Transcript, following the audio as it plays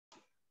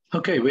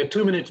Okay, we're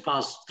 2 minutes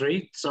past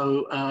 3,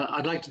 so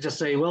I'd like to just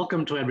say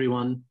welcome to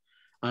everyone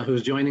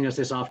who's joining us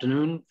this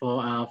afternoon for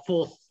our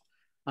fourth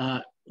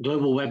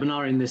global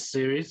webinar in this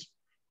series.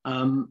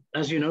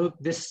 As you know,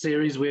 this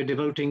series we're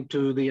devoting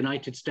to the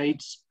United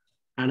States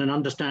and an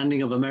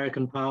understanding of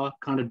American power,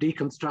 kind of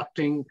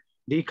deconstructing,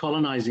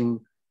 decolonizing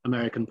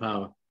American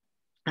power.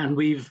 And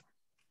we've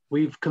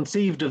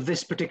conceived of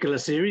this particular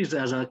series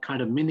as a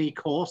kind of mini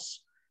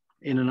course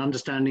in an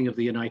understanding of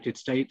the United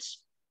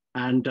States.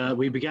 And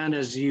we began,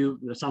 as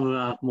some of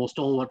our more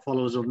stalwart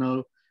followers will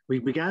know, we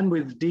began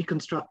with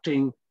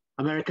deconstructing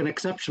American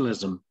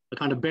exceptionalism, the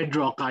kind of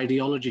bedrock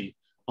ideology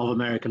of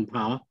American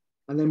power.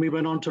 And then we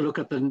went on to look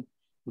at the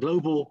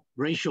global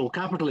racial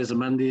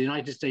capitalism and the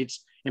United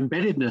States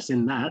embeddedness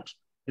in that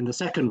in the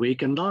second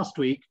week. And last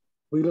week,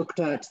 we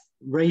looked at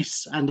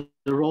race and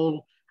the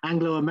role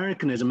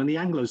Anglo-Americanism and the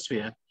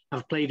Anglosphere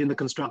have played in the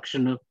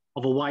construction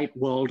of a white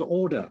world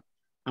order.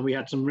 And we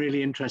had some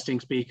really interesting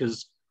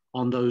speakers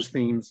on those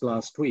themes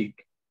last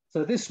week.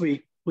 So this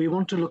week, we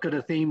want to look at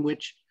a theme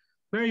which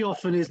very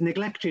often is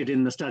neglected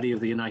in the study of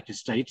the United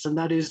States, and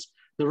that is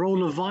the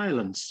role of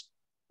violence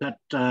that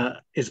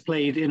is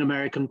played in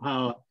American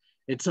power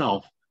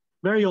itself.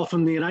 Very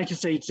often the United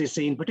States is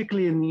seen,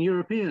 particularly in the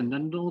European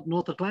and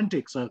North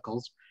Atlantic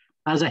circles,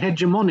 as a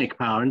hegemonic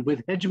power, and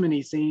with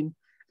hegemony seen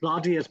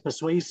largely as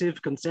persuasive,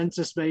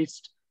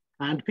 consensus-based,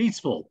 and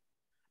peaceful.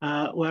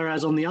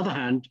 Whereas on the other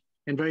hand,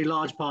 in very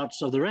large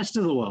parts of the rest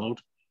of the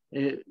world,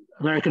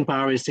 American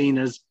power is seen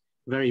as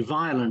very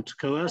violent,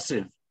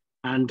 coercive,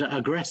 and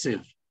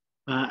aggressive.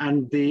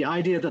 And the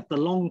idea that the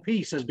long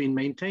peace has been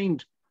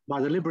maintained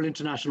by the liberal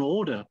international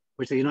order,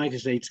 which the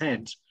United States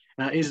heads,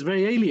 is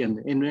very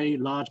alien in very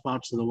large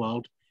parts of the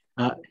world,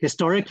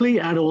 historically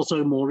and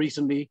also more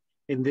recently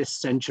in this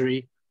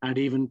century and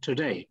even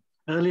today.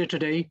 Earlier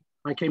today,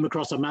 I came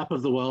across a map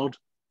of the world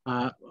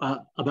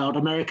about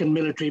American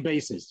military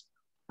bases.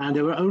 And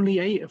there were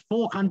only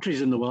 4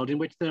 countries in the world in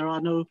which there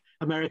are no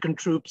American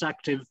troops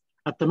active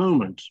at the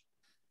moment.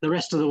 The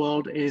rest of the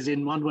world is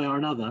in one way or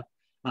another,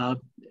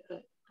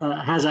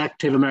 has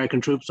active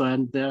American troops,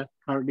 and they're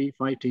currently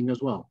fighting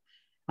as well.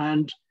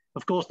 And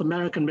of course, the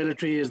American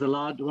military is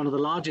one of the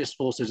largest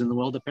forces in the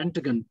world. The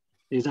Pentagon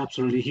is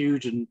absolutely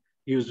huge and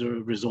user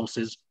of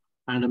resources,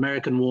 and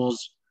American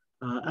wars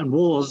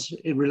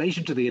in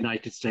relation to the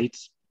United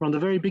States from the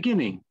very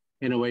beginning.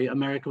 In a way,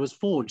 America was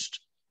forged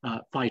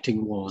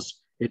fighting wars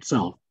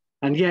itself.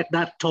 And yet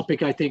that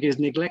topic, I think, is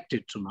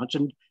neglected too much.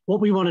 And what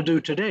we want to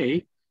do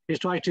today is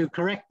try to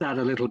correct that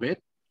a little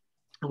bit.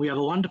 And we have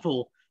a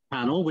wonderful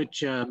panel,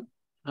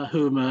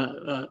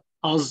 whom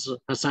Oz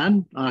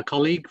Hassan, our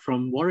colleague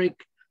from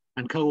Warwick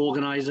and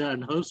co-organizer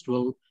and host,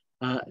 will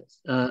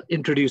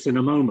introduce in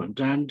a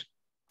moment. And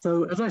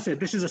so, as I said,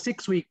 this is a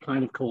 6-week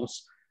kind of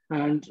course.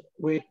 And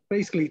we're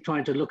basically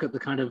trying to look at the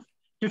kind of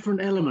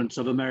different elements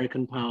of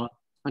American power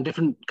and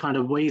different kind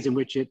of ways in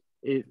which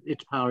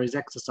its power is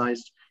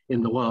exercised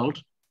in the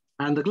world.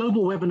 And the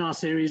global webinar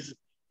series,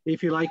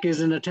 if you like,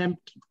 is an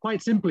attempt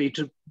quite simply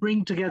to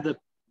bring together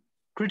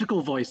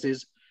critical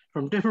voices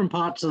from different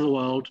parts of the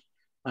world,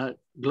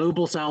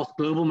 global South,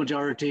 global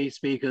majority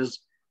speakers,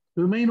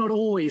 who may not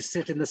always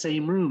sit in the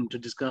same room to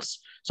discuss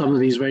some of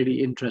these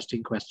really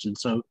interesting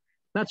questions. So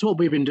that's what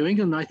we've been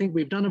doing. And I think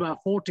we've done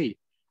about 40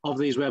 of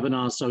these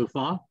webinars so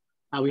far.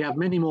 We have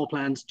many more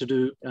plans to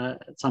do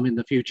some in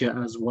the future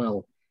as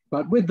well.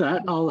 But with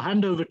that, I'll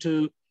hand over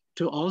to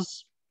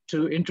Oz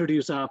to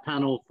introduce our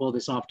panel for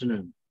this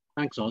afternoon.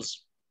 Thanks,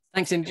 Oz.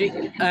 Thanks,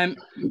 Inderjeet.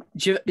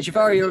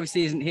 Juvaria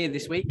obviously isn't here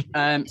this week,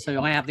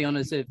 so I have the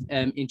honours of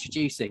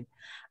introducing.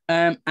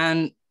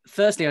 And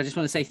firstly, I just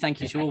want to say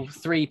thank you to all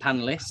 3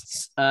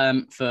 panellists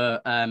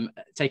for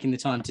taking the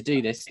time to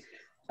do this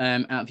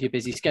out of your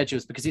busy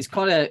schedules, because it's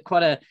quite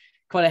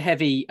a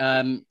heavy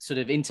sort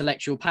of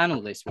intellectual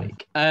panel this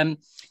week.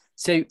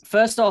 So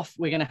first off,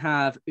 we're going to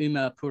have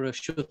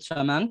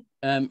Purushothaman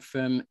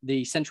from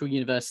the Central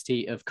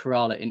University of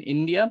Kerala in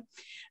India.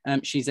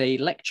 She's a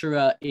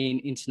lecturer in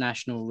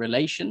international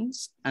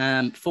relations,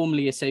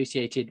 formerly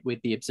associated with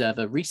the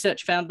Observer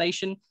Research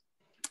Foundation.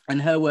 And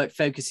her work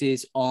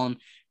focuses on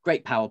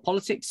great power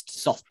politics,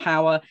 soft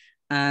power,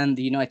 and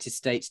the United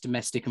States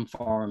domestic and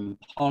foreign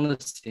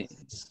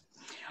policies.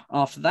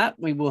 After that,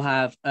 we will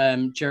have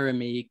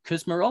Jeremy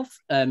Kuzmarov,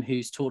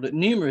 who's taught at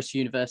numerous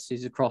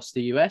universities across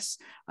the US,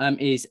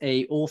 is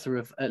an author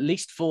of at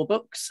least 4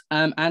 books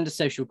and a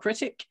social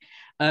critic.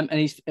 And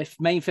his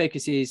main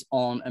focus is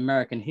on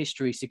American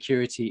history,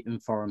 security,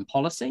 and foreign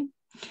policy.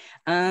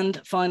 And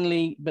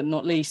finally, but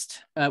not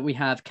least, we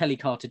have Kellie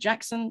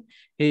Carter-Jackson,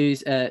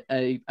 who's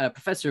a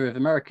professor of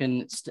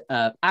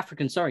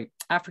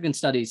African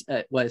studies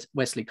at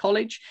Wellesley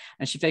College,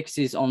 and she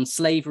focuses on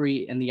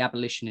slavery and the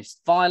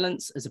abolitionist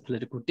violence as a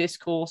political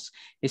discourse,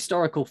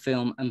 historical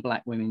film, and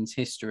Black women's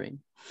history.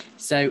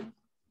 So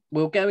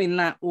we'll go in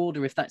that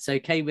order, if that's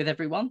okay with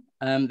everyone,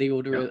 the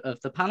order of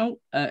the panel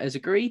as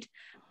agreed.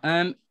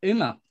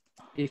 Uma,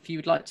 if you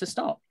would like to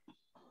start.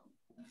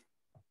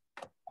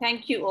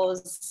 Thank you,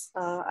 Oz.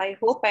 I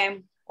hope I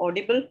am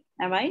audible.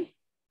 Am I?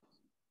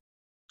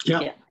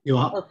 Yeah, you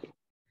are. Okay.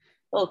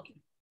 Okay.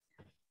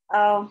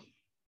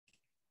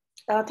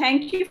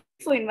 Thank you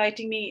for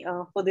inviting me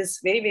for this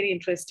very, very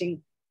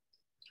interesting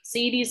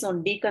series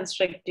on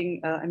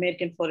deconstructing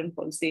American foreign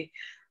policy.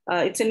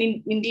 It's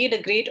indeed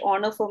a great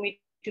honor for me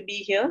to be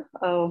here.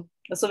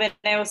 So when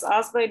I was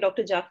asked by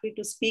Dr. Jafri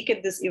to speak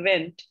at this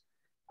event,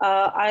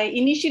 I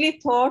initially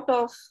thought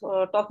of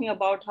talking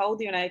about how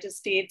the United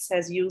States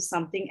has used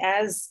something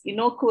as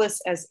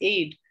innocuous as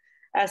aid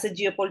as a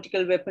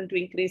geopolitical weapon to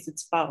increase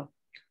its power.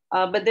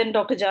 But then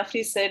Dr.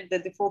 Jafri said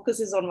that the focus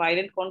is on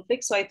violent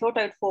conflict. So I thought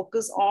I'd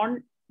focus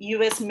on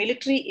US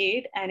military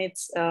aid and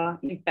its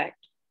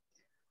impact.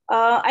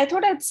 I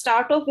thought I'd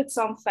start off with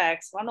some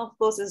facts. One, of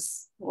course,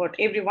 is what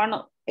every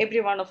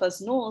one of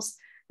us knows,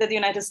 that the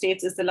United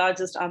States is the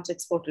largest arms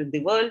exporter in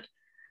the world.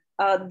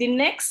 The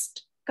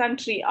next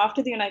country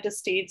after the United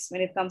States when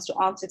it comes to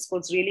arms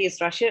exports really is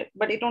Russia,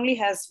 but it only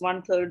has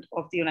 1/3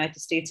 of the United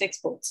States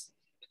exports.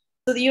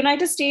 So the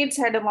United States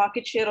had a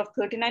market share of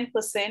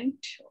 39%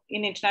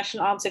 in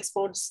international arms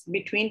exports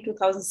between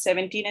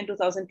 2017 and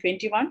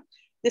 2021.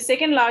 The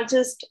second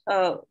largest,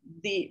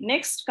 the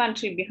next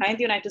country behind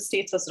the United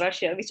States was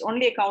Russia, which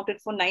only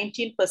accounted for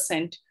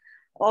 19%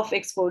 of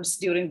exports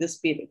during this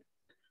period.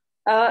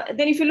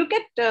 Then if you look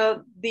at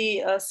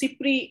the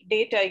CIPRI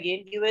data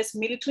again, US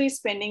military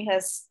spending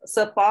has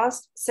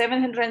surpassed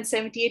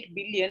 $778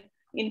 billion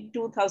in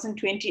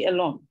 2020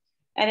 alone.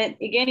 And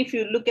again, if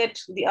you look at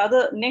the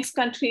other next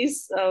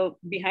countries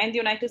behind the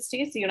United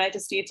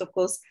States, of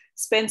course,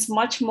 spends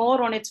much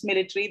more on its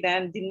military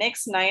than the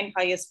next 9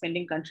 highest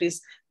spending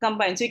countries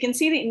combined. So you can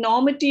see the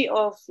enormity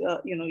of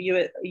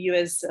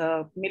US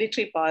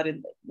military power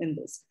in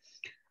this.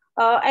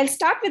 I'll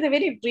start with a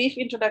very brief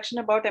introduction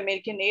about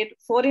American aid.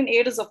 Foreign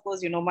aid is, of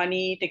course,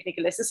 money,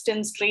 technical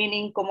assistance,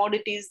 training,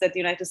 commodities that the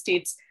United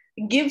States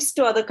gives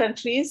to other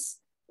countries,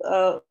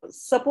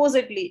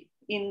 supposedly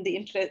in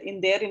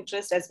their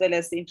interest as well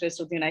as the interest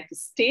of the United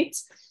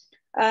States.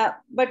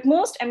 But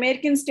most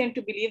Americans tend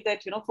to believe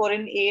that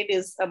foreign aid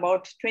is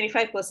about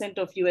 25%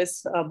 of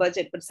US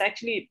budget, but it's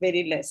actually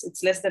very less.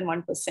 It's less than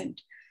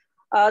 1%.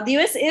 The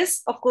US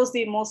is, of course,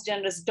 the most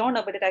generous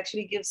donor, but it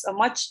actually gives a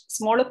much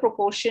smaller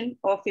proportion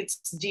of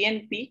its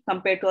GNP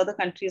compared to other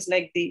countries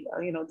like the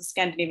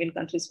Scandinavian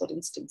countries, for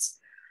instance.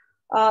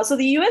 So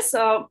the US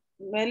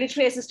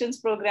military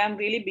assistance program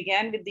really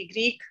began with the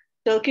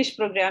Greek-Turkish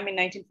program in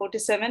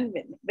 1947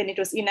 when it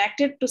was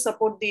enacted to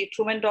support the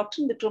Truman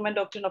Doctrine. The Truman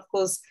Doctrine, of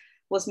course,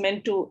 was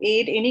meant to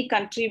aid any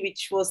country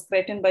which was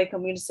threatened by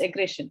communist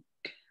aggression.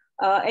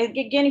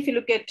 Again, if you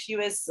look at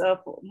US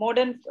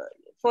modern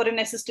foreign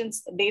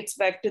assistance dates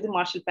back to the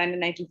Marshall Plan in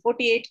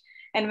 1948.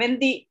 And when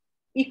the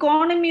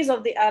economies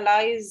of the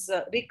Allies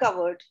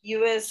recovered,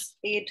 US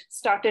aid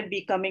started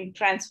becoming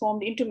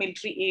transformed into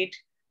military aid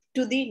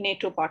to the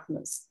NATO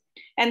partners.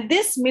 And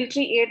this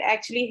military aid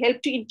actually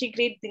helped to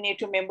integrate the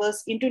NATO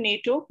members into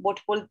NATO, both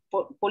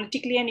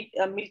politically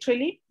and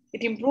militarily.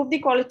 It improved the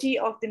quality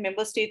of the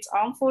member states'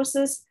 armed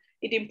forces.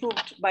 It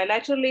improved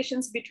bilateral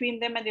relations between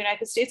them and the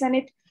United States, and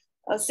it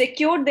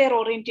secured their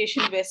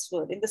orientation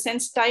westward, in the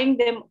sense tying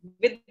them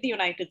with the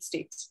United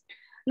States.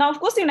 Now, of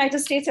course, the United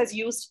States has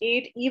used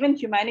aid, even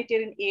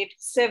humanitarian aid,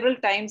 several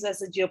times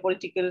as a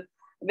geopolitical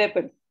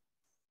weapon.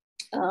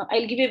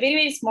 I'll give you a very,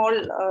 very small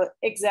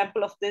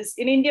example of this.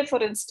 In India,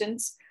 for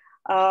instance,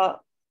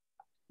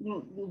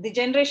 the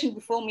generation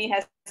before me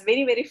has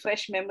very, very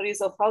fresh memories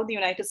of how the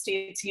United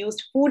States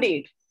used food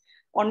aid,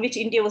 on which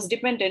India was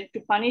dependent, to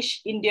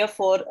punish India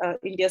for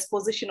India's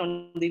position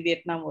on the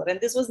Vietnam War. And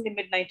this was in the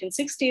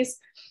mid-1960s.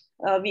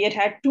 We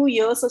had 2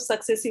 years of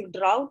successive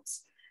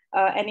droughts,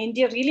 and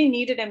India really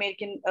needed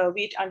American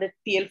wheat under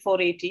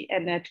PL480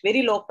 and at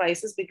very low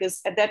prices, because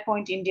at that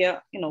point,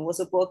 India was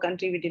a poor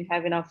country. We didn't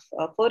have enough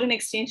foreign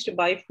exchange to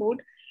buy food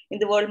in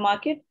the world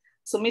market.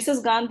 So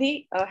Mrs.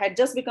 Gandhi had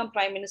just become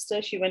Prime Minister.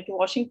 She went to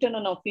Washington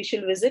on an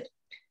official visit.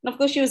 And of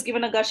course, she was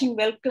given a gushing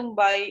welcome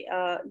by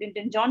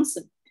Lyndon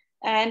Johnson.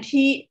 And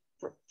he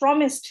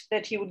promised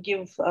that he would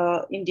give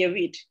India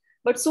wheat.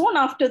 But soon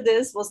after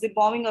this was the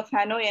bombing of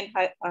Hanoi and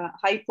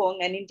Haiphong,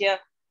 and India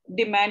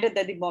demanded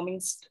that the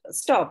bombing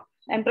stop.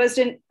 And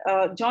President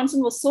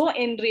Johnson was so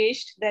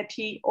enraged that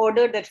he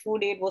ordered that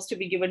food aid was to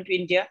be given to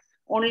India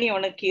only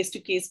on a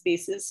case-to-case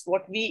basis,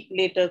 what we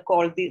later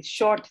called the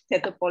short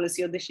tether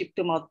policy or the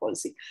ship-to-mouth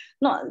policy.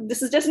 Now,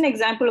 this is just an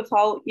example of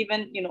how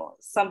even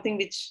something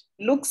which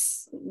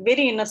looks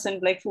very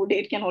innocent like food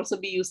aid can also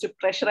be used to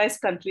pressurize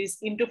countries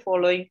into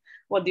following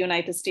what the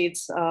United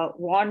States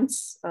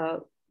wants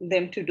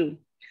them to do.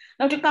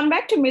 Now, to come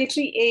back to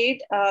military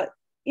aid,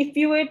 if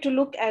you were to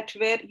look at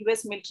where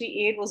US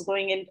military aid was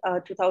going in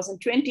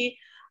 2020,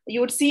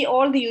 you would see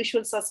all the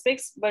usual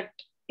suspects, but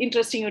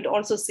interesting, you'd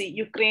also see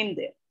Ukraine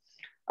there.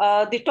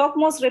 The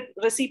topmost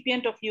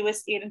recipient of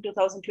US aid in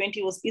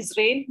 2020 was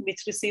Israel,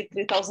 which received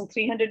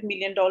 $3,300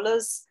 million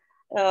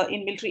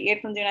in military aid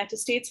from the United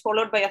States,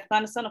 followed by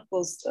Afghanistan. Of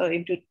course,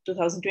 in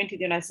 2020,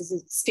 the United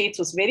States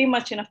was very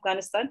much in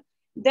Afghanistan,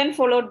 then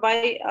followed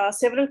by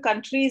several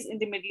countries in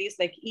the Middle East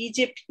like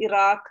Egypt,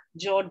 Iraq,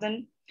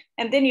 Jordan.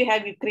 And then you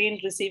have Ukraine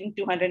receiving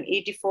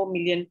 284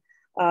 million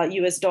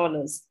US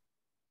dollars.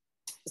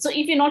 So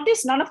if you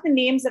notice, none of the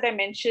names that I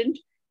mentioned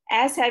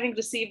as having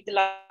received the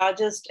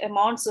largest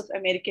amounts of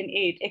American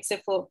aid,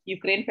 except for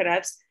Ukraine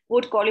perhaps,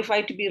 would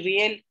qualify to be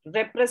real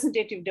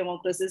representative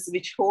democracies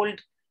which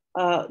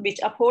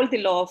uphold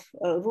the law of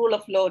rule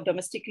of law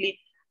domestically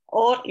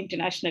or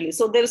internationally.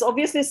 So there is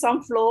obviously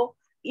some flaw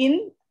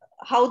in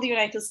how the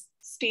United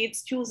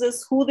States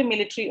chooses who the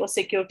military or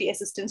security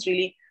assistance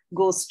really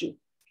goes to.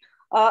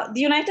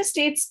 The United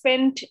States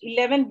spent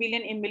 11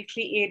 billion in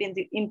military aid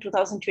in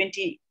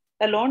 2020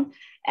 alone.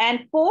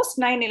 And post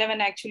 9/11,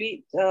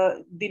 actually,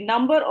 the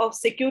number of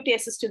security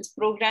assistance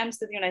programs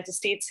that the United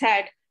States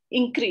had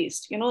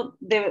increased.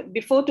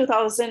 Before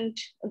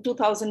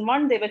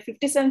 2001, there were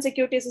 57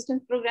 security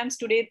assistance programs.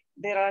 Today,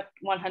 there are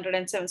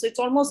 107. So it's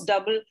almost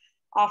double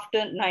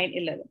after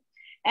 9/11.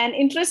 And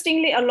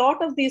interestingly, a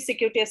lot of these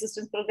security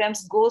assistance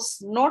programs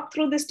goes not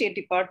through the State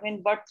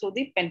Department, but through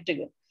the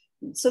Pentagon.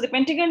 So the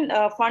Pentagon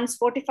funds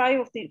 45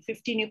 of the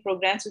 50 new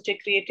programs which are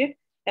created,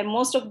 and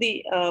most of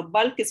the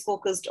bulk is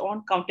focused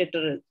on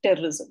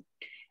counterterrorism.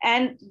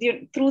 And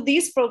through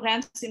these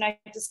programs, the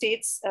United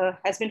States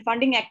has been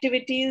funding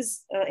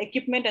activities,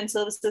 equipment, and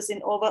services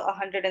in over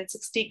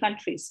 160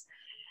 countries.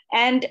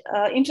 And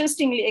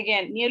interestingly,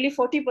 again, nearly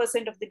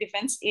 40% of the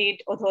defense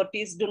aid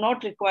authorities do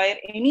not require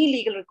any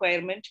legal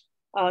requirement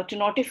to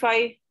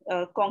notify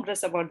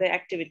Congress about their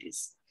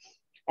activities.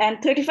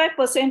 And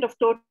 35% of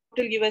total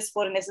US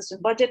foreign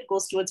assistance budget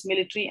goes towards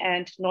military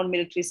and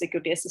non-military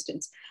security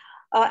assistance.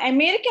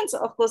 Americans,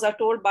 of course, are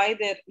told by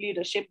their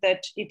leadership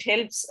that it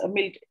helps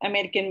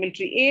American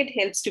military aid,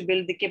 helps to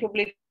build the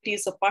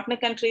capabilities of partner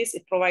countries.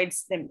 It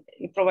provides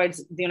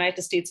the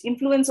United States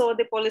influence over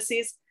the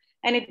policies,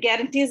 and it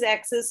guarantees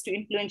access to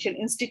influential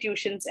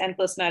institutions and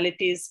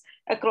personalities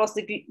across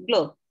the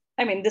globe.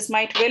 I mean, this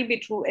might well be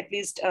true, at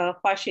least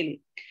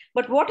partially.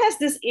 But what has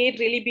this aid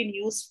really been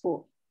used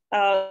for?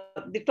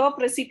 The top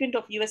recipient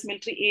of US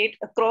military aid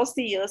across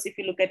the years, if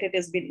you look at it,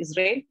 has been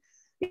Israel.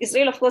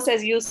 Israel, of course,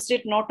 has used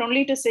it not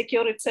only to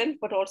secure itself,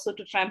 but also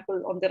to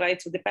trample on the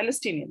rights of the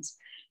Palestinians.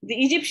 The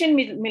Egyptian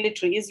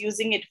military is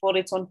using it for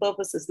its own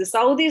purposes. The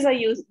Saudis are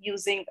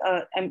using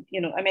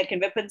American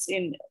weapons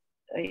in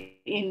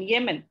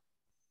Yemen.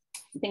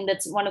 I think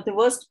that's one of the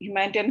worst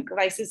humanitarian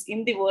crises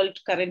in the world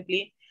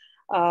currently.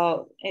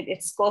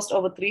 It's caused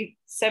over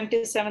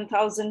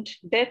 377,000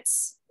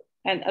 deaths,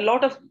 and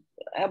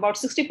about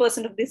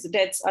 60% of these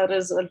deaths are a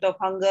result of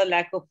hunger,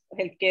 lack of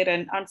healthcare,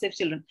 and unsafe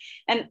children,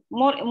 and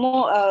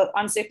more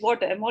unsafe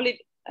water.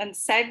 And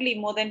sadly,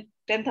 more than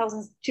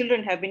 10,000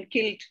 children have been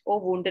killed or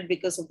wounded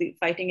because of the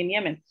fighting in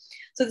Yemen.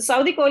 So the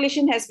Saudi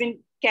coalition has been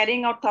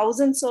carrying out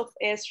thousands of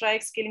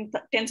airstrikes, killing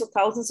tens of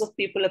thousands of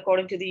people,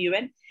 according to the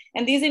UN.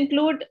 And these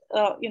include,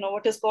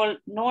 what is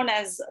known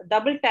as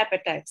double tap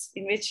attacks,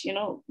 in which,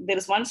 there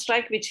is one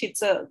strike which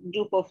hits a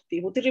group of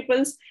the Houthi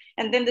rebels,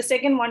 and then the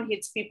second one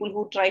hits people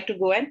who try to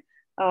go and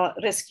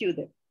rescue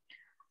them.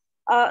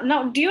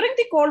 Now, during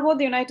the Cold War,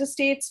 the United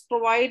States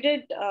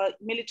provided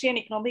military and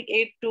economic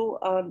aid to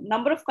a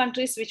number of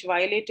countries which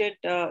violated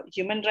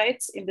human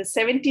rights. In the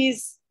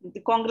 70s, the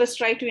Congress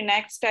tried to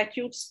enact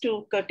statutes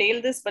to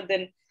curtail this, but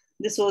then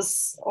this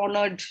was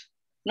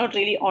not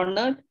really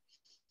honored.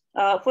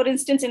 For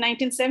instance, in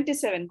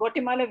 1977,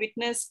 Guatemala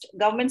witnessed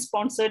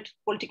government-sponsored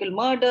political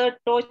murder,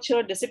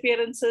 torture,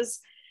 disappearances,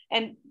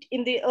 and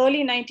in the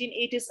early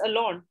 1980s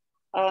alone,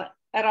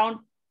 around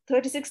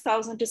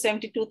 36,000 to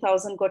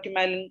 72,000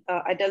 Guatemalan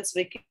adults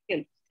were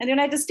killed. And the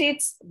United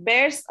States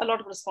bears a lot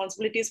of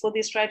responsibilities for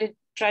these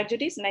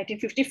tragedies. In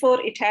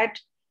 1954, it had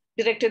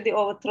directed the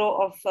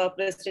overthrow of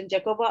President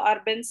Jacobo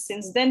Arbenz.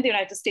 Since then, the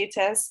United States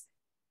has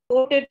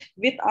supported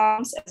with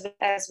arms as well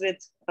as with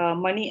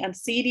money and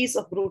series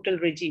of brutal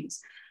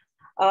regimes.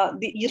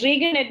 The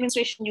Reagan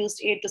administration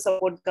used aid to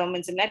support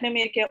governments in Latin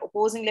America,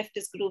 opposing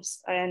leftist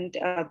groups and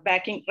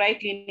backing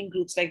right-leaning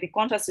groups like the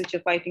Contras, which are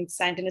fighting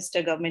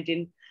Sandinista government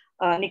in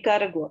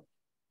Nicaragua.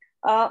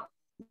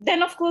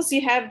 Then, of course,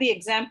 you have the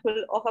example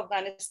of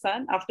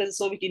Afghanistan. After the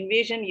Soviet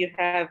invasion, you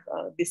have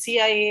the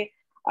CIA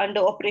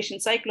under Operation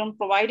Cyclone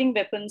providing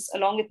weapons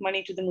along with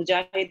money to the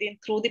Mujahideen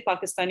through the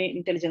Pakistani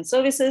intelligence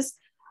services.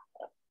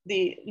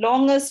 The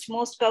longest,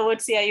 most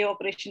covered CIA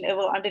operation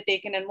ever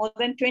undertaken, and more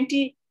than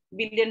 $20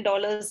 billion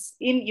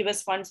in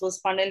US funds was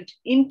funneled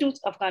into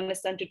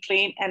Afghanistan to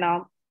train and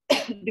arm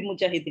the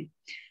Mujahideen.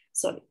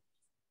 Sorry.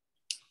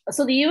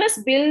 So the US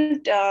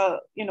built,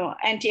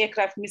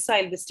 anti-aircraft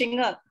missile, the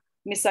Stinger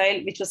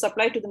missile, which was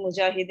supplied to the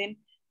Mujahideen,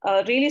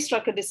 really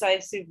struck a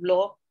decisive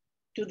blow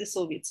to the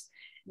Soviets.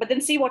 But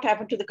then see what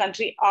happened to the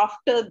country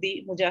after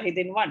the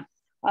Mujahideen won,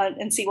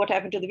 and see what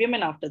happened to the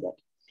women after that.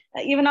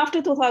 Even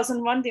after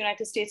 2001, the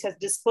United States has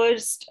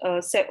dispersed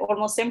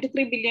almost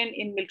 73 billion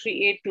in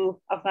military aid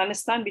to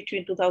Afghanistan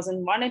between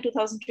 2001 and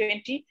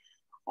 2020.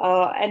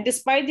 And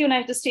despite the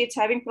United States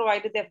having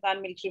provided the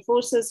Afghan military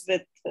forces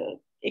with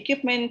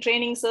equipment,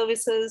 training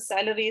services,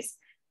 salaries,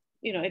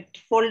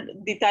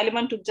 the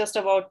Taliban took just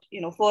about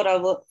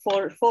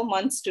 4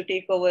 months to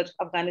take over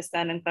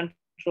Afghanistan and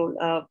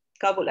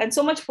Kabul, and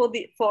so much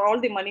for all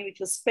the money which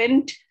was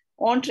spent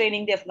on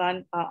training the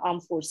Afghan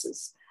armed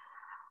forces.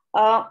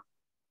 After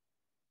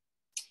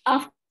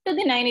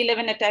the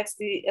 9/11 attacks,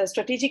 the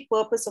strategic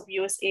purpose of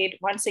US aid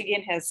once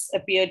again has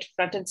appeared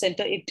front and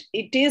center.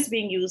 It is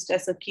being used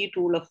as a key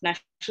tool of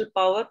national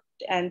power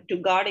and to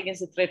guard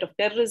against the threat of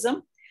terrorism.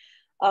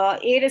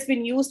 Aid has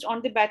been used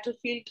on the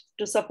battlefield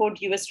to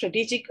support US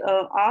strategic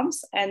arms,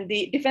 and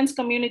the defense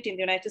community in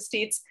the United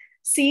States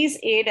sees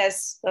aid as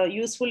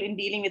useful in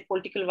dealing with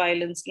political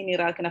violence in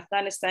Iraq and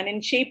Afghanistan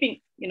and shaping,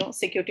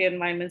 security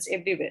environments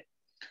everywhere.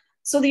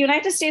 So the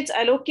United States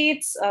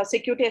allocates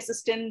security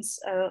assistance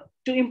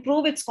to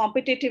improve its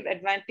competitive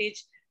advantage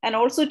and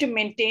also to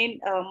maintain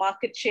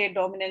market share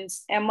dominance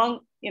among,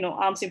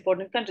 arms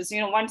important countries.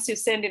 Once you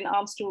send in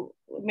arms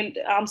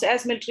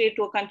as military aid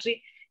to a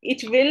country,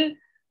 it will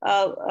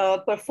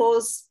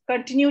perforce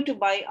continue to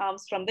buy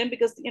arms from them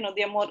because,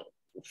 they are more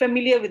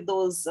familiar with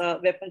those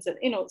weapons,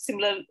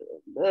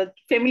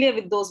 familiar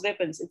with those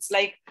weapons. It's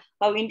like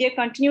how India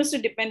continues to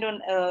depend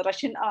on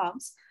Russian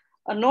arms,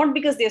 not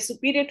because they're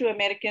superior to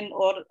American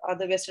or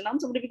other Western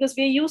arms, but because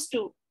we're used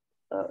to,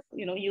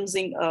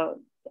 using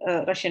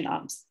Russian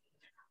arms.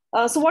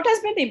 So what has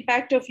been the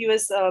impact of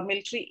US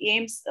military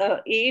aid?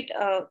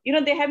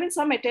 There have been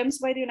some attempts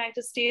by the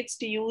United States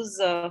to use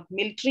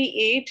military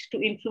aid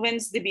to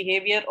influence the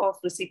behavior of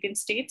recipient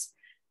states,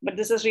 but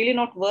this has really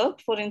not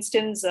worked. For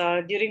instance,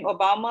 during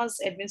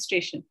Obama's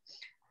administration,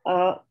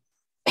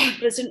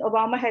 President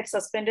Obama had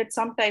suspended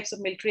some types of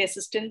military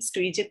assistance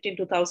to Egypt in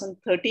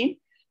 2013,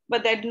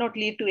 but that did not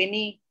lead to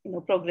any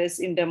progress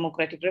in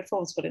democratic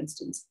reforms, for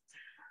instance.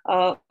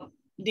 The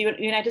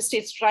United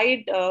States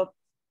tried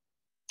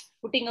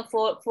putting a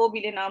 $4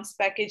 billion arms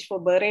package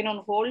for Bahrain on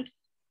hold,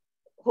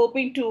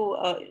 hoping to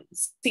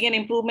see an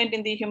improvement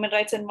in the human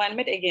rights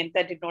environment. Again,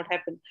 that did not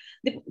happen.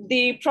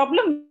 The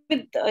problem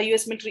with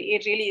US military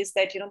aid really is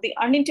that the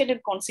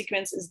unintended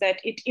consequence is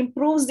that it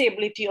improves the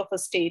ability of a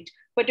state,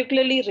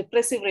 particularly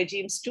repressive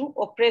regimes, to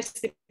oppress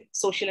the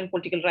social and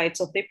political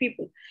rights of their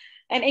people.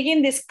 And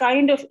again, this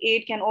kind of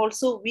aid can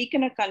also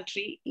weaken a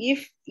country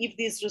if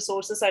these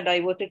resources are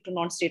diverted to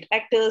non-state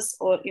actors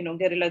or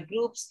guerrilla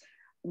groups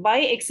by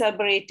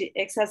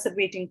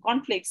exacerbating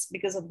conflicts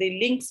because of the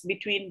links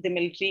between the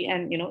military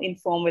and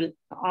informal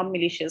armed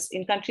militias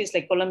in countries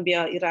like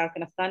Colombia, Iraq,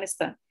 and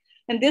Afghanistan.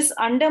 And this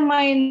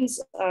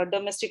undermines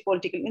domestic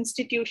political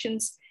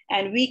institutions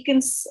and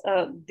weakens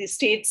the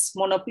state's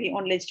monopoly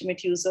on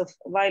legitimate use of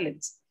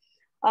violence.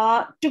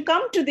 To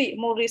come to the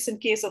more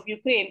recent case of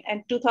Ukraine,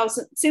 and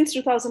since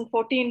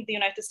 2014, the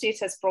United States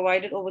has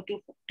provided over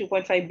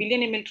 2.5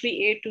 billion in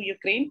military aid to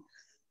Ukraine.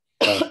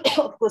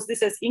 Of course,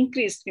 this has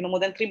increased. More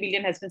than 3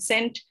 billion has been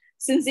sent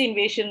since the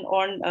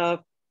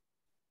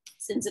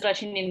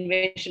Russian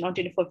invasion on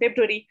 24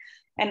 February.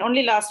 And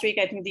only last week,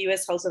 I think the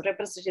US House of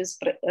Representatives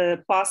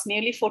passed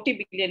nearly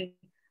 $40 billion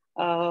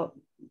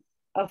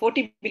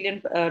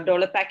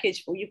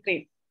package for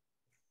Ukraine.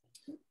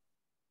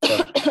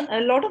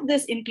 A lot of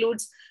this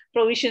includes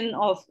provision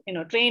of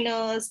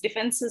trainers,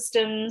 defense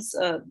systems,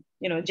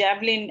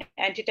 Javelin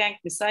anti-tank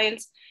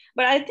missiles.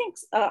 But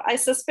I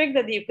suspect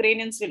that the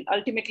Ukrainians will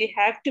ultimately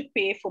have to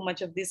pay for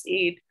much of this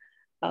aid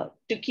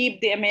to keep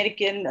the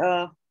American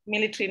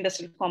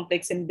military-industrial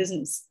complex in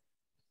business.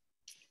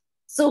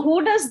 So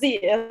who does the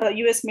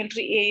US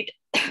military aid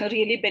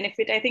really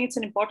benefit? I think it's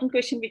an important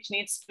question which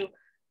needs to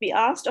be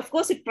asked. Of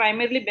course, it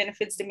primarily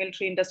benefits the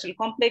military-industrial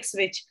complex,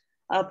 which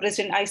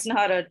President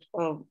Eisenhower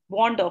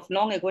warned of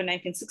long ago in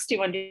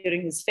 1961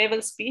 during his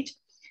farewell speech.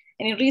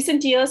 And in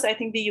recent years, I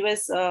think the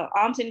US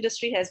arms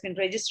industry has been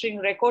registering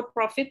record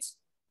profits.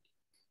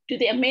 To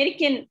the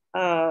American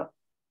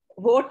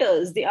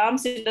voters, the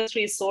arms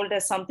industry is sold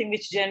as something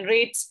which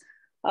generates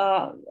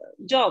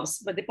jobs.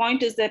 But the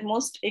point is that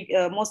most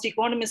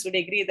economists would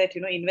agree that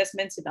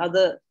investments in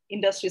other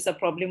industries are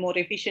probably more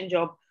efficient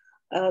job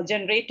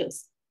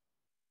generators.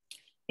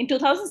 In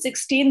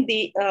 2016,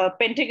 the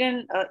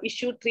Pentagon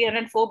issued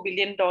 $304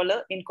 billion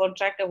in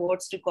contract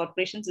awards to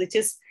corporations, which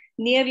is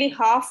nearly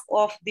half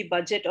of the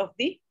budget of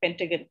the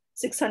Pentagon,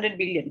 600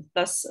 billion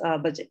plus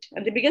budget.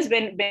 And the biggest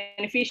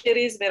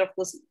beneficiaries were, of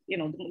course,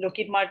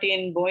 Lockheed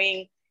Martin,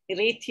 Boeing,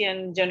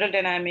 Raytheon, General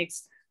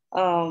Dynamics,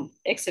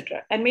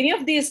 etc. And many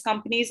of these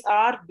companies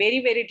are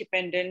very, very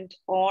dependent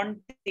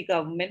on the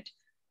government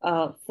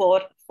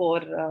for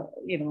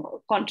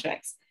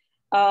contracts.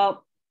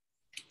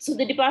 So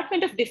the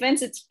Department of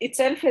Defense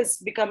itself is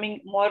becoming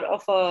more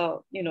of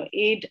a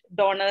aid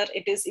donor.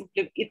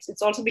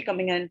 It's also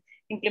becoming an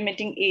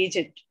implementing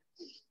agent.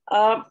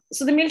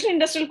 So the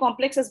military-industrial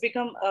complex has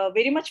become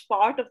very much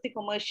part of the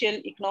commercial,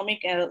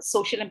 economic,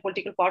 social, and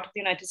political part of the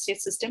United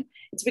States system.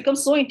 It's become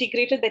so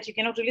integrated that you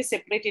cannot really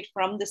separate it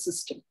from the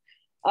system.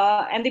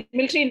 And the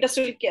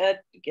military-industrial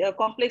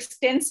complex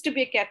tends to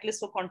be a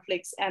catalyst for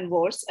conflicts and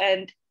wars,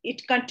 and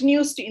it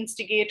continues to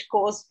instigate,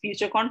 cause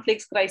future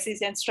conflicts,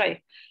 crises, and strife.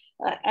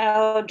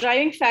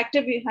 Driving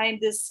factor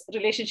behind this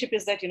relationship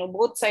is that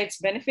both sides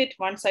benefit.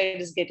 One side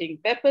is getting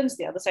weapons,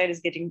 the other side is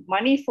getting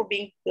money for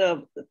being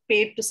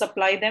paid to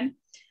supply them.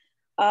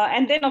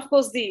 And then, of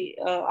course, the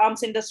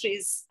arms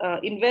industry's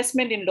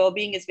investment in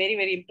lobbying is very,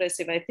 very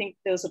impressive. I think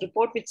there was a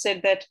report which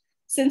said that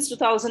since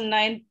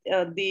 2009,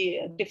 the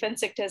defense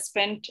sector has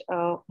spent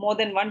more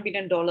than $1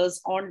 billion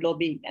on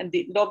lobbying. And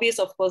the lobbyists,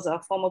 of course,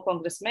 are former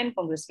congressmen,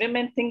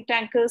 congresswomen, think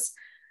tankers.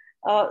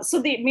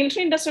 So the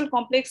military-industrial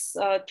complex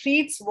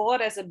treats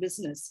war as a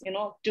business,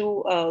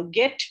 to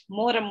get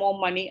more and more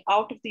money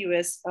out of the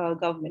US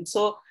government.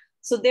 So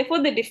therefore,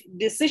 the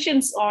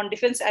decisions on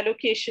defense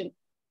allocation,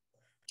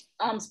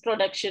 arms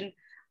production,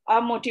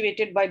 are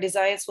motivated by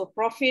desires for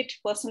profit,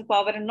 personal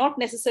power, and not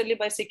necessarily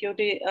by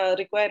security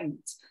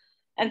requirements.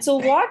 And so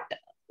what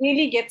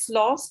really gets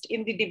lost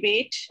in the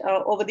debate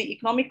over the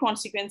economic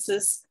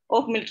consequences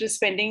of military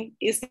spending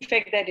is the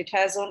effect that it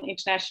has on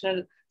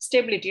international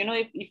stability.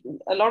 If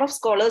a lot of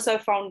scholars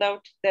have found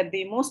out that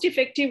the most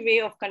effective way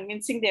of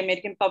convincing the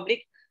American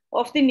public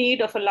of the need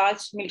of a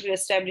large military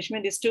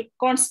establishment is to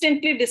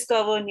constantly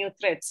discover new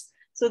threats.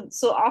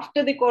 So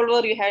after the Cold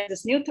War, you had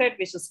this new threat,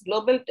 which is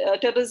global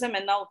terrorism.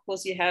 And now, of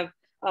course, you have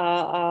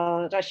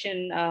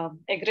Russian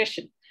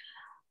aggression.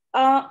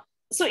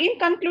 So in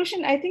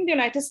conclusion, I think the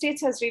United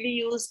States has really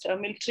used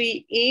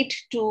military aid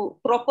to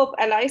prop up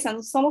allies.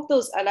 And some of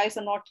those allies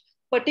are not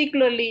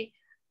particularly,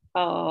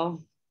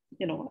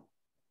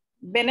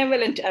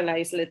 benevolent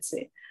allies, let's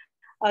say,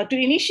 to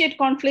initiate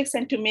conflicts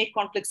and to make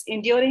conflicts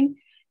enduring.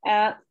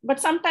 But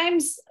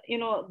sometimes,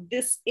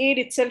 this aid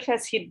itself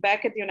has hit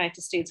back at the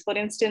United States. For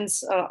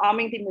instance,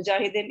 arming the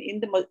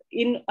Mujahideen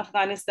in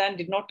Afghanistan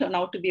did not turn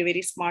out to be a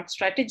very smart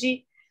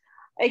strategy.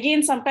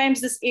 Again, sometimes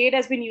this aid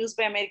has been used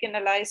by American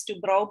allies to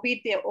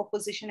browbeat their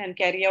opposition and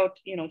carry out,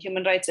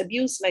 human rights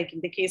abuse, like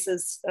in the case of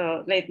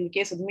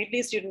the Middle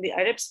East during the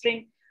Arab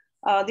Spring.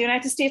 The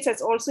United States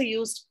has also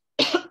used,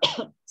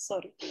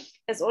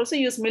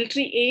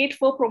 military aid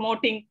for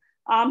promoting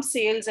arms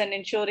sales and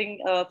ensuring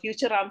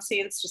future arms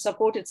sales to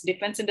support its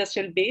defense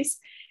industrial base.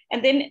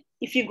 And then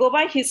if you go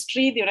by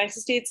history, the United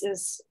States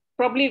is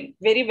probably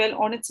very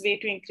well on its way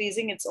to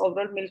increasing its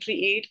overall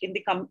military aid in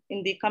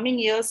the coming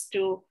years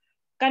to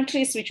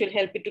countries which will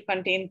help it to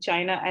contain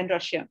China and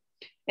Russia.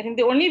 I think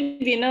the only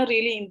winner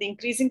really in the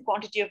increasing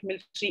quantity of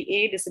military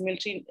aid is the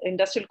military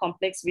industrial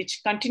complex,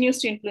 which continues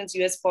to influence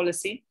US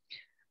policy.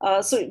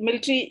 So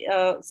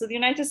the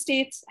United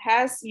States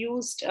has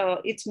used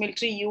its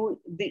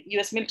the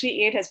US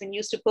military aid has been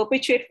used to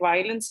perpetuate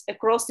violence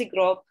across the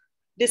globe,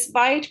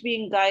 despite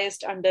being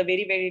guised under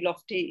very, very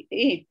lofty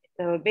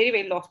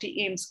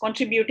aims,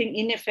 contributing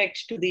in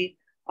effect to the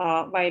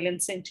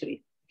violent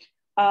century.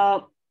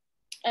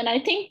 And I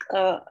think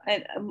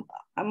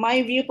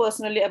my view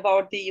personally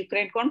about the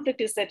Ukraine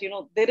conflict is that,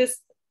 there is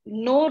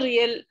no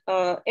real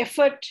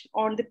effort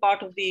on the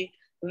part of the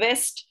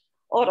West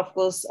or, of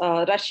course,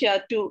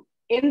 Russia to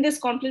end this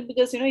conflict,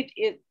 because,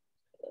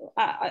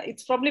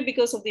 it's probably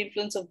because of the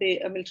influence of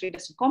the military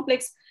industrial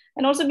complex,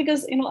 and also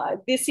because,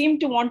 they seem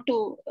to want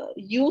to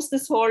use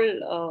this whole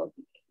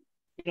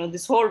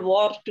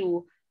war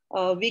to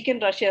weaken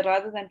Russia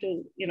rather than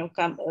to,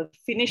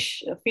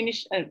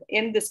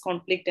 end this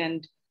conflict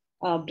and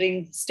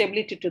bring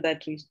stability to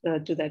that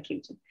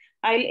region.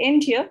 I'll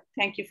end here.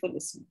 Thank you for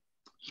listening.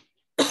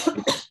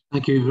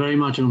 Thank you very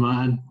much,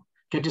 Uma. And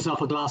get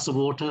yourself a glass of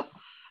water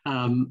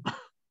and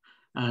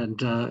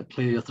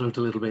clear your throat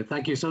a little bit.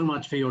 Thank you so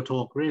much for your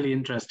talk. Really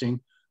interesting.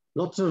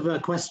 Lots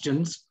of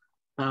questions,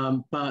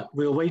 but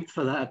we'll wait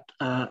for that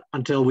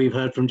until we've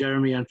heard from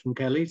Jeremy and from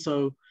Kellie.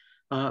 So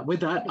with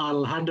that,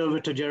 I'll hand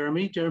over to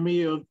Jeremy. Jeremy,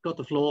 you've got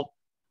the floor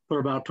for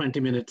about 20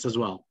 minutes as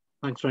well.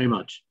 Thanks very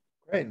much.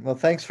 Great. Well,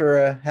 thanks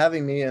for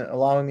having me and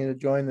allowing me to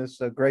join this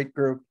great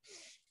group.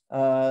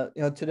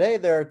 Today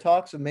there are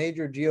talks of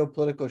major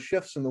geopolitical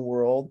shifts in the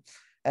world,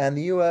 and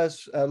the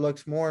U.S.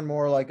 Looks more and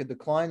more like a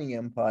declining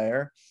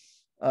empire.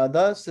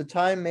 Thus, the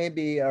time may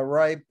be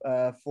ripe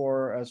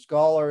for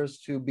scholars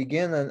to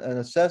begin an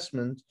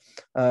assessment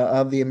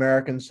of the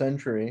American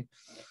century.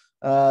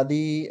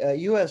 The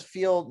U.S.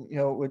 field,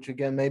 which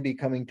again may be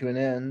coming to an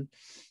end,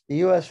 the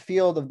U.S.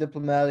 field of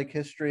diplomatic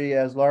history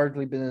has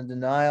largely been in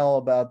denial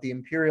about the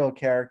imperial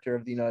character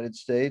of the United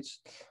States,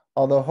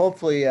 although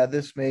hopefully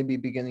this may be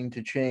beginning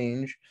to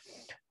change.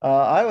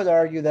 I would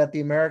argue that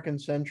the American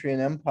century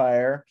and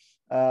empire,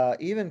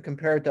 even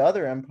compared to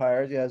other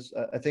empires, as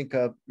I think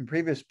a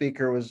previous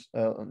speaker was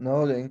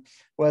noting,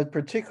 was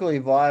particularly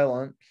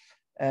violent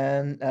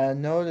and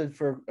noted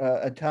for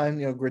a time,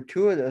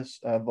 gratuitous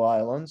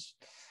violence.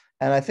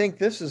 And I think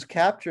this is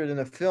captured in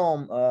a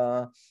film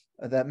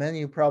that many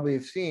of you probably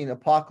have seen,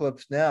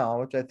 Apocalypse Now,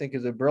 which I think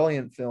is a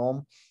brilliant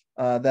film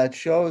that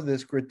shows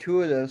this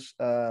gratuitous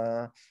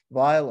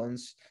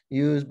violence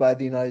used by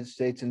the United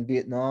States in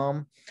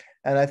Vietnam.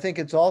 And I think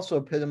it's also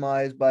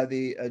epitomized by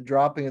the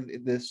dropping of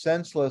the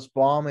senseless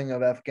bombing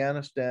of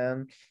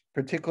Afghanistan,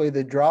 particularly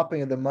the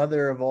dropping of the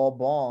mother of all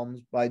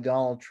bombs by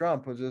Donald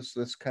Trump, was just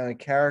this kind of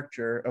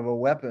caricature of a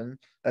weapon,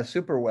 a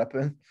super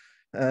weapon,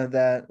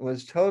 that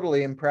was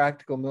totally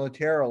impractical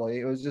militarily.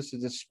 It was just a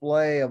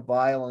display of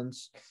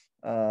violence.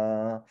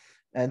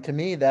 And to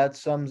me, that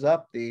sums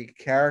up the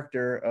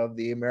character of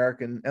the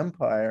American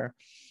empire.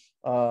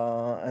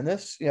 And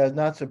this is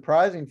not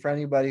surprising for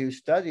anybody who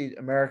studied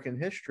American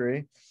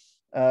history.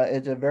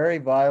 It's a very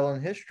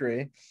violent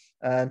history,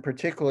 and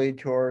particularly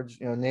towards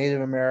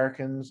Native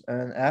Americans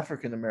and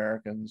African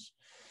Americans.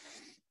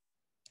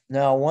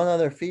 Now, one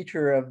other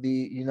feature of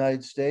the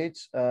United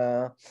States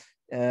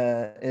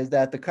is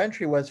that the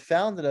country was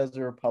founded as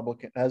a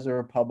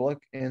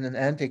republic in an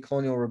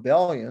anti-colonial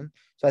rebellion.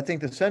 So I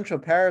think the central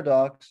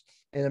paradox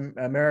in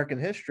American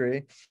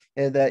history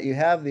is that you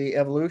have the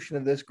evolution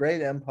of this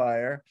great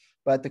empire,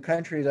 but the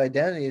country's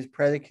identity is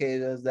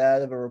predicated as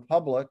that of a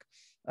republic.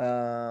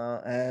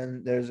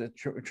 And there's a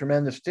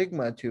tremendous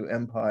stigma to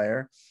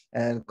empire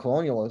and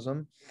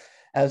colonialism.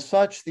 As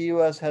such, the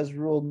US has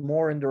ruled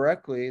more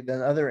indirectly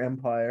than other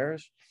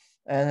empires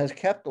and has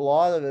kept a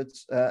lot of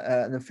its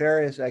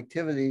nefarious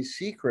activities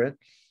secret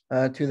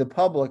to the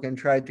public and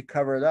tried to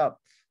cover it up,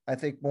 I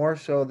think more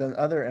so than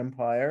other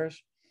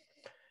empires.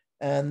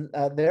 And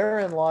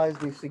therein lies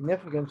the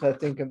significance, I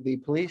think, of the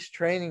police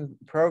training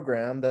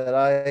program that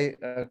I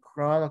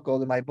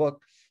chronicled in my book,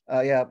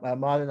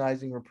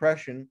 Modernizing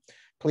Repression,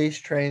 Police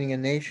Training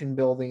and Nation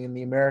Building in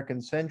the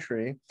American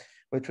Century,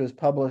 which was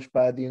published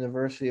by the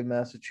University of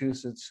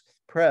Massachusetts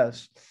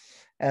Press.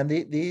 And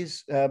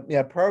these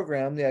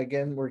programs,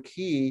 again, were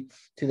key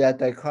to that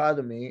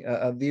dichotomy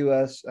of the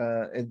U.S.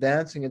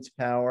 Advancing its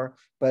power,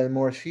 but in a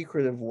more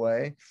secretive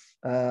way,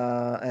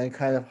 and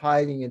kind of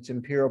hiding its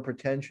imperial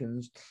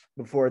pretensions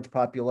before its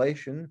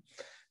population.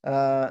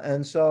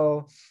 And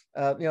so,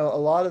 a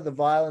lot of the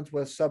violence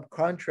was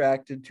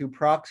subcontracted to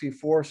proxy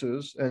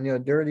forces, and,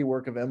 dirty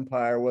work of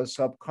empire was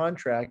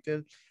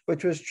subcontracted,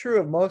 which was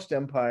true of most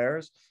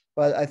empires,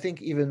 but I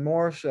think even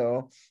more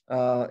so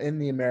in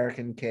the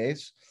American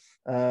case.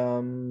 My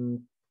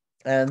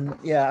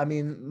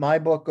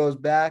book goes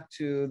back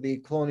to the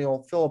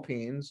colonial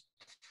Philippines.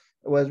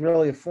 It was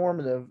really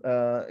formative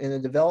in the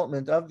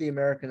development of the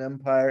American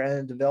empire and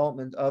the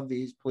development of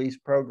these police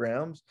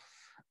programs.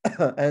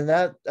 And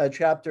that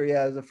chapter,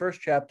 is the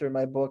first chapter in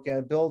my book, and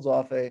it builds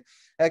off an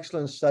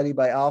excellent study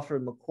by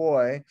Alfred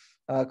McCoy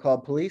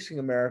called Policing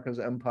America's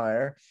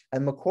Empire.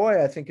 And McCoy,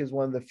 I think, is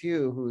one of the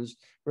few who's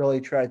really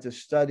tried to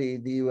study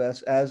the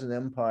U.S. as an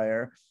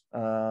empire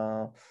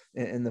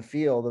in the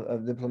field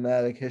of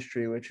diplomatic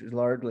history, which is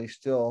largely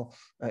still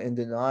in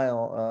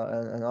denial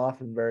and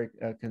often very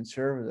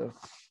conservative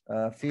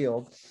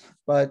field.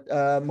 But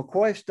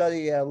McCoy's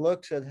study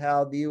looks at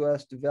how the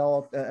U.S.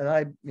 developed, and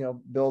I,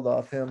 build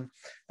off him,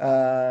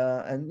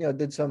 and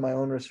did some of my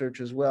own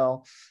research as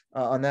well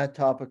on that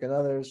topic and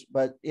others.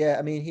 But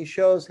he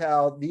shows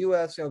how the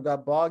U.S.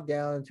 got bogged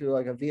down into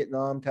like a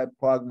Vietnam type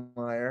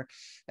quagmire,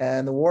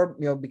 and the war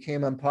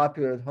became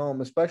unpopular at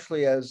home,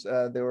 especially as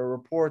there were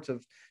reports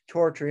of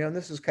torture. And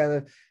this is kind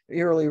of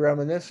eerily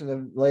reminiscent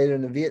of later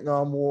in the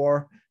Vietnam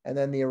War and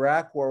then the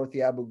Iraq War with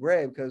the Abu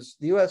Ghraib, because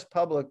the U.S.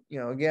 public,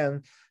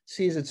 again,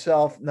 sees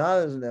itself not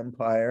as an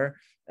empire.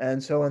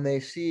 And so when they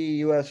see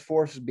U.S.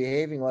 forces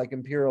behaving like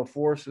imperial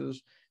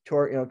forces,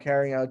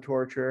 carrying out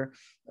torture,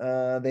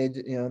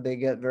 they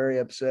get very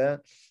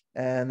upset,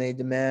 and they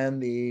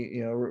demand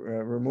the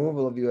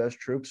removal of U.S.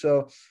 troops.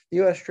 So the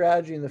U.S.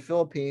 strategy in the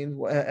Philippines,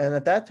 and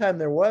at that time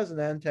there was an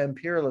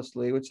anti-imperialist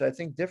league, which I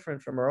think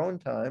different from our own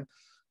time.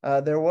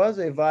 There was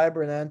a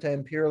vibrant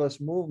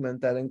anti-imperialist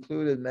movement that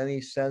included many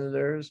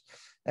senators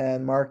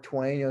and Mark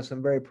Twain,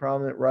 some very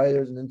prominent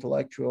writers and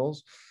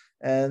intellectuals.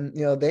 And,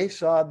 they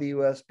saw the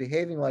U.S.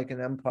 behaving like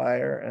an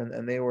empire,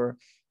 and they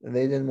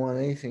didn't want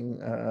anything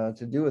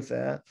to do with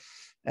that.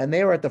 And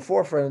they were at the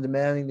forefront of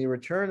demanding the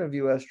return of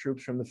U.S.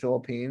 troops from the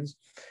Philippines,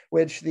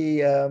 which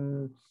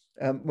the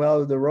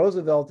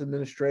Roosevelt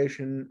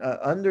administration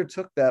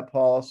undertook that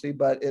policy,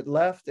 but it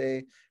left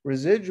a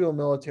residual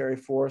military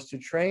force to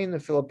train the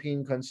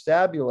Philippine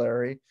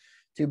constabulary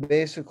to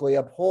basically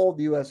uphold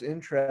U.S.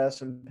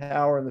 interests and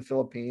power in the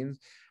Philippines,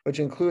 which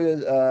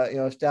included,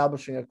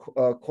 establishing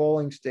a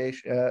coaling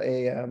station,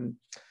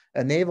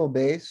 a naval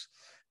base,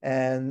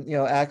 and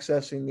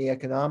accessing the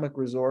economic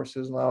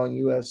resources, allowing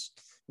U.S.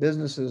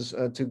 businesses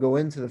to go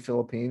into the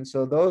Philippines.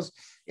 So those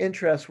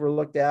interests were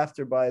looked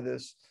after by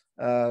this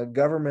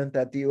government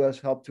that the U.S.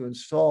 helped to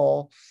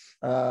install.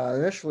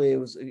 Initially, it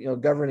was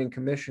governing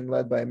commission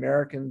led by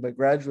American, but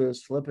gradually it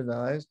was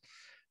Philippinized.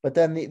 But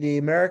then the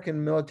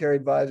American military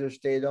advisor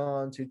stayed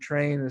on to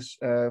train this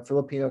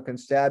Filipino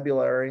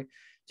constabulary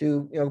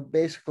to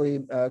basically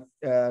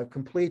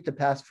complete the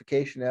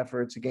pacification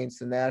efforts against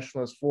the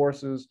nationalist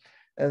forces.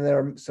 And there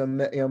are some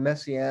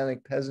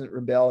messianic peasant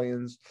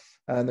rebellions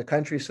in the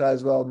countryside,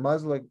 as well as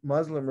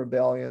Muslim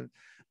rebellion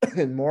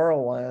in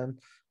Moroland.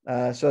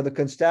 So the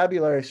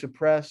constabulary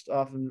suppressed,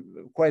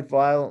 often quite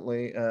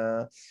violently,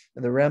 the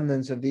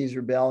remnants of these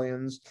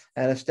rebellions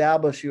and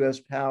established U.S.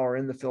 power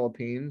in the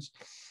Philippines.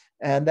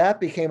 And that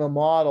became a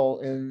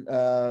model in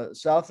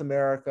South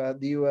America.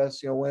 The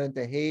U.S. went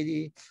into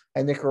Haiti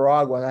and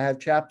Nicaragua. And I have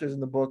chapters in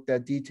the book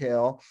that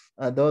detail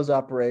those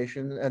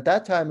operations. At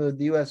that time, it was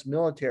the U.S.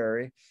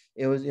 military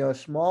it was, a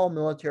small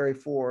military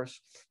force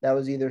that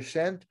was either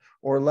sent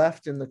or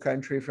left in the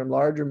country from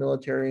larger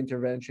military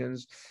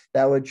interventions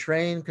that would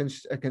train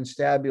a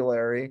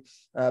constabulary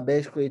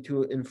basically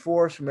to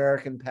enforce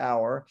American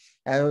power.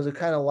 And it was a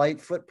kind of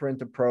light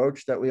footprint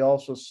approach that we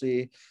also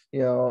see, in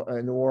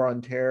the War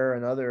on Terror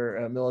and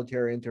other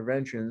military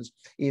interventions,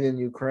 even in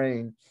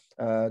Ukraine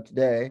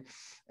today.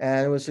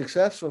 And it was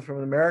successful from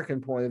an American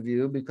point of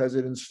view because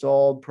it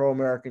installed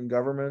pro-American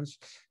governments.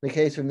 In the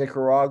case of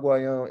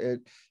Nicaragua,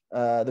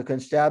 the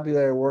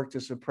constabulary worked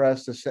to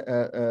suppress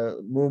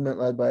the movement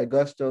led by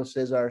Augusto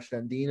Cesar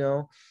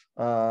Sandino,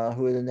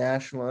 who is a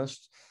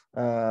nationalist,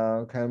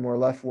 kind of more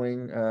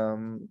left-wing,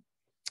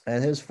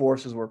 and his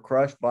forces were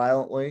crushed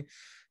violently.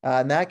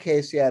 In that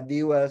case, the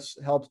U.S.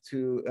 helped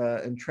to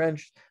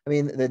entrench. I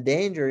mean, the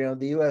danger,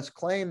 the U.S.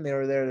 claimed they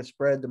were there to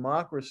spread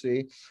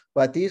democracy,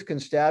 but these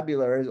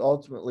constabularies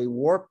ultimately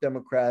warped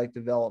democratic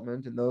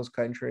development in those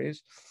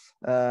countries.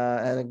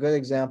 And a good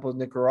example is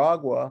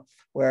Nicaragua,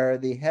 where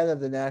the head of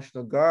the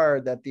National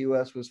Guard that the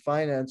U.S. was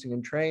financing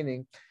and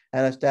training,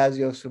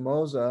 Anastasio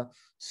Somoza,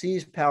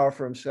 seized power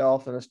for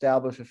himself and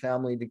established a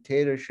family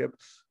dictatorship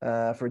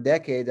for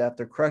decades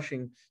after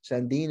crushing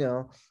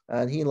Sandino,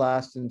 and he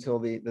lasted until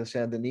the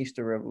Sandinista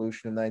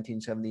revolution in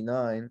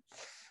 1979.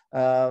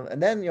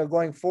 And then,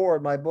 going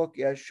forward, my book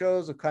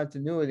shows a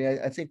continuity.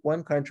 I think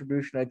one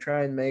contribution I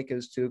try and make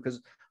is because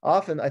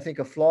often I think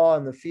a flaw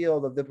in the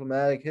field of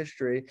diplomatic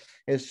history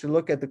is to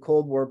look at the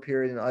Cold War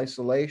period in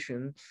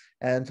isolation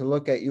and to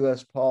look at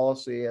U.S.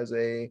 policy as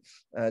a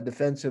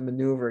defensive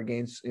maneuver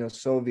against,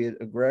 Soviet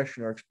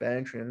aggression or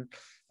expansion.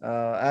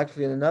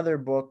 Actually, in another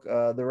book,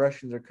 The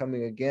Russians Are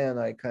Coming Again,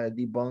 I kind of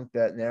debunk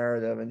that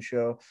narrative and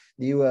show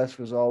the U.S.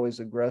 was always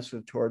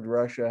aggressive toward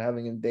Russia,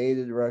 having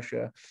invaded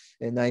Russia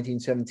in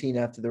 1917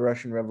 after the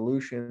Russian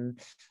Revolution,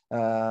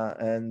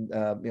 and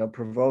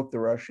provoked the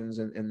Russians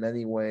in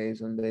many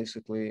ways, and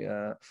basically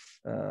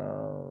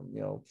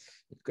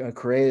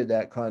created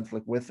that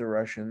conflict with the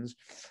Russians.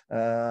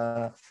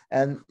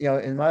 And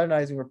in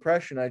Modernizing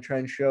Repression, I try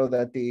and show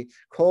that the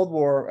Cold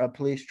War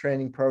police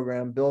training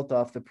program built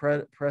off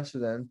the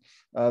precedent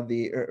of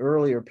the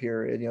earlier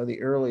period,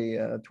 the early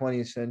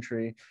 20th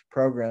century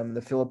program in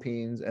the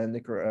Philippines and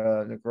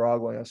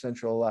Nicaragua,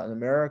 Central Latin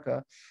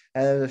America.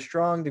 And there's a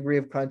strong degree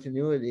of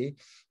continuity,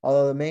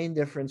 although the main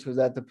difference was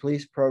that the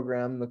police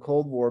program in the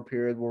Cold War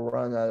period were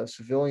run out of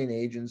civilian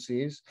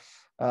agencies.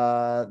 It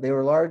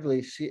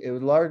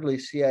was largely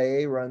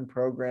CIA-run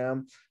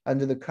program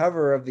under the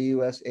cover of the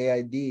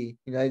USAID,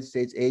 United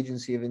States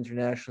Agency of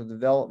International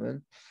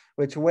Development,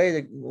 which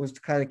was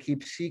to kind of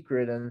keep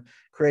secret and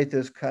create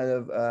this kind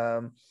of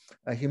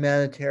a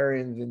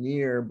humanitarian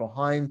veneer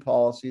behind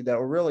policy that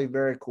were really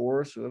very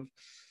coercive.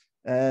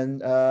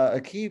 And a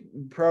key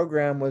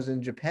program was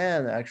in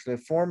Japan, actually, a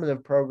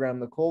formative program in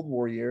the Cold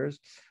War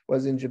years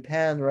was in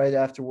Japan right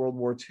after World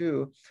War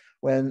II,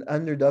 when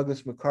under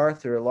Douglas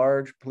MacArthur, a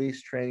large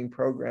police training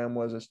program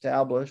was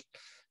established.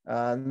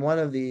 And one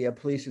of the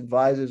police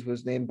advisors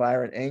was named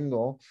Byron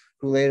Engel,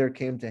 who later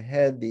came to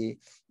head the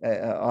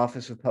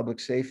Office of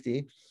Public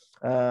Safety.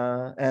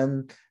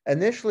 And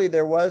initially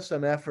there was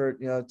some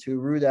effort, to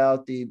root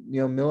out the,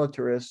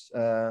 militarists,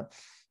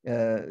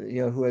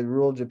 who had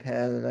ruled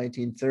Japan in the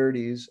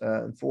 1930s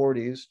and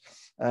 40s,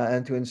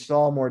 and to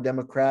install more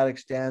democratic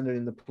standard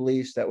in the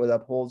police that would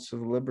uphold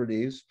civil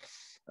liberties.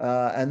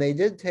 And they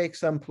did take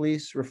some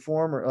police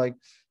reformer,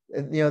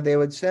 they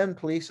would send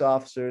police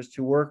officers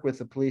to work with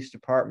the police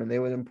department. They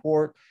would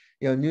import,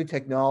 new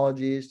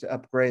technologies to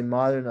upgrade and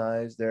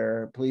modernize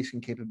their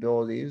policing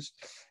capabilities.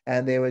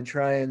 And they would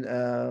try and,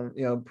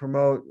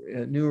 promote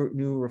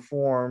new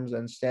reforms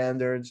and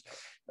standards.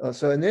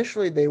 So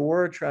initially they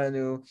were trying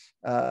to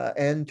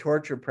end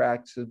torture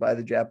practices by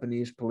the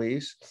Japanese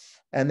police.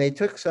 And they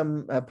took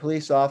some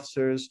police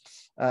officers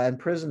and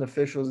prison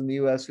officials in the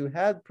U.S. who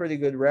had pretty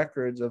good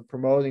records of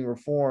promoting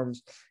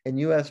reforms in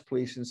U.S.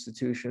 police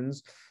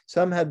institutions.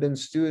 Some had been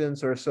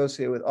students or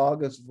associated with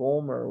August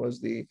Vollmer,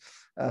 was the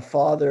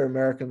father of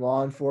American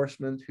law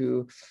enforcement,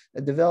 who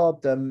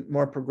developed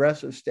more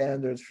progressive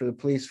standards for the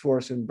police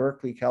force in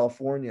Berkeley,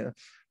 California,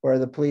 where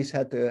the police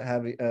had to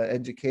have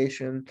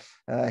education.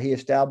 He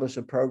established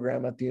a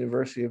program at the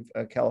University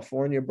of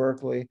California,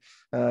 Berkeley,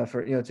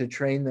 to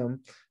train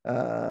them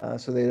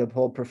so they'd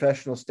uphold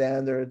professional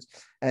standards.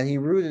 And he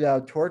rooted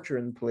out torture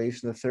in the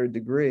police in the third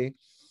degree.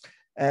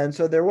 And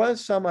so there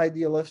was some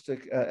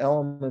idealistic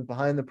element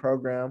behind the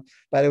program,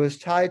 but it was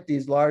tied to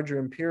these larger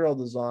imperial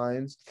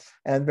designs.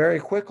 And very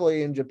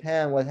quickly in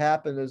Japan, what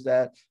happened is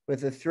that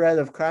with the threat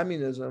of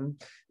communism,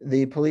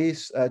 the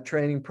police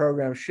training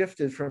program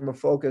shifted from a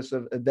focus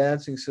of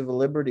advancing civil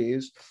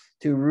liberties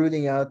to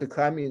rooting out the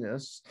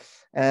communists.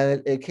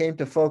 And it came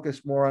to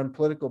focus more on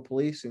political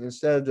policing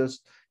instead of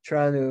just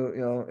trying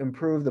to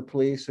improve the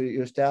police. So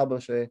you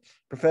establish a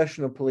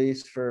professional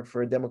police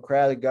for a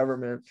democratic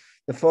government.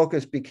 The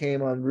focus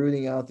became on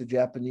rooting out the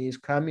Japanese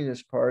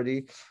Communist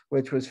Party,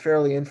 which was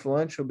fairly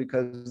influential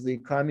because the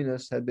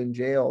communists had been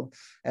jailed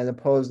and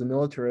opposed the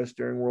militarists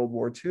during World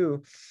War II.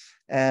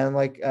 And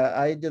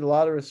I did a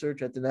lot of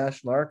research at the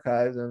National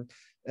Archives, and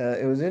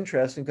it was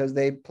interesting because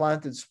they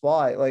planted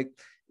spy. Like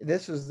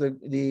this is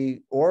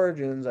the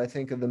origins, I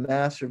think, of the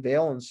mass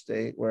surveillance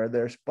state, where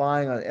they're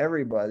spying on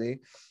everybody.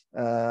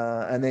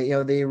 And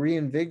they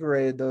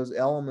reinvigorated those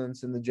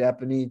elements in the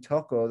Japanese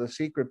toko, the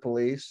secret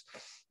police,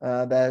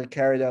 that had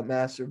carried out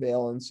mass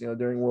surveillance,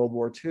 during World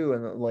War II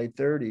in the late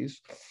 30s.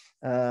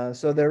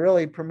 So they're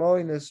really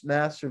promoting this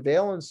mass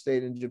surveillance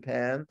state in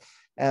Japan,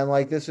 and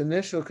like this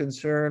initial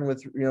concern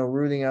with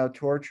rooting out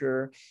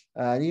torture,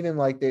 and even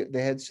like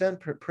they had sent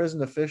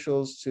prison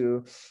officials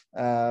to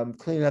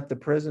clean up the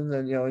prisons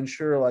and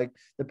ensure like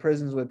the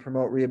prisons would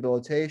promote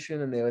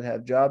rehabilitation, and they would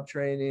have job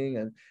training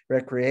and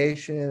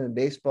recreation and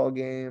baseball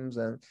games,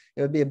 and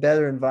it would be a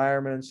better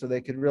environment so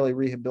they could really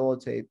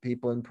rehabilitate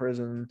people in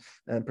prison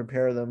and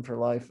prepare them for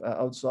life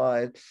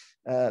outside.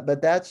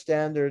 But that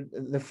standard,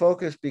 the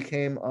focus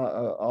became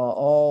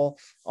all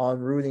on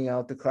rooting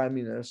out the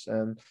communists.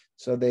 And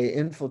so they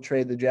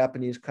infiltrated the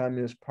Japanese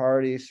Communist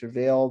Party,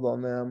 surveilled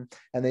on them,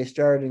 and they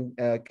started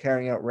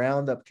carrying out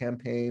roundup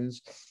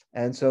campaigns.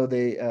 And so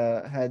they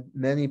had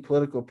many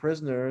political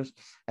prisoners,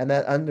 and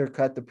that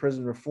undercut the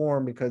prison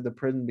reform because the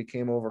prison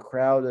became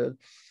overcrowded.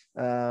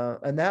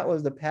 And that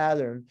was the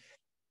pattern.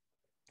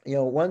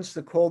 Once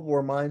the Cold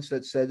War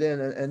mindset set in,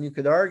 and you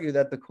could argue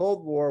that the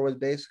Cold War was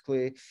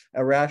basically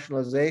a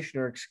rationalization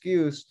or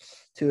excuse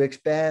to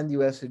expand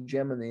U.S.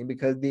 hegemony,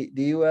 because the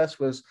U.S.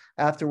 was,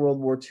 after World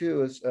War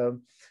II, as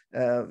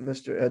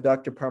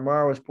Dr.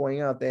 Parmar was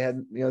pointing out, they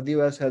had, the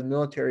U.S. had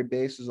military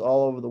bases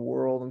all over the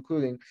world,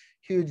 including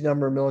huge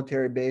number of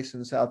military bases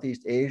in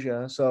Southeast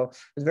Asia. So it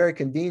was very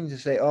convenient to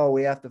say, oh,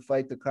 we have to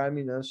fight the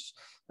communists.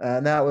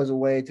 And that was a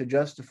way to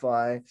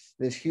justify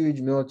this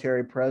huge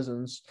military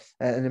presence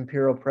and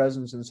imperial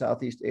presence in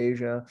Southeast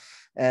Asia.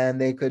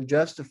 And they could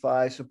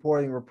justify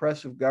supporting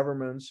repressive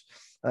governments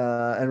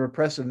and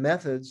repressive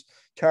methods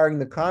targeting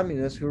the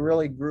communists, who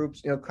really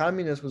groups,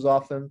 communists was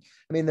often,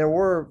 there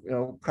were,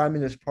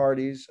 communist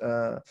parties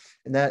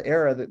in that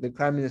era. The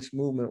communist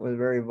movement was a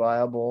very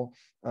viable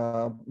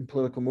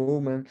political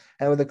movement,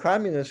 and with the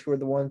communists who were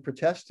the ones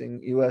protesting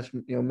U.S.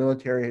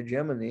 military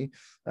hegemony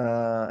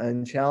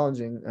and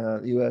challenging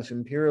U.S.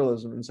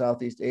 imperialism in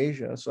Southeast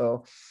Asia.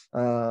 So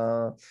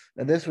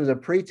and this was a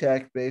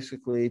pretext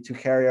basically to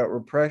carry out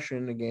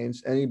repression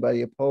against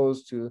anybody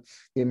opposed to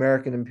the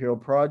American imperial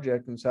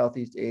project in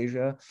Southeast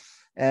Asia.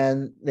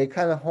 And they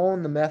kind of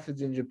honed the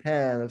methods in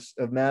Japan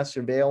of mass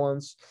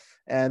surveillance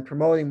and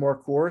promoting more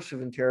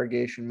coercive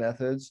interrogation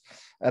methods,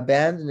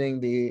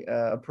 abandoning the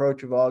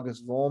approach of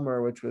August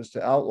Vollmer, which was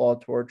to outlaw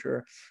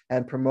torture,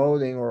 and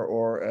promoting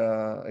or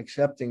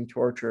accepting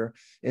torture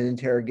in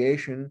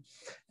interrogation.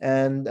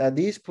 And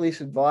these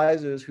police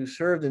advisors who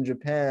served in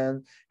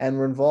Japan and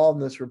were involved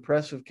in this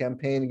repressive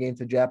campaign against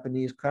the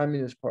Japanese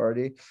Communist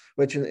Party,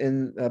 which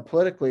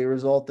politically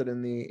resulted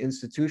in the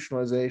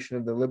institutionalization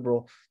of the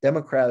Liberal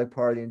Democratic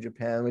Party in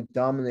Japan, which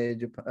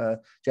dominated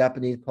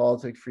Japanese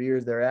politics for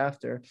years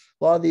thereafter.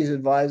 A lot of these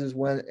advisors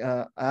went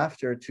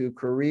after to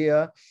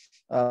Korea,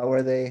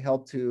 where they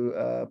helped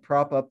to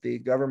prop up the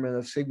government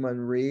of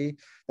Syngman Rhee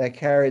that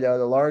carried out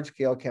a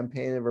large-scale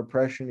campaign of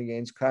repression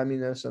against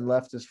communist and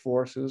leftist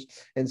forces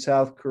in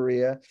South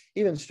Korea,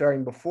 even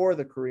starting before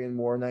the Korean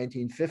War,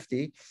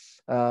 1950.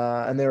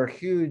 And there were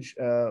huge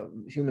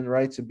human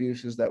rights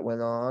abuses that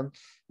went on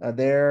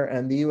there.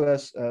 And the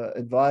U.S.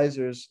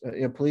 advisors,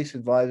 police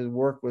advisors,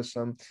 worked with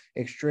some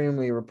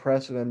extremely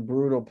repressive and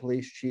brutal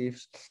police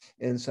chiefs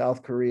in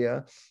South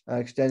Korea,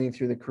 extending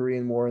through the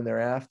Korean War and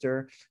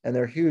thereafter. And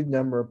there are a huge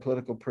number of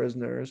political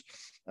prisoners.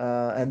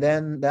 And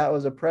then that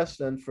was a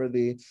precedent for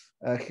the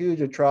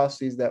huge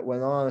atrocities that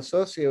went on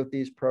associated with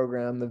these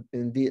programs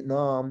in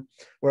Vietnam,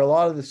 where a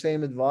lot of the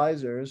same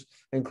advisors,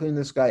 including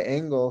this guy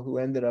Engel, who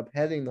ended up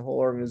heading the whole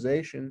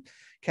organization,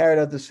 carried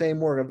out the same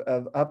work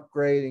of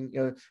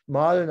upgrading,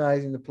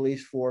 modernizing the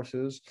police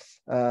forces.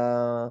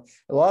 A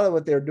lot of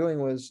what they were doing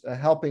was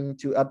helping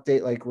to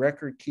update like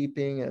record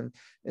keeping and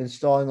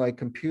installing like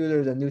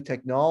computers and new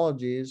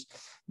technologies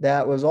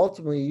that was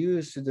ultimately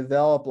used to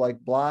develop like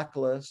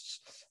blacklists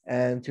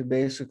and to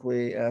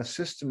basically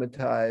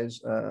systematize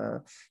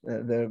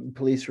the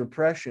police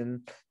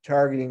repression,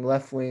 targeting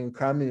left-wing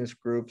communist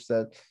groups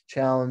that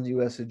challenge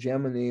U.S.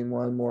 hegemony and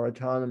want more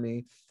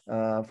autonomy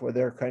for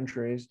their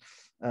countries.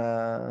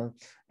 And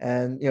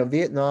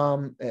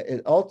Vietnam,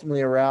 it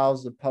ultimately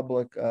aroused the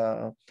public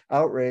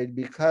outrage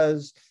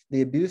because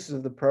the abuses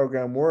of the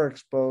program were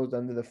exposed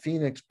under the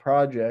Phoenix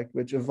Project,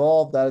 which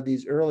evolved out of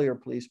these earlier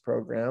police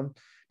programs.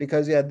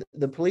 Because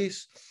the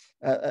police,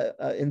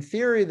 in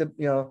theory,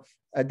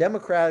 a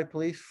democratic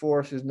police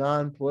force is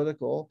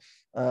non-political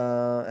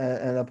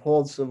and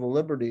upholds civil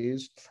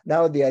liberties.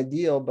 That would be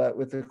ideal, but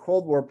with the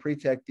Cold War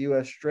pretext, the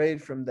U.S.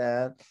 strayed from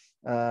that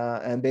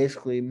and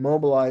basically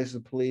mobilized the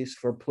police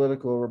for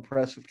political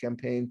repressive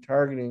campaign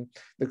targeting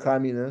the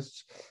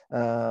communists.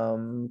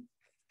 And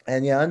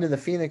under the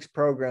Phoenix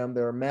program,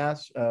 there were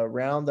mass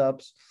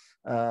roundups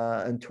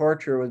and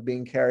torture was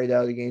being carried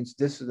out against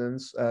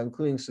dissidents,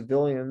 including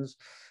civilians.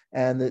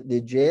 And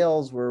the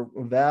jails were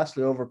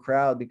vastly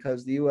overcrowded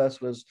because the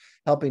U.S. was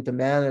helping to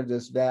manage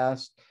this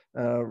vast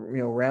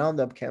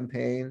roundup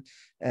campaign.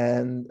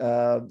 And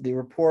the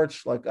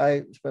reports, like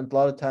I spent a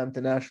lot of time at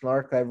the National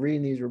Archive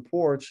reading these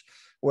reports,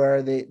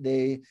 where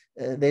they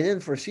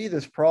didn't foresee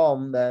this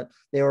problem, that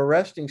they were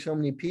arresting so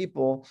many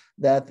people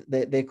that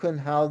they couldn't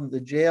house them.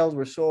 The jails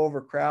were so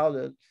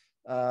overcrowded.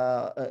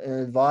 An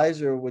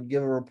advisor would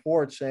give a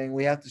report saying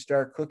we have to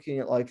start cooking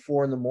at like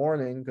 4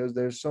 a.m. because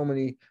there's so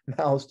many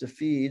mouths to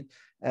feed.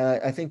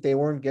 And I think they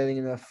weren't getting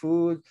enough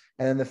food.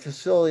 And in the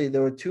facility,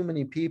 there were too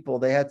many people.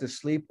 They had to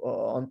sleep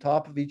on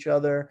top of each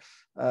other.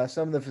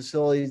 Some of the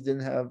facilities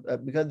didn't have,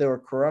 because there were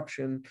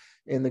corruption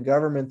in the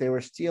government, they were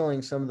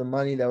stealing some of the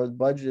money that was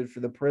budgeted for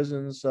the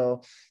prisons.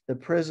 So the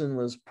prison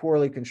was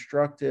poorly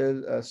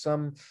constructed.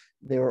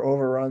 They were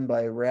overrun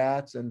by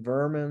rats and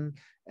vermin,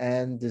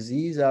 and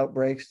disease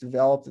outbreaks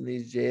developed in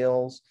these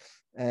jails.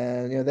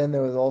 And then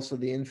there was also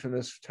the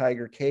infamous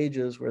tiger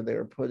cages, where they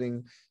were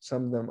putting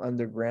some of them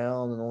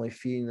underground and only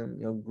feeding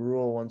them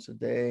gruel once a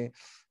day.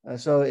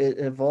 So it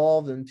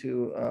evolved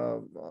into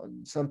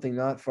something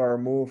not far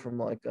removed from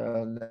like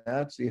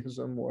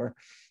Nazism, where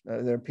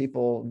there are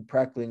people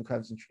practically in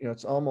concentration.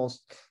 It's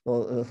almost the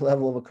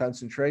level of a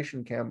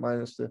concentration camp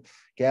minus the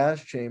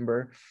gas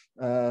chamber.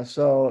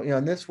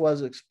 And this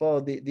was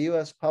exposed. The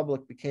U.S.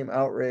 public became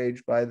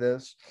outraged by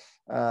this.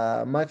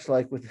 Much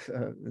like with,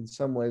 in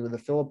some ways, with the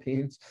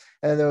Philippines.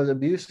 And there was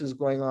abuses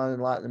going on in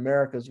Latin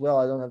America as well.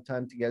 I don't have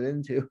time to get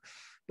into,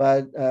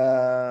 but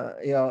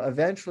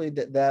eventually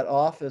that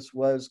office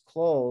was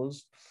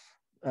closed.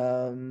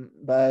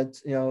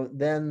 But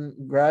then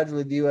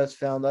gradually the U.S.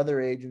 found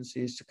other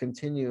agencies to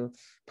continue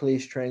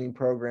police training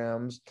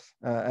programs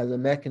as a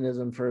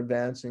mechanism for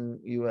advancing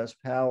U.S.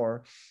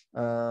 power.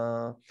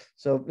 For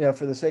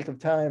the sake of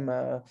time,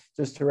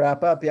 just to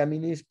wrap up,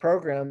 these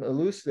programs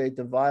elucidate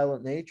the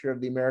violent nature of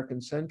the American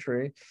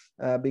century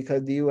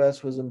because the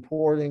U.S. was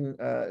importing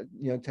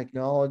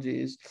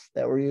technologies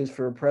that were used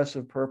for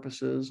oppressive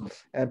purposes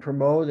and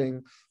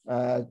promoting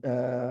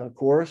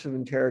coercive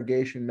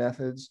interrogation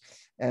methods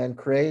and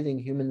creating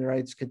human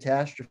rights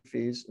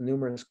catastrophes in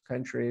numerous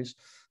countries.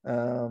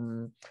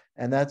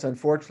 And that's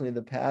unfortunately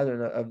the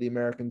pattern of the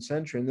American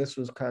century. And this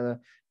was kind of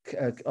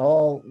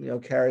all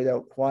carried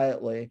out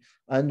quietly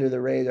under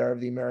the radar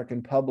of the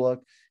American public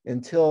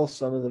until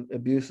some of the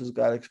abuses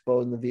got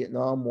exposed in the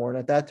Vietnam War. And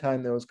at that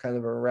time, there was kind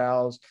of a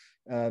aroused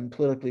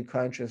politically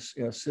conscious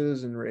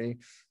citizenry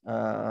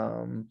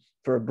for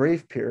a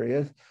brief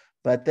period.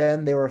 But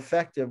then they were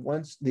effective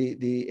once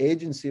the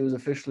agency was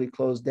officially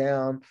closed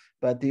down,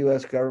 but the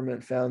U.S.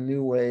 government found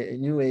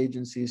new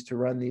agencies to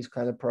run these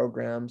kind of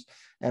programs.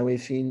 And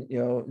we've seen,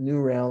 new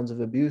rounds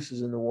of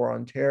abuses in the war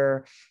on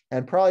terror,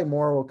 and probably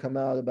more will come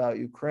out about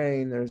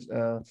Ukraine. There's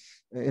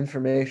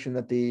information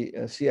that the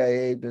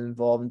CIA had been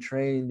involved in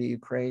training the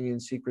Ukrainian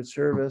Secret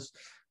Service,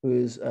 who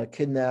is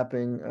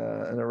kidnapping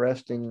and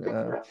arresting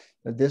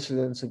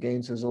dissidents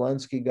against the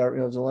Zelensky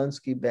government.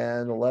 Zelensky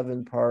banned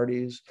 11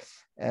 parties.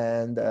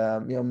 And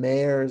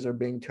mayors are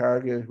being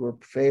targeted who are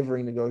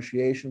favoring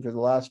negotiation, because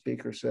the last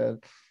speaker said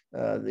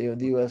the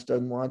U.S.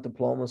 doesn't want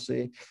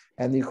diplomacy,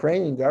 and the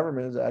Ukrainian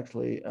government is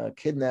actually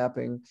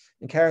kidnapping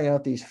and carrying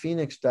out these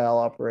Phoenix-style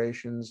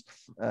operations,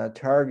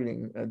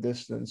 targeting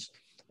dissidents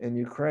in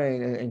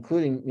Ukraine, and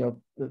including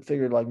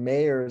figured like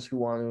mayors who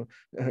want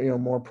to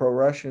more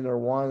pro-Russian or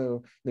want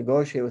to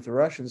negotiate with the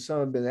Russians. Some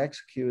have been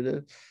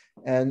executed,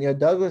 and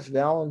Douglas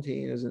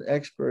Valentine is an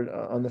expert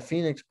on the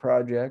Phoenix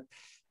Project.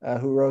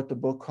 Who wrote the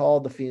book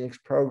called The Phoenix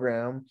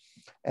Program.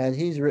 And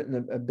he's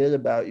written a bit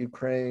about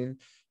Ukraine.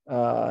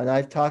 And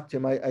I've talked to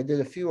him. I did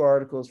a few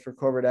articles for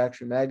Covert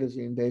Action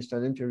magazine based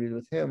on interviews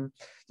with him,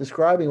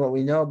 describing what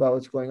we know about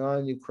what's going on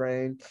in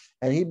Ukraine.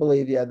 And he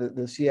believed,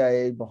 the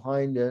CIA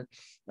behind it.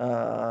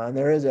 And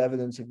there is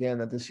evidence, again,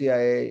 that the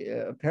CIA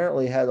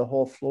apparently had a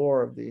whole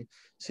floor of the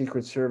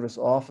Secret Service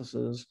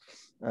offices.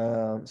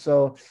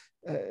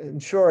 In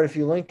short, if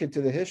you link it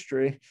to the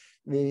history,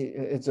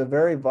 it's a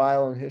very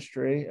violent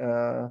history,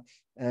 and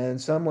in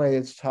some way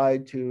it's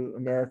tied to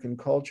American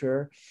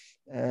culture.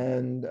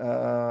 And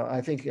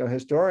I think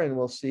historian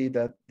will see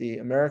that the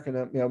American,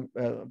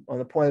 on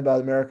the point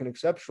about American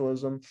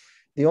exceptionalism,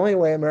 the only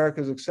way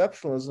America's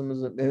exceptionalism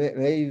is that it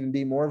may even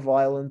be more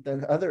violent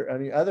than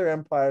other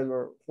empires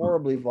are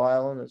horribly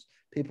violent, as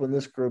people in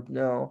this group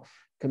know,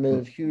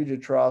 committed huge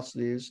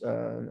atrocities.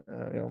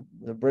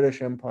 The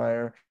British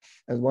Empire,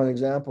 as one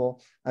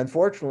example.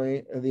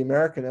 Unfortunately, the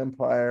American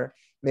Empire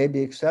may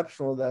be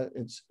exceptional, that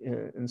it's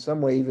in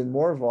some way even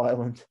more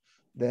violent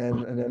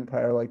than an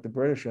empire like the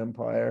British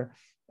Empire.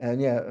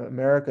 And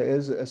America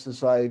is a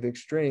society of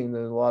extreme.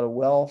 There's a lot of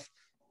wealth,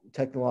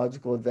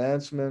 technological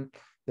advancement.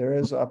 There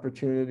is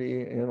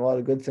opportunity and a lot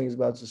of good things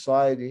about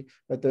society,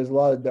 but there's a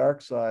lot of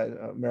dark side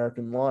of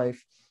American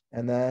life.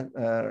 And that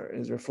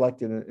is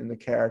reflected in the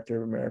character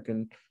of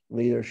American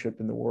leadership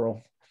in the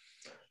world.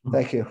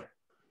 Thank you.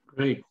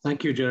 Great.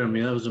 Thank you,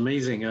 Jeremy. That was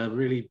amazing. A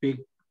really big,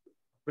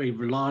 very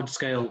large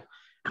scale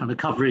kind of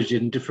coverage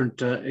in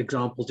different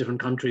examples, different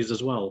countries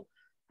as well.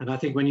 And I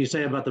think when you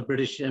say about the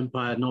British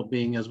Empire not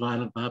being as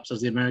violent perhaps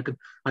as the American,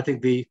 I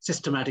think the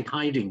systematic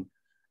hiding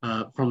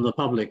from the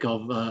public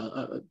of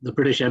the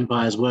British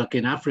Empire's work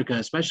in Africa,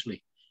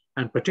 especially,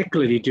 and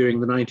particularly during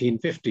the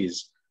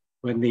 1950s,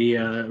 when the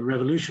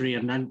revolutionary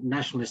and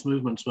nationalist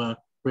movements were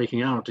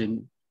breaking out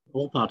in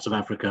all parts of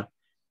Africa,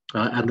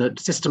 and the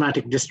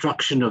systematic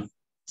destruction of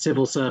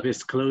civil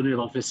service,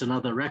 colonial office, and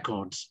other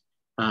records,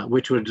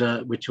 which would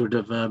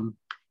have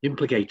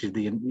implicated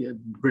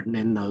Britain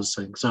in those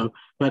things. So,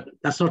 but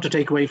that's not to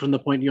take away from the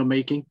point you're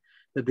making,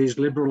 that these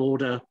liberal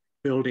order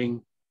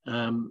building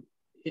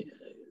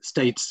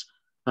states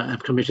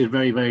have committed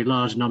very, very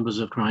large numbers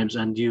of crimes,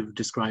 and you've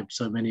described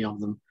so many of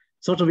them.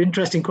 Sort of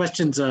interesting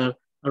questions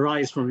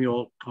arise from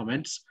your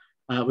comments.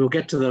 We'll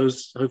get to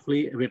those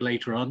hopefully a bit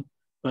later on,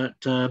 but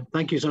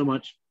thank you so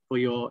much for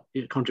your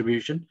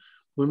contribution.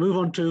 We'll move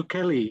on to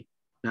Kellie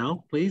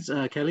now, please.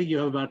 Kellie, you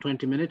have about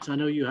 20 minutes. I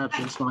know you have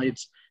some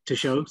slides to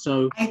show,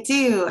 so I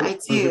do. Over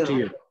to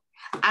you.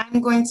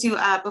 I'm going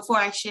to, before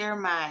I share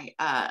my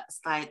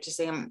slide, just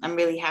say I'm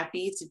really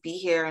happy to be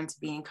here and to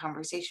be in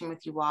conversation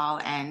with you all.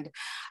 And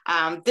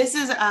this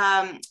is,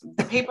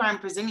 the paper I'm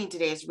presenting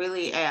today is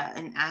really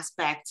an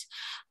aspect,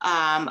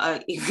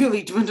 a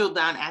really dwindled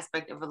down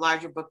aspect of a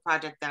larger book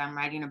project that I'm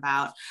writing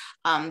about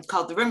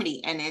called The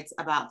Remedy. And it's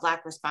about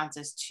Black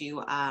responses to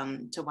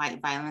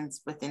white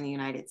violence within the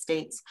United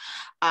States,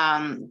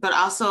 but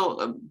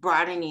also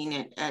broadening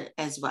it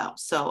as well.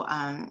 So,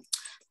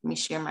 let me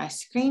share my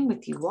screen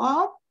with you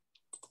all.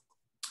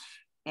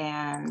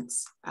 And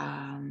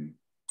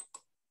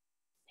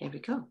here we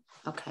go.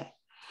 Okay.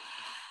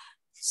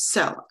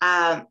 So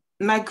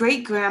my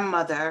great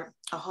grandmother,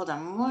 oh, hold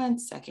on one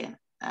second.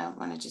 I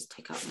want to just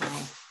take out I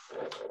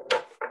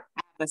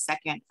have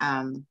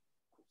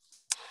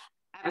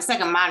a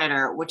second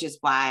monitor, which is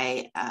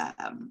why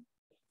I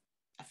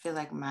feel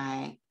like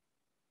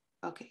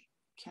okay,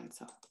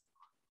 cancel.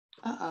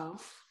 Uh-oh.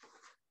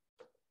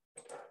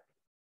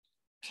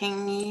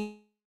 Can you?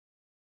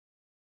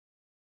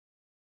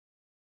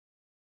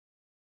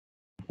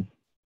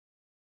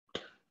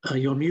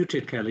 You're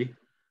muted, Kellie.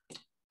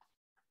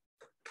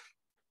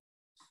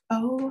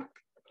 Oh,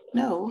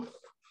 no.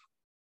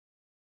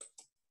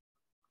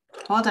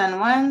 Hold on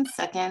one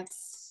second.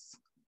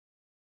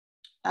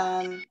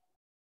 Oh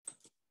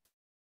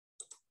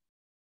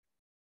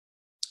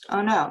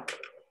no,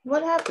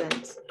 what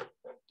happened?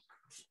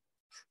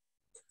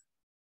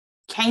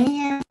 Can you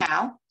hear me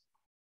now?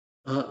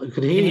 We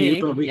can hear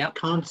you, but we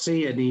can't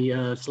see any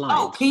slides.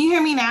 Oh, can you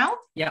hear me now?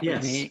 Yeah.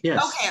 Yes. Okay.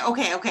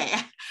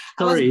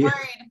 Sorry.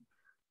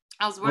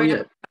 I was worried.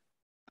 Oh,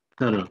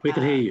 yeah. No, we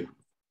can hear you.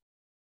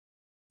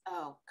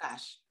 Oh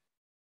gosh.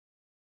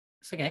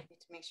 It's okay. I need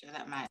to make sure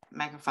that my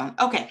microphone.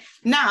 Okay,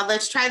 now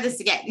let's try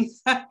this again.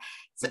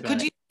 So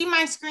could you see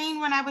my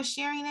screen when I was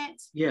sharing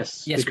it?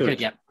 Yes. Yes, we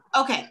could. Yeah.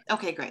 Okay,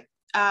 great.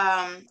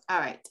 All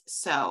right.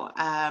 So,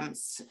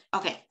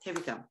 okay, here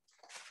we go.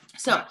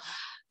 So,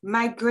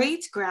 my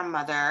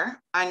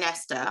great-grandmother,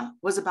 Arnesta,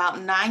 was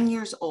about 9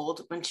 years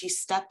old when she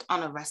stepped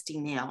on a rusty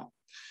nail.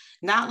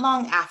 Not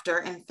long after,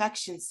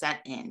 infection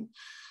set in.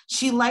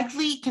 She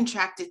likely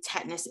contracted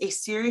tetanus, a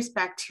serious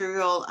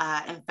bacterial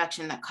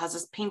infection that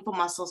causes painful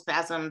muscle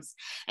spasms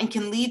and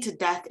can lead to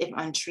death if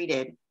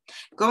untreated.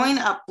 Growing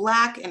up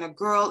Black and a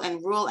girl in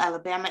rural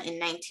Alabama in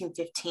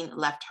 1915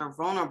 left her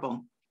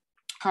vulnerable.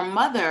 Her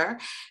mother,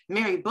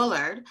 Mary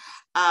Bullard,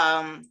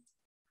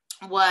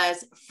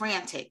 was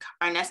frantic.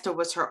 Arnesta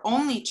was her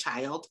only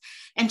child,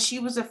 and she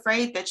was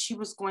afraid that she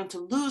was going to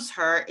lose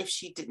her if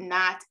she did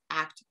not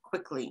act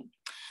quickly.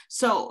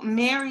 So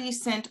Mary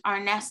sent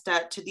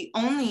Arnesta to the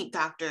only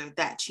doctor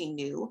that she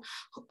knew,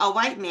 a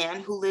white man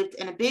who lived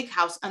in a big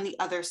house on the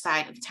other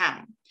side of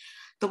town.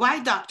 The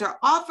white doctor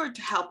offered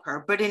to help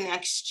her, but in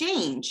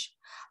exchange,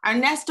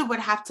 Arnesta would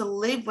have to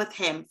live with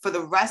him for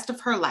the rest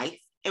of her life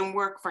and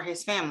work for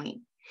his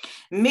family.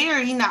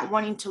 Mary, not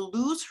wanting to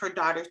lose her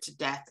daughter to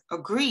death,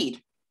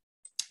 agreed.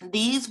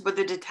 These were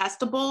the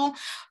detestable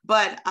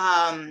but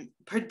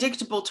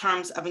predictable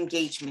terms of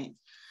engagement.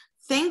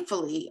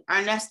 Thankfully,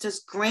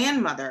 Arnesta's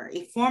grandmother,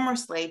 a former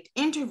slave,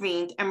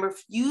 intervened and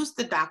refused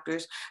the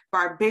doctor's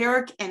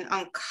barbaric and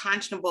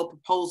unconscionable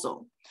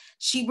proposal.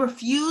 She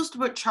refused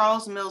what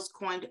Charles Mills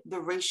coined the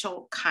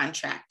racial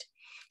contract.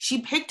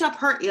 She picked up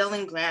her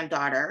ailing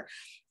granddaughter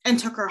and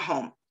took her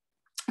home.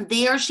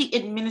 There, she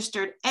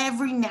administered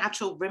every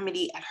natural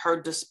remedy at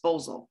her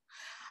disposal.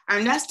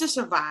 Arnesta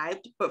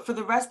survived, but for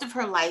the rest of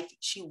her life,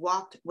 she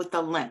walked with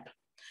a limp.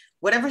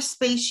 Whatever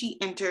space she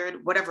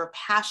entered, whatever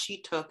path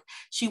she took,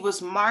 she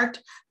was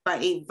marked by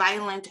a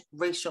violent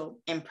racial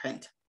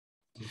imprint.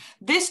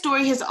 This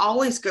story has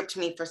always gripped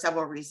me for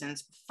several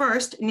reasons.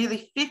 First,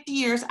 nearly 50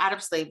 years out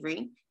of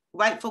slavery,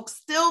 white folks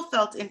still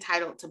felt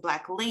entitled to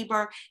Black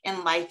labor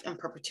and life in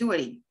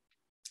perpetuity.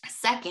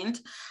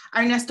 Second,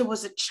 Arnesta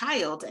was a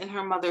child and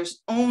her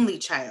mother's only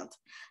child.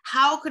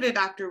 How could a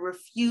doctor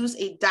refuse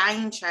a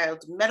dying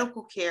child's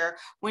medical care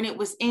when it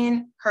was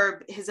in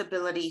his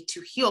ability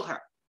to heal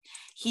her?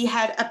 He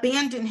had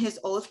abandoned his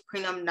oath,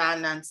 primum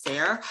non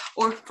nocere,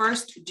 or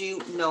first do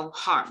no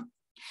harm.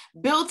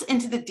 Built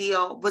into the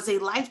deal was a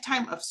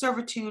lifetime of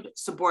servitude,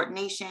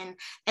 subordination,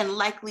 and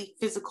likely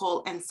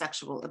physical and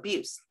sexual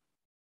abuse.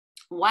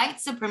 White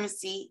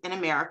supremacy in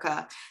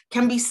America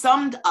can be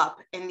summed up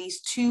in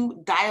these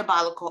two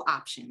diabolical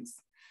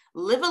options: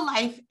 live a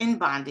life in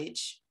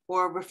bondage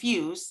or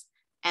refuse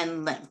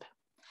and limp.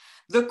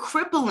 The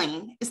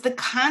crippling is the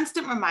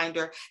constant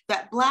reminder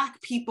that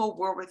Black people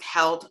were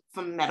withheld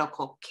from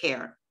medical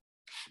care.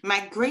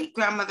 My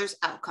great-grandmother's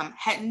outcome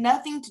had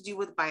nothing to do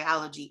with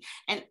biology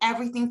and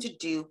everything to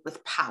do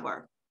with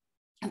power.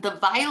 The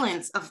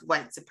violence of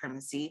white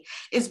supremacy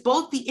is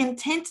both the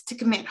intent to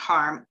commit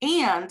harm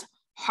and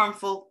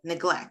harmful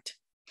neglect.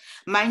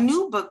 My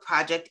new book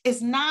project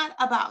is not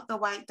about the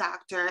white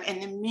doctor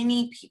and the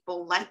many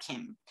people like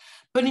him,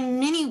 but in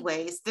many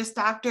ways, this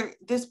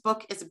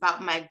book is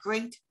about my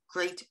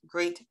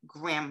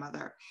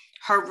great-great-great-grandmother,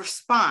 her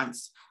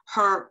response,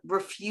 her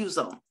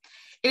refusal.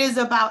 It is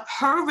about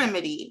her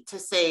remedy to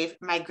save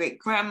my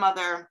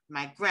great-grandmother,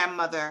 my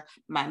grandmother,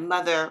 my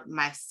mother,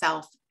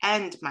 myself,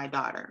 and my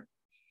daughter.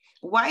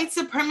 White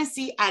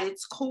supremacy at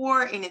its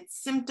core, in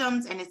its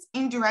symptoms and its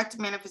indirect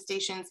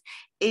manifestations,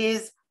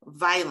 is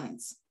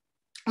violence.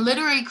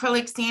 Literary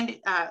critic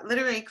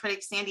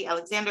Sandy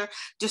Alexander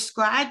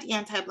described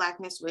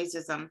anti-Blackness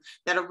racism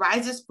that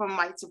arises from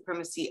white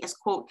supremacy as,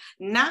 quote,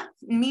 not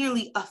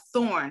merely a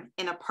thorn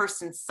in a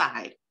person's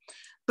side,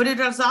 but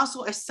it is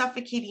also a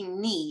suffocating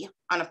knee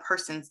on a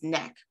person's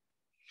neck.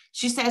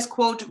 She says,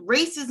 quote,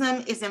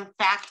 racism is in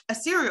fact a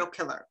serial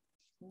killer.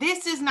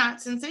 This is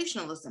not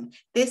sensationalism.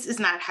 This is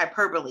not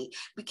hyperbole.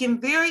 We can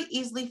very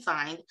easily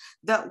find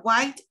that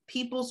white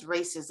people's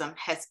racism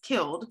has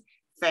killed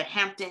Fred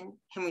Hampton,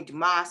 Henry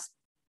Dumas,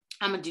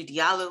 Amadou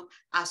Diallo,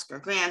 Oscar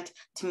Grant,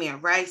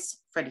 Tamir Rice,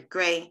 Freddie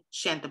Gray,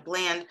 Shanta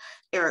Bland,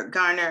 Eric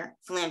Garner,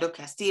 Philando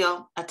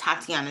Castile,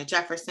 Tatiana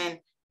Jefferson,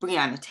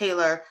 Breonna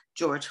Taylor,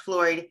 George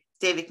Floyd,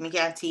 David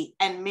McGatty,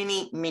 and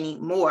many, many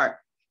more.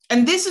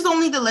 And this is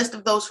only the list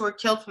of those who were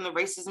killed from the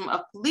racism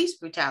of police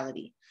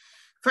brutality.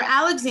 For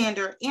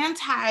Alexander,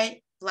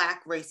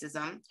 anti-Black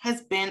racism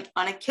has been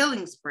on a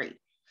killing spree.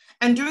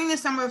 And during the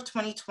summer of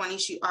 2020,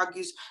 she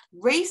argues,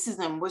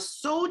 racism was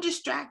so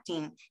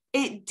distracting,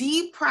 it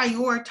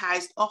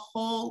deprioritized a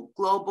whole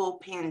global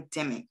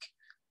pandemic,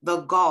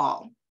 the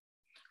gall.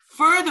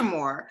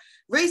 Furthermore,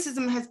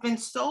 racism has been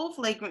so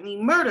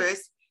flagrantly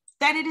murderous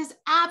that it has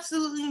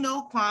absolutely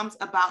no qualms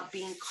about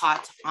being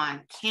caught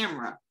on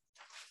camera.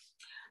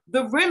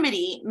 The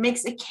remedy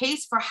makes a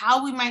case for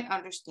how we might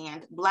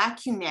understand Black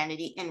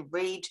humanity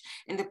enraged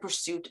in the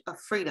pursuit of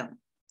freedom.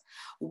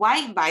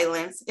 White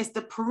violence is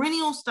the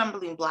perennial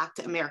stumbling block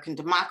to American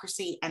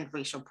democracy and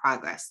racial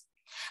progress.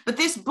 But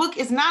this book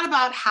is not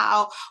about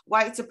how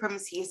white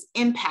supremacy has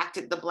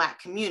impacted the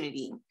Black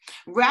community.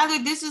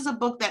 Rather, this is a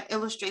book that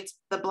illustrates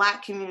the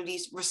Black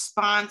community's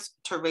response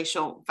to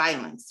racial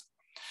violence.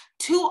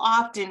 Too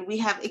often, we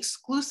have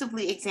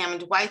exclusively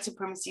examined white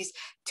supremacy's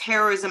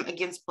terrorism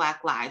against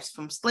Black lives,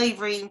 from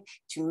slavery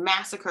to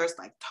massacres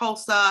like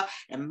Tulsa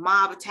and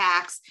mob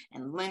attacks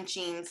and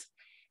lynchings.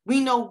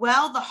 We know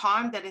well the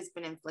harm that has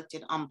been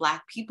inflicted on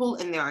Black people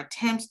in their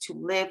attempts to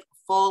live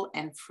full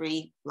and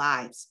free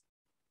lives.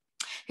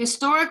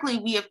 Historically,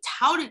 we have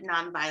touted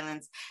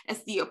nonviolence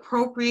as the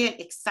appropriate,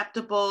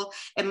 acceptable,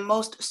 and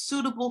most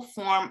suitable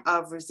form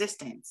of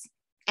resistance.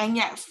 And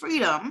yet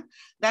freedom,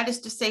 that is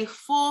to say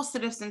full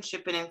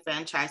citizenship and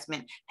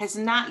enfranchisement, has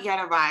not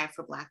yet arrived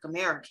for Black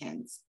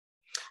Americans.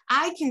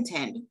 I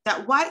contend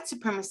that white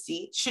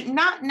supremacy should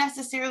not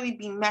necessarily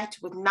be met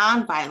with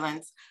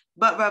nonviolence,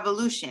 but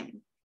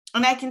revolution.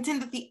 And I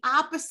contend that the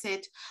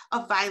opposite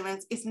of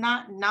violence is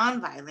not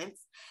nonviolence.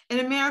 In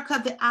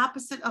America, the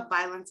opposite of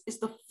violence is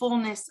the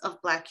fullness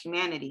of Black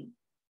humanity.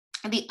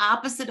 And the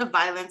opposite of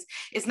violence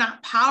is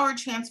not power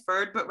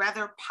transferred, but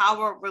rather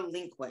power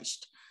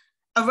relinquished.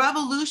 A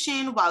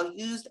revolution, while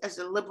used as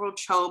a liberal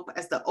trope,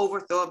 as the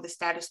overthrow of the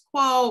status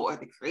quo or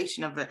the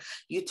creation of a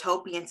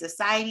utopian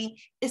society,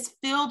 is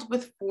filled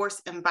with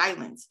force and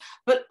violence.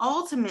 But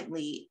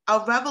ultimately,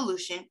 a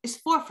revolution is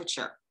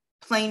forfeiture,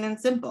 plain and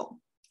simple.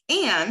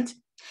 And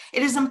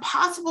it is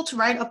impossible to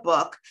write a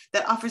book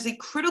that offers a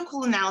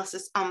critical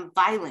analysis on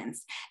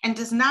violence and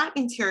does not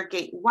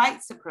interrogate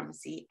white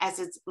supremacy as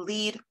its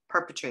lead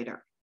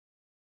perpetrator.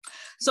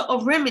 So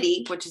a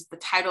remedy, which is the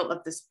title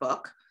of this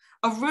book,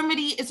 a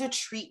remedy is a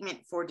treatment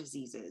for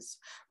diseases.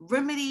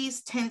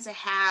 Remedies tend to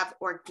have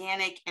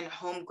organic and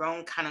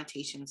homegrown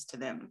connotations to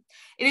them.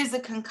 It is a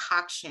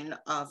concoction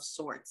of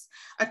sorts.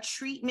 A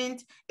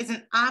treatment is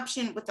an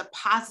option with a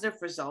positive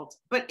result,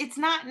 but it's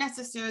not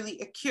necessarily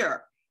a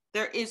cure.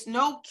 There is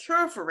no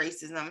cure for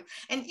racism,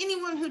 and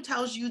anyone who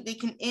tells you they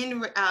can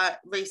end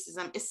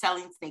racism is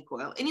selling snake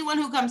oil. Anyone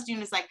who comes to you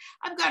and is like,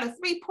 I've got a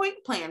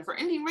 3-point plan for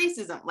ending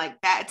racism,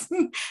 like that's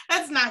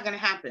not gonna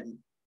happen.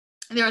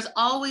 There is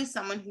always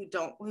someone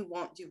who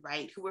won't do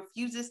right, who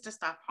refuses to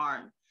stop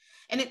harm.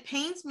 And it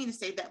pains me to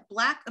say that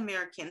Black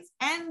Americans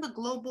and the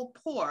global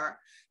poor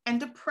and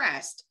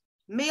depressed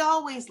may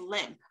always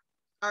limp.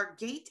 Our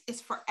gait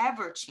is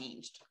forever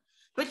changed,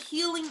 but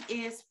healing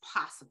is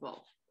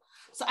possible.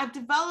 So I've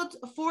developed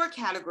 4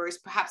 categories,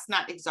 perhaps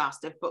not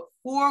exhaustive, but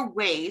 4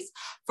 ways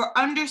for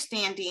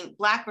understanding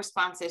Black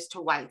responses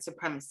to white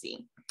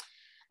supremacy.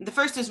 The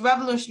first is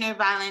revolutionary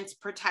violence,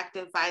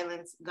 protective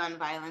violence, gun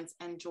violence,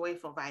 and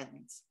joyful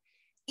violence.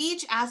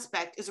 Each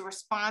aspect is a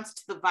response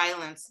to the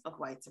violence of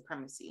white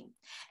supremacy,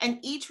 and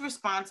each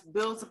response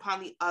builds upon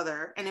the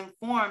other and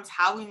informs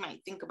how we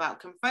might think about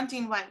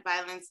confronting white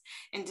violence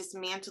and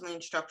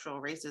dismantling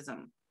structural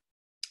racism.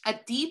 A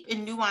deep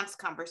and nuanced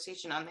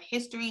conversation on the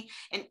history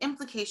and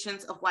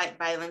implications of white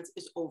violence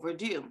is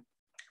overdue.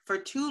 For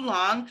too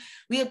long,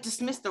 we have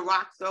dismissed the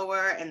rock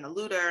thrower and the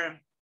looter.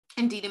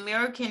 Indeed,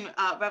 American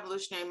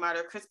revolutionary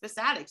martyr Crispus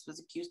Attucks was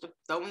accused of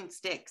throwing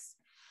sticks.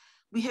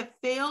 We have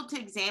failed to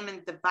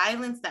examine the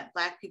violence that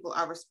Black people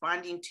are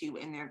responding to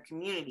in their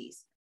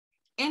communities.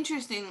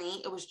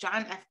 Interestingly, it was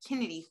John F.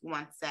 Kennedy who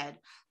once said,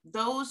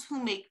 "Those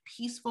who make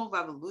peaceful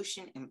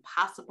revolution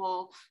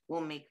impossible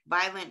will make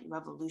violent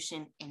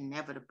revolution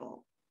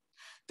inevitable."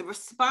 The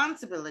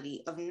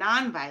responsibility of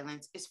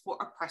nonviolence is for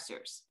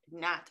oppressors,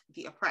 not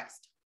the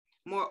oppressed.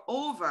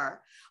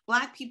 Moreover,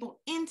 Black people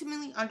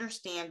intimately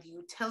understand the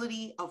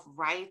utility of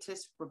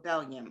riotous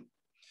rebellion.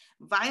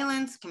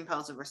 Violence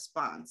compels a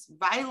response.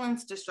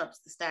 Violence disrupts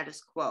the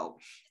status quo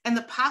and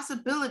the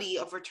possibility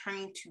of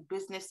returning to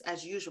business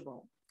as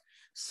usual.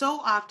 So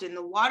often,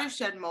 the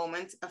watershed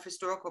moments of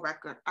historical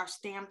record are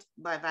stamped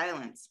by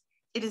violence.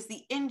 It is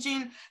the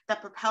engine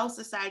that propels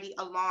society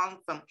along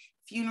from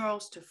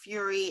funerals to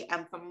fury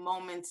and from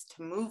moments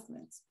to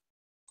movements.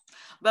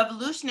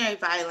 Revolutionary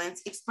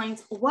violence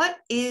explains what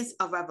is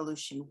a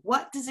revolution?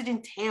 What does it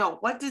entail?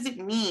 What does it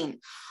mean?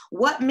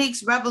 What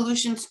makes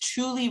revolutions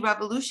truly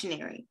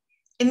revolutionary?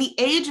 In the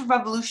age of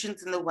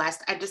revolutions in the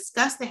West, I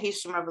discussed the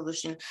Haitian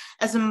Revolution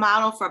as a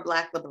model for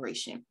Black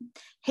liberation.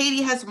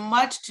 Haiti has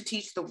much to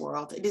teach the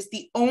world. It is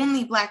the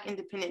only Black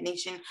independent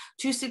nation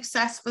to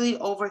successfully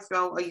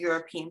overthrow a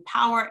European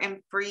power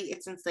and free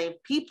its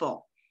enslaved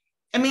people.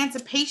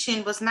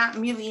 Emancipation was not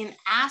merely an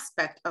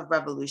aspect of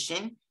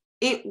revolution,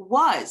 it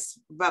was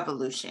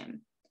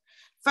revolution.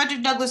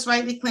 Frederick Douglass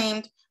rightly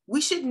claimed, "We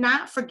should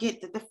not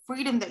forget that the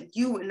freedom that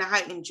you and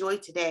I enjoy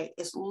today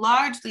is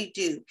largely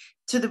due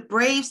to the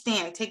brave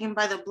stand taken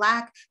by the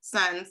Black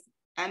sons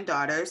and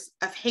daughters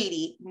of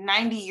Haiti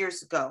 90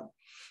 years ago.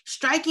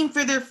 Striking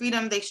for their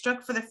freedom, they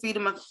struck for the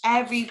freedom of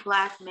every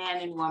Black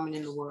man and woman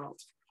in the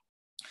world."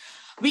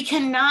 We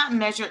cannot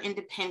measure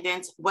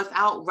independence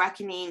without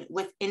reckoning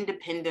with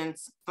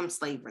independence from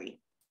slavery.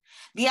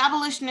 The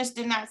abolitionists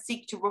did not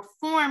seek to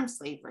reform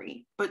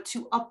slavery, but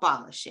to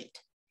abolish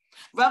it.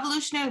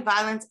 Revolutionary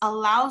violence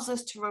allows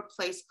us to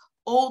replace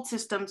old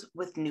systems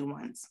with new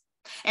ones.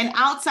 And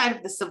outside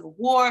of the Civil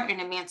War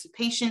and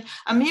emancipation,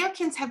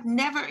 Americans have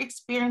never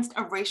experienced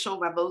a racial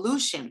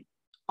revolution,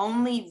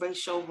 only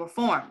racial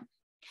reform.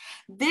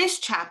 This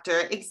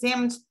chapter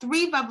examines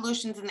 3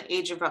 revolutions in the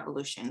age of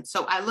revolution.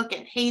 So I look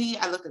at Haiti,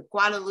 I look at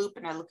Guadeloupe,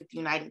 and I look at the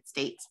United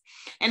States.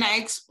 And I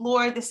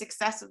explore the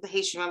success of the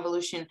Haitian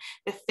Revolution,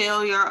 the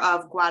failure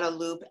of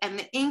Guadeloupe, and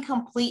the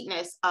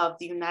incompleteness of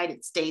the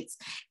United States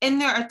in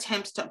their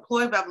attempts to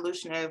employ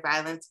revolutionary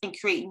violence and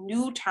create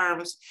new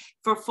terms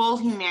for full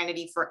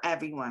humanity for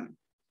everyone.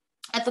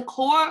 At the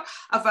core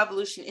of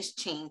revolution is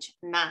change,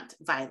 not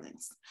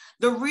violence.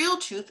 The real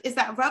truth is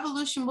that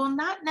revolution will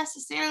not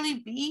necessarily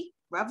be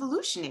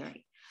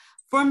revolutionary.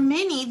 For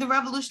many, the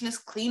revolution is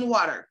clean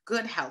water,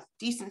 good health,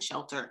 decent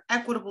shelter,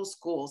 equitable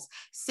schools,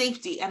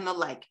 safety, and the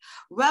like.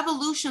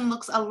 Revolution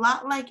looks a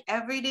lot like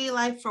everyday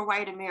life for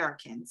white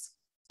Americans.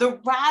 The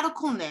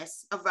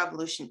radicalness of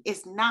revolution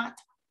is not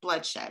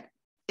bloodshed,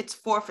 it's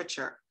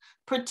forfeiture,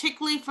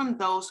 particularly from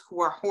those who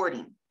are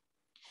hoarding.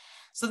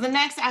 So the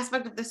next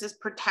aspect of this is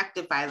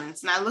protective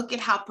violence. And I look at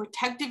how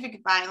protective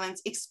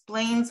violence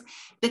explains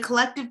the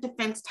collective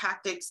defense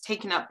tactics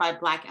taken up by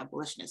Black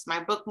abolitionists.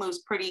 My book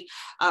moves pretty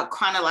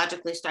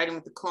chronologically, starting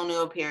with the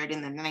colonial period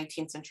in the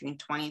 19th century and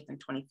 20th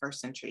and 21st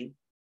century.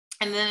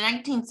 In the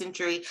 19th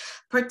century,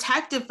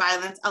 protective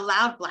violence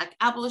allowed Black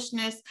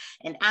abolitionists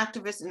and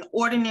activists and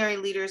ordinary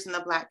leaders in the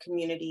Black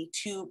community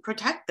to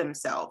protect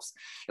themselves.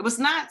 It was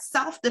not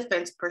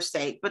self-defense per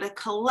se, but a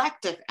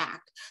collective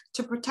act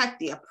to protect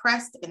the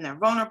oppressed and the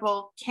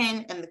vulnerable,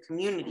 kin, and the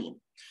community.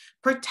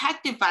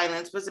 Protective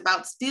violence was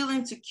about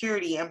stealing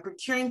security and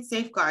procuring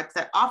safeguards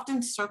that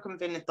often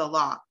circumvented the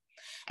law.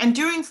 And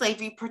during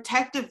slavery,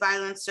 protective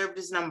violence served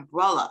as an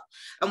umbrella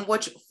in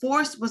which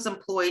force was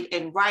employed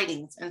in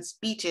writings and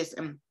speeches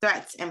and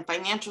threats and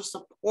financial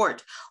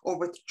support or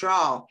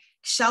withdrawal,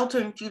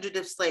 sheltering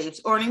fugitive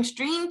slaves, or in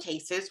extreme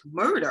cases,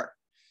 murder.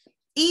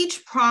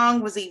 Each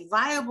prong was a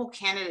viable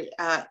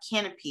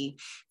canopy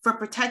for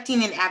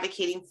protecting and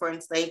advocating for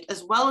enslaved,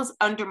 as well as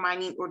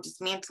undermining or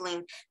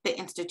dismantling the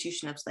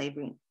institution of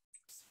slavery.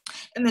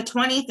 In the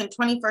 20th and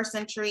 21st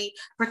century,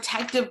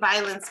 protective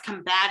violence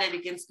combated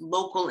against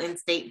local and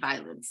state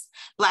violence.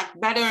 Black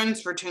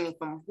veterans returning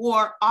from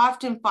war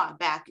often fought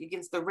back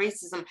against the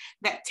racism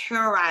that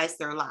terrorized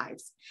their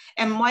lives.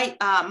 And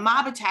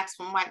mob attacks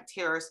from white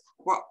terrorists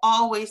were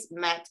always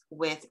met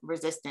with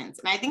resistance.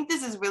 And I think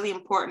this is really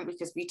important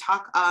because we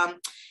talk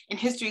in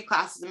history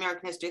classes,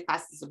 American history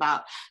classes,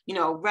 about,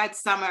 Red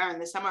Summer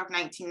and the summer of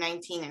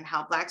 1919 and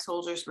how Black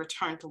soldiers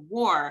returned to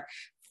war,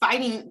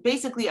 fighting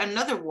basically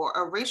another war,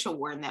 a racial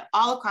war, and that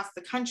all across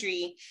the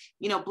country,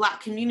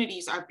 Black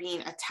communities are being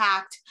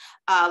attacked,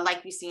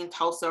 like we see in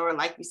Tulsa or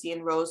like we see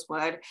in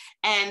Rosewood.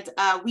 And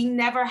we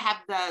never have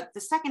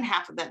the second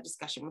half of that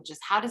discussion, which is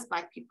how do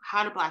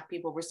Black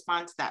people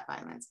respond to that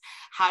violence?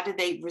 How do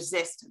they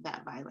resist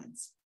that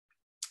violence?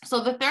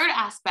 So the third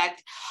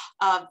aspect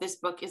of this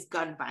book is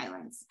gun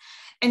violence.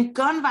 And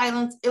gun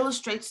violence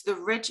illustrates the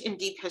rich and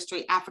deep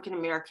history African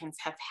Americans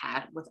have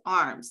had with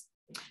arms.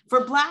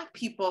 For Black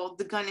people,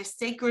 the gun is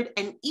sacred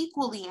and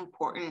equally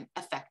important,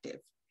 effective.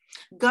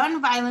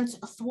 Gun violence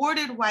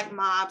thwarted white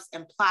mobs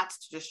and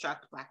plots to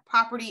destruct Black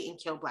property and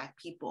kill Black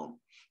people.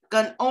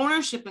 Gun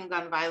ownership and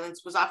gun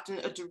violence was often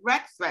a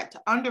direct threat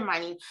to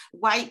undermining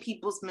white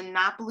people's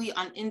monopoly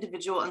on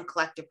individual and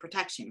collective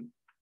protection.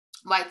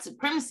 White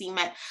supremacy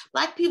meant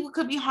Black people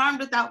could be harmed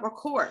without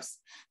recourse.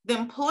 The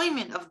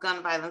employment of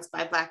gun violence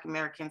by Black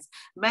Americans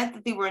meant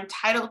that they were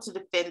entitled to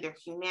defend their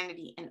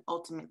humanity and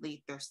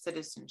ultimately their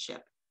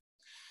citizenship.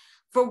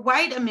 For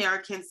white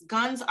Americans,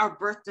 guns are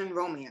birthed in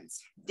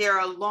romance.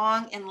 They're a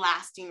long and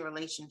lasting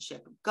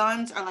relationship.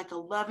 Guns are like a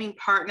loving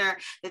partner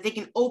that they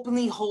can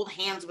openly hold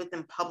hands with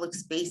in public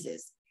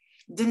spaces.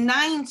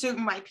 Denying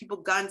certain white people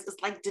guns is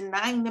like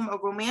denying them a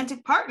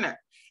romantic partner.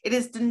 It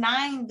is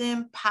denying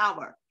them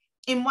power.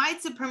 And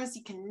white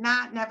supremacy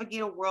cannot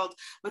navigate a world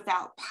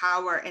without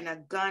power, and a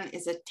gun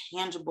is a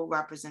tangible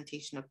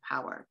representation of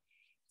power.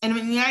 And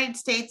in the United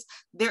States,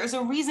 there is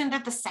a reason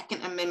that the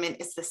Second Amendment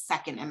is the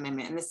Second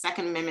Amendment, and the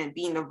Second Amendment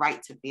being the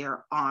right to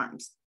bear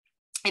arms.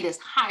 It is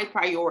high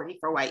priority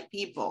for white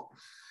people.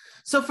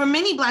 So for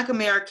many Black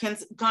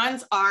Americans,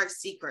 guns are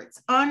secrets,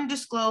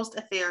 undisclosed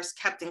affairs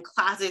kept in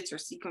closets or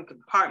secret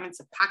compartments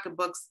of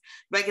pocketbooks,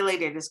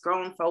 regulated as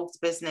grown folks'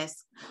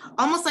 business.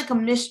 Almost like a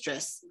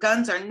mistress,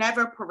 guns are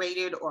never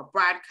paraded or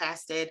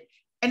broadcasted,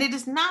 and it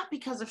is not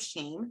because of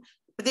shame,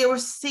 but there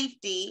was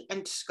safety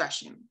and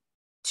discretion.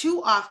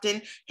 Too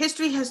often,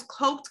 history has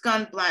cloaked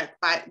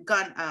Black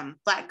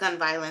gun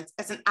violence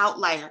as an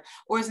outlier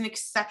or as an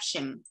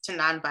exception to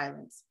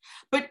nonviolence.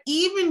 But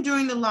even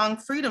during the long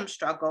freedom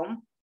struggle,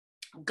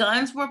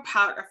 guns were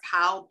part of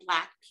how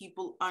Black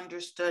people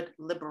understood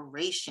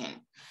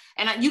liberation.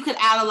 And you could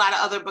add a lot of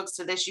other books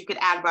to this. You could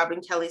add Robin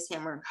Kelley's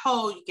Hammer and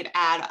Hoe. You could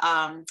add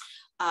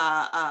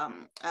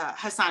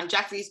Hassan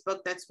Jafri's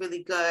book that's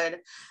really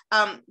good.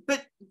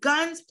 But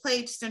guns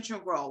played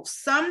central roles.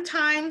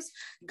 Sometimes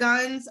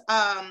guns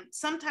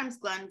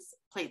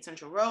played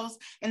central roles,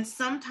 and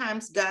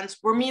sometimes guns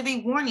were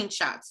merely warning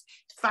shots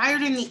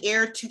fired in the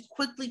air to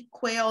quickly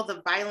quell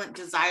the violent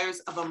desires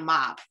of a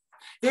mob.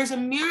 There's a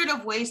myriad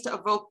of ways to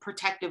evoke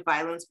protective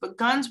violence, but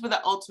guns were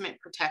the ultimate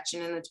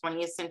protection in the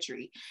 20th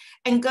century.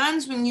 And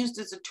guns, when used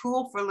as a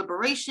tool for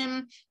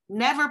liberation,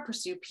 never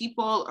pursue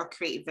people or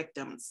create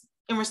victims.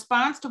 In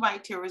response to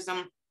white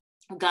terrorism,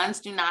 guns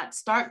do not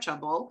start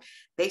trouble,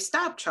 they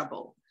stop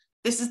trouble.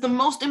 This is the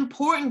most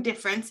important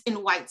difference in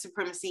white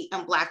supremacy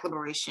and Black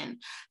liberation.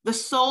 The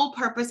sole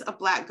purpose of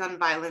Black gun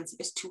violence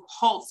is to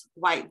halt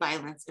white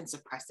violence and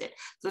suppress it.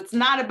 So it's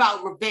not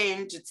about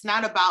revenge. It's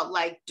not about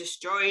like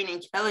destroying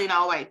and killing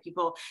all white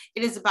people.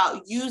 It is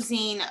about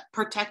using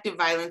protective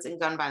violence and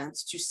gun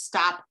violence to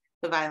stop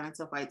the violence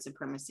of white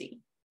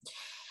supremacy.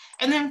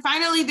 And then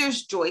finally,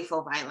 there's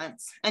joyful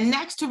violence. And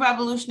next to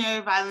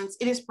revolutionary violence,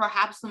 it is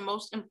perhaps the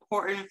most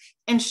important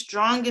and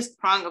strongest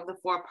prong of the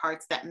four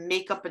parts that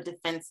make up a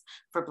defense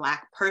for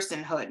Black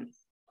personhood.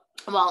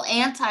 While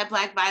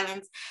anti-Black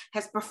violence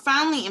has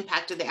profoundly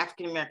impacted the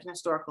African-American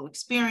historical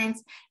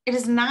experience, it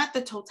is not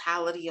the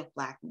totality of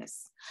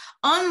Blackness.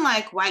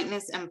 Unlike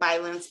whiteness and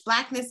violence,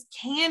 Blackness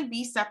can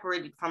be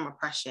separated from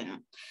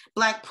oppression.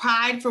 Black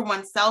pride for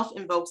oneself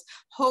invokes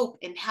hope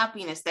and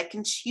happiness that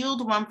can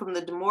shield one from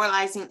the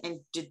demoralizing and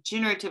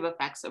degenerative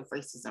effects of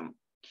racism.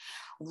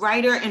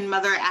 Writer and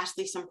mother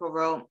Ashley Semple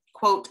wrote,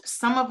 quote,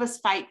 "Some of us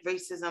fight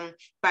racism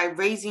by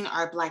raising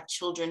our Black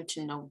children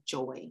to know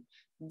joy.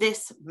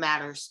 This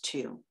matters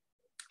too."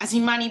 As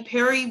Imani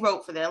Perry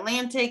wrote for The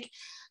Atlantic,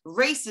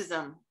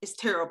 racism is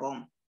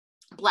terrible.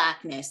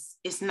 Blackness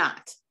is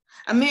not.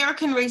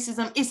 American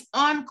racism is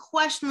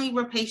unquestionably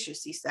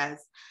rapacious, he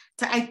says.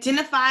 To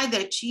identify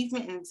the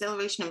achievement and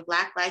exhilaration of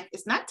Black life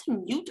is not to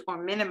mute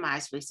or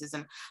minimize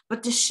racism,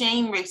 but to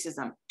shame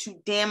racism,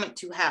 to damn it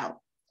to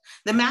hell.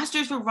 The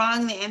masters were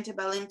wrong in the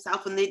antebellum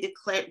South when they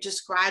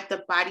described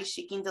the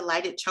body-shaking,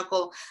 delighted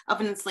chuckle of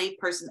an enslaved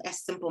person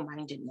as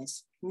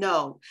simple-mindedness.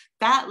 No,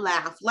 that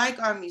laugh, like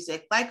our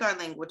music, like our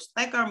language,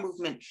 like our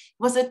movement,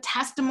 was a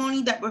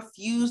testimony that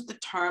refused the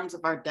terms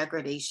of our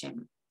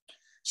degradation.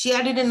 She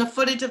added in the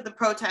footage of the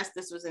protest,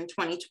 this was in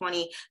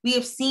 2020, we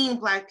have seen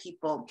Black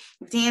people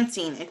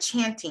dancing and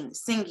chanting,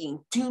 singing.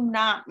 Do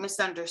not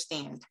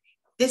misunderstand.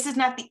 This is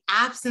not the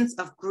absence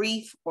of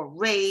grief or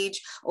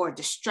rage or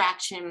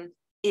distraction.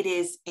 It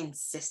is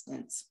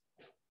insistence.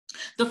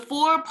 The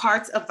 4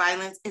 parts of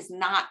violence is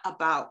not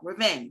about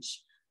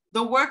revenge.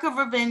 The work of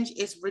revenge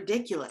is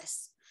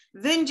ridiculous.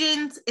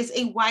 Vengeance is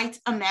a white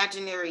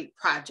imaginary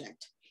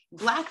project.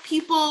 Black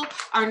people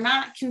are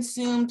not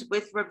consumed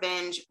with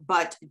revenge,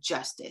 but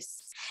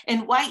justice.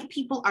 And white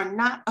people are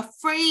not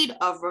afraid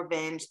of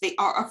revenge. They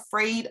are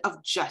afraid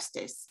of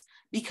justice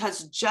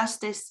because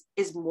justice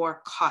is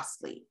more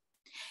costly.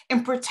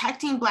 In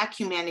protecting Black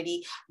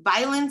humanity,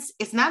 violence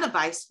is not a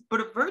vice,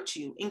 but a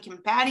virtue in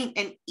combating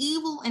an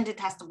evil and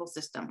detestable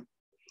system.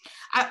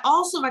 I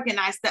also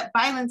recognize that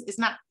violence is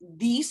not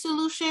the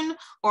solution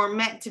or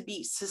meant to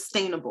be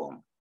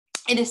sustainable.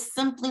 It is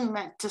simply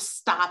meant to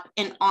stop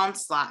an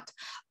onslaught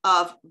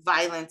of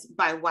violence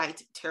by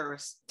white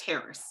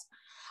terrorists.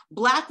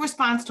 Black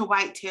response to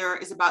white terror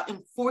is about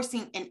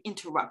enforcing an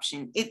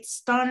interruption. It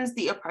stuns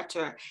the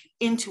oppressor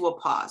into a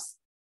pause.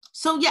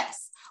 So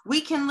yes,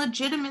 we can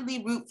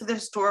legitimately root for the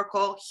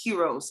historical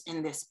heroes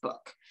in this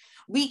book.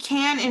 We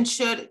can and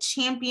should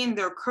champion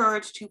their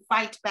courage to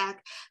fight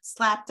back,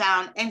 slap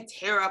down, and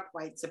tear up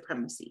white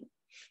supremacy.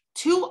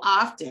 Too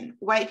often,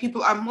 white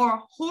people are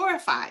more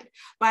horrified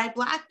by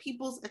Black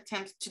people's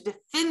attempts to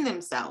defend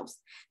themselves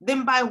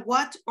than by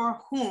what or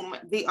whom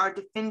they are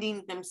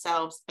defending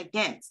themselves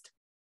against.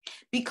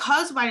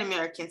 Because white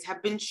Americans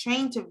have been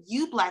trained to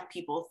view Black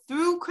people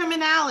through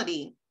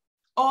criminality,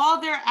 all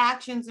their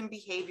actions and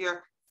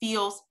behavior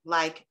feels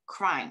like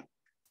crime.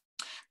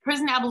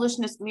 Prison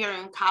abolitionist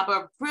Miriam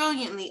Kaba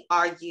brilliantly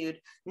argued,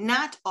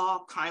 not all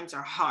crimes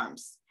are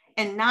harms,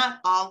 and not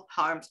all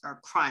harms are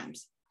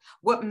crimes.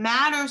 What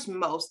matters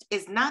most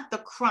is not the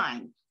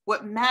crime.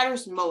 What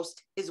matters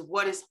most is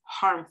what is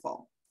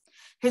harmful.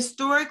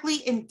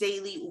 Historically and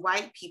daily,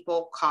 white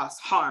people cause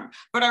harm,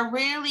 but are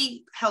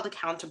rarely held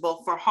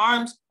accountable for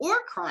harms or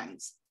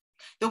crimes.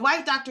 The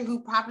white doctor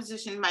who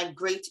propositioned my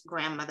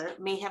great-grandmother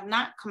may have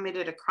not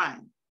committed a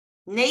crime.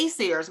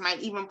 Naysayers might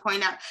even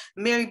point out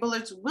Mary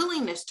Bullard's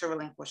willingness to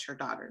relinquish her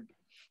daughter.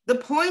 The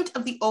point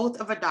of the oath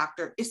of a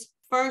doctor is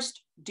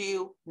first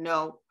do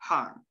no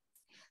harm.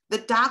 The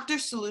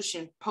doctor's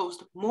solution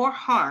posed more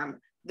harm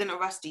than a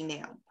rusty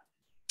nail.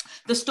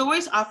 The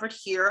stories offered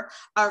here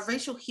are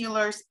racial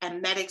healers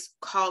and medics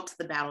called to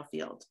the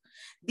battlefield.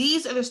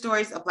 These are the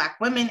stories of Black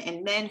women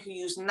and men who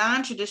use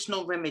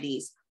non-traditional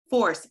remedies,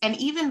 force, and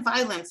even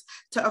violence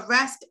to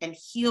arrest and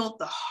heal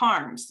the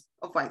harms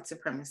of white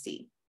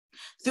supremacy.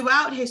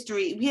 Throughout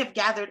history, we have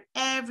gathered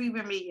every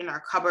remedy in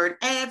our cupboard,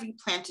 every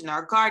plant in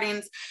our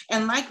gardens,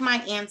 and like my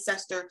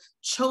ancestor,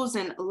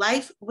 chosen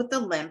life with a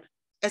limp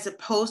as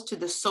opposed to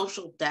the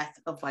social death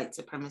of white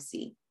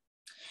supremacy.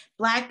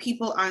 Black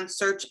people are in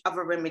search of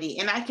a remedy,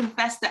 and I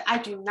confess that I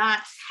do not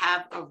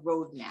have a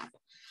roadmap,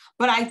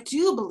 but I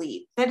do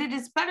believe that it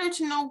is better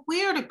to know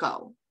where to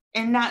go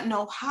and not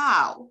know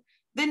how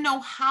than know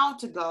how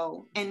to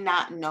go and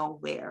not know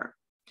where.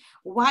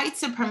 White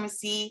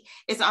supremacy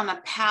is on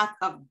a path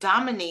of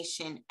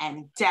domination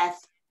and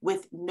death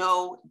with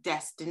no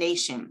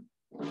destination.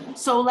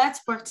 So let's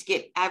work to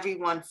get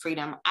everyone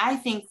freedom. I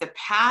think the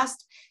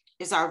past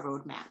is our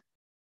roadmap.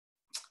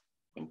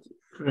 Thank you.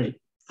 Great.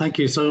 Thank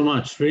you so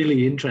much.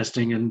 Really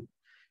interesting, and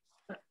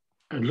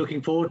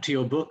looking forward to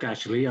your book.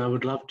 Actually, I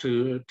would love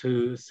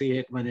to see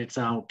it when it's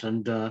out,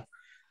 and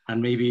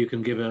maybe you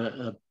can give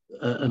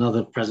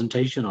another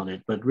presentation on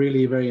it. But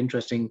really, very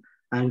interesting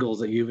angles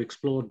that you've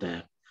explored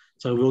there.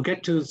 So we'll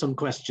get to some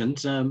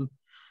questions, and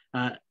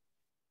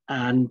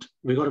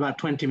we've got about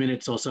 20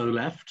 minutes or so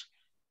left.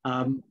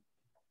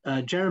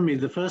 Jeremy,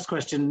 the first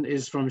question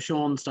is from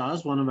Sean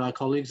Stars, one of our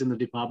colleagues in the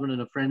department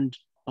and a friend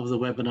of the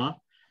webinar.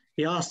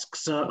 He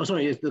asks,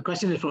 the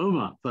question is for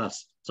Umar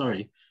first,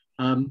 sorry.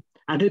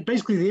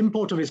 Basically the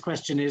import of his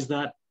question is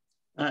that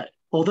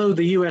although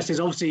the US is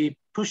obviously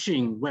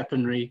pushing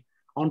weaponry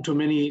onto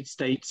many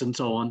states and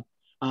so on,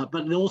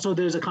 but also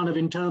there's a kind of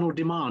internal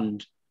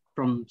demand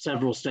from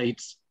several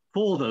states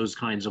for those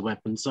kinds of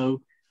weapons.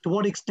 So to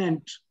what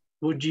extent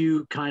would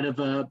you kind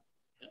of,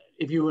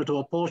 if you were to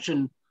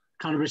apportion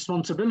kind of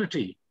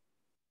responsibility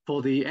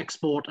for the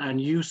export and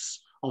use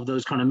of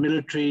those kind of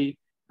military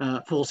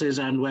forces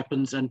and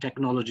weapons and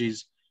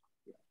technologies,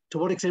 to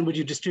what extent would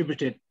you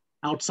distribute it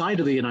outside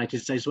of the United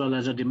States as well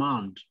as a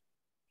demand?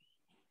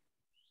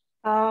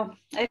 I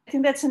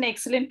think that's an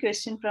excellent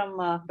question from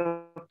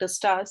Dr.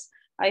 Stars.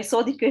 I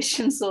saw the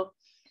question, so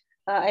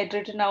I'd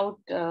written out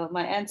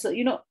my answer.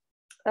 You know,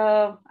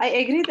 I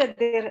agree that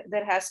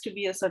there has to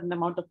be a certain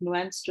amount of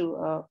nuance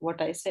to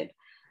what I said.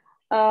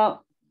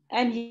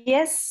 And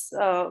yes,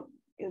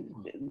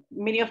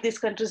 many of these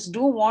countries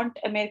do want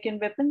American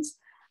weapons,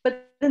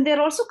 but then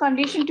they're also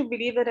conditioned to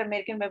believe that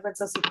American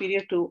weapons are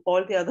superior to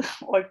all the other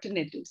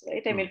alternatives,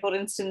 right? I mean, for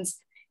instance,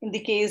 in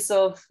the case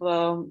of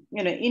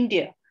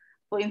India,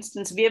 for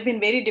instance, we have been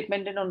very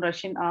dependent on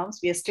Russian arms.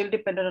 We are still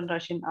dependent on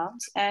Russian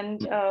arms.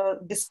 And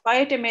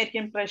despite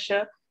American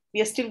pressure,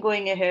 we are still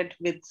going ahead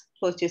with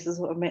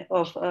purchases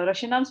of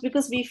Russian arms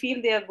because we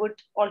feel they are good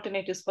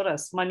alternatives for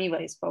us,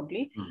 money-wise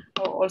probably,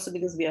 also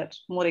because we are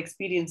more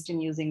experienced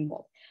in using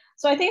that.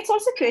 So I think it's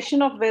also a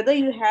question of whether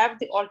you have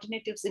the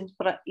alternatives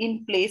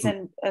in place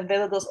and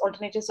whether those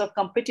alternatives are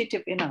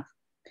competitive enough.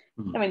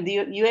 I mean,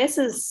 the US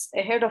is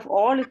ahead of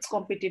all its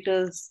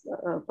competitors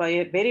by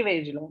a very,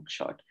 very long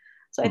shot.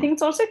 So I think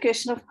it's also a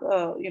question of,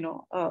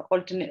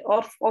 alternate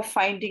of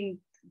finding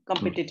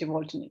competitive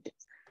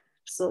alternatives.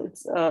 So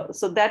it's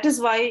so that is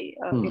why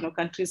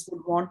countries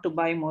would want to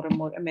buy more and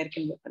more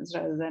American weapons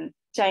rather than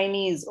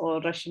Chinese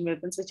or Russian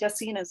weapons, which are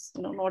seen as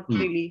not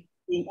really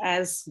being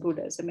as good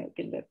as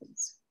American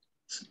weapons.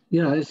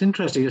 Yeah, it's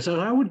interesting. So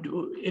I would,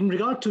 in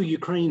regard to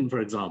Ukraine, for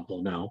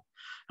example, now,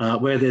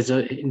 where there's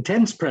an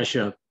intense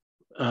pressure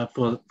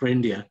for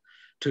India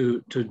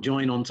to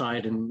join on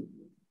side and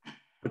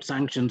put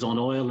sanctions on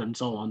oil and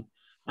so on,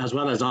 as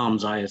well as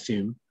arms, I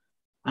assume.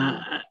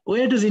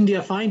 Where does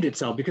India find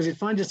itself? Because it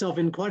finds itself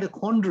in quite a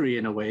quandary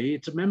in a way.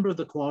 It's a member of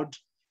the Quad.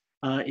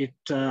 It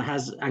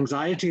has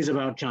anxieties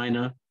about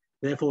China,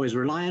 therefore is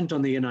reliant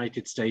on the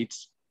United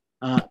States.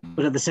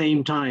 But at the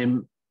same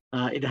time,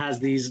 it has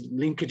these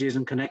linkages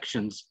and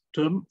connections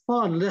to a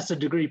far lesser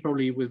degree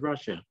probably with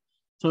Russia.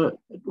 So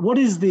what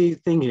is the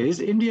thing here?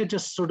 Is India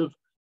just sort of,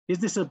 is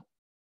this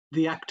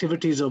the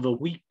activities of a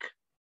weak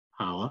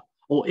power,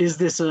 or is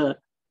this a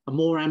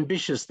more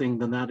ambitious thing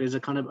than that, is a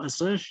kind of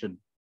assertion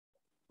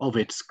of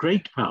its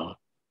great power?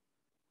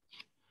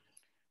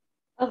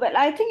 Well,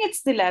 I think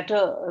it's the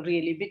latter,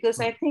 really, because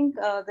I think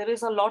there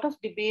is a lot of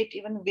debate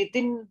even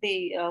within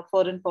the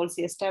foreign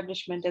policy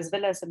establishment as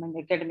well as among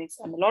academics.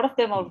 And a lot of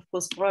them are, of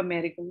course,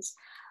 pro-Americans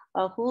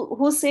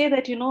who say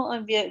that,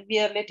 we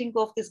are letting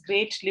go of this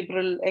great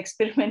liberal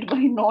experiment by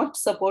not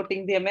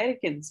supporting the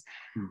Americans.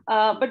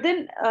 But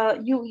then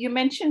you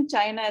mentioned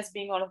China as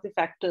being one of the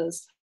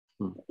factors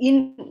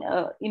in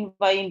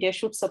why India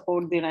should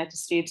support the United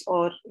States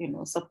or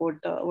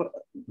support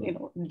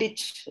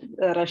ditch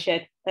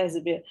Russia as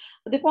a way.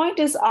 But the point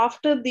is,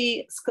 after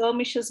the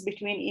skirmishes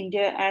between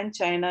India and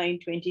China in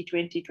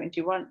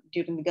 2020-21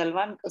 during the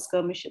Galwan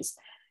skirmishes,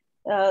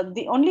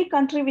 the only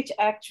country which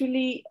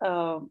actually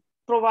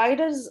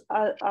provided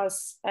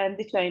us and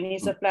the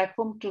Chinese a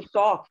platform to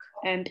talk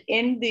and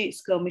end the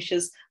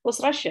skirmishes was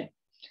Russia.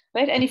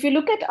 Right. And if you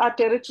look at our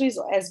territories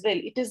as well,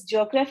 it is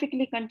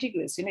geographically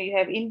contiguous. You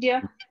have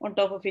India, on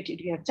top of it,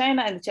 you have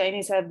China, and the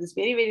Chinese have this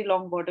very, very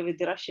long border with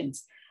the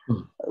Russians.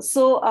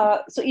 So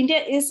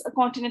India is a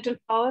continental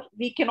power.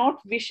 We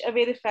cannot wish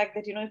away the fact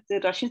that, if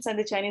the Russians and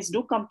the Chinese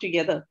do come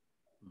together,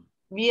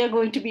 we are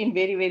going to be in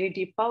very, very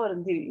deep power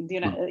and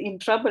in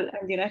trouble.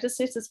 And the United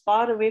States is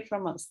far away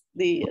from us.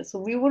 So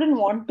we wouldn't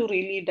want to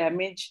really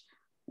damage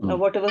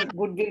whatever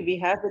goodwill we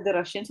have with the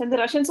Russians. And the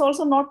Russians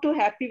also not too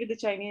happy with the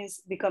Chinese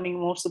becoming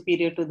more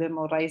superior to them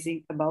or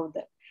rising above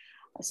them.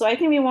 So I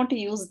think we want to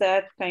use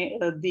that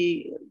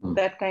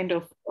kind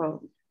of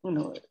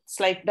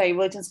slight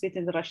divergence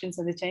between the Russians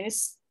and the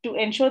Chinese to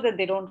ensure that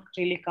they don't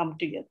really come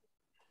together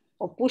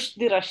or push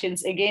the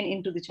Russians again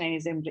into the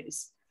Chinese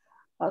embrace.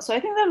 So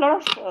I think there are a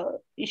lot of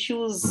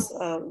issues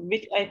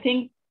which I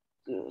think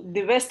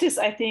the West is,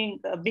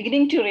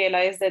 beginning to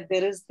realize that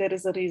there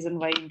is a reason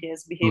why India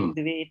is behaving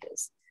the way it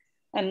is,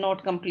 and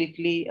not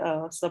completely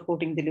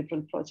supporting the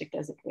liberal project,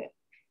 as it were.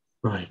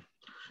 Right.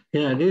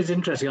 Yeah, it is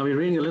interesting. I've been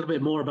reading a little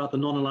bit more about the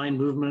non-aligned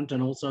movement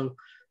and also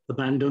the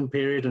Bandung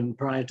period and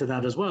prior to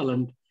that as well.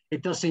 And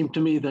it does seem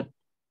to me that,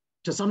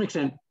 to some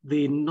extent,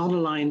 the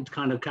non-aligned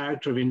kind of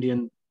character of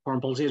Indian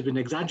foreign policy has been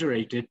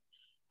exaggerated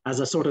as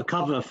a sort of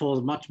cover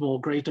for much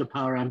more greater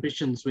power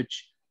ambitions,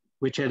 which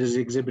it has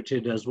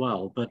exhibited as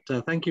well. But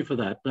thank you for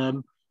that.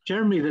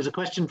 Jeremy, there's a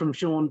question from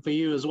Sean for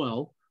you as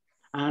well.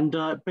 And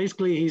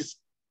basically,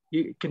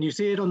 can you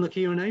see it on the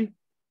Q&A?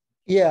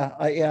 Yeah,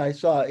 I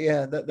saw it.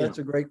 Yeah, that's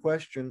a great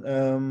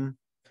question.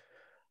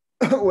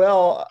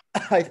 Well,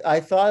 I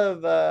thought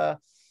of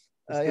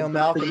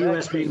Malcolm the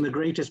US being the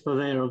greatest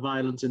purveyor of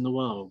violence in the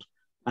world,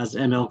 as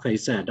MLK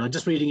said. I'm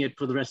just reading it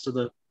for the rest of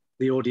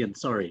the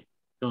audience. Sorry,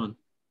 go on.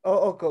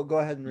 Oh, go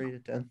ahead and read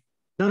it then.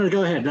 No,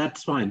 go ahead.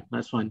 That's fine.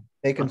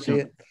 They can see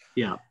it.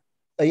 Yeah.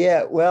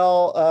 Yeah.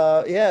 Well,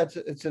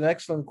 it's an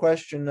excellent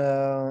question,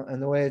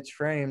 and the way it's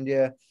framed,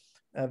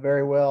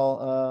 very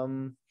well.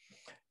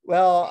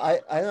 Well,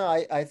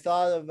 I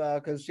thought of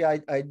because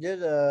I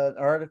did an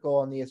article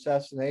on the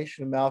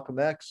assassination of Malcolm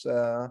X,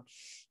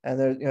 and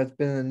there, it's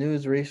been in the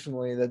news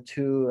recently that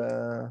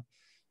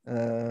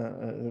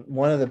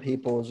one of the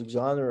people was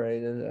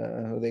exonerated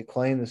who they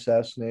claimed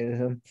assassinated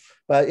him.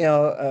 But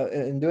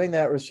in doing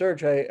that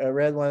research, I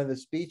read one of the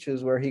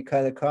speeches where he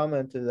kind of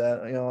commented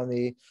that on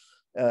the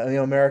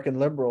American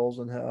liberals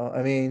and how,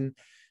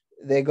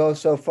 they go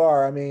so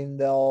far.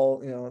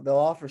 They'll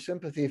offer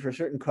sympathy for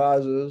certain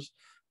causes,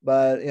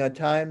 but at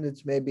times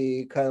it's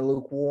maybe kind of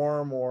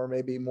lukewarm or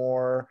maybe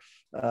more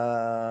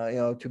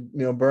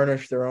to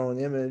burnish their own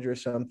image or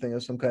something, or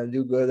some kind of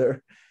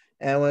do-gooder.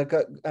 And when it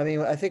got, I mean,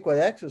 I think what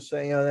X was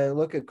saying, they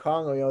look at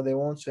Congo, they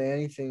won't say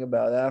anything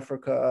about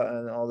Africa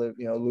and all the,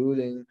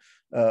 looting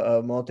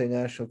of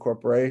multinational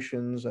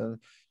corporations and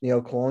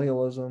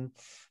colonialism.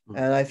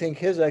 And I think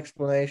his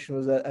explanation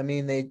was that, I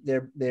mean,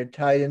 they're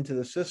tied into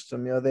the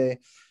system.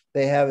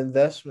 They have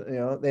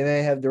investment. They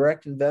may have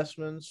direct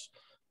investments.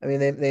 I mean,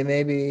 they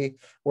may be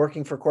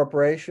working for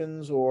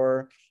corporations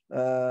or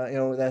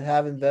that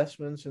have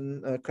investments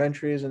in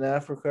countries in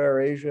Africa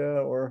or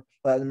Asia or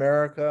Latin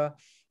America,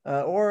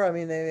 or I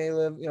mean, they may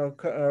live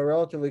a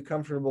relatively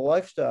comfortable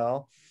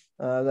lifestyle.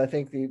 I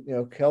think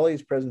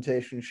Kellie's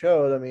presentation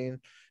showed. I mean,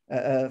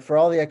 for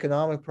all the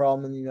economic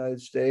problem in the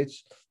United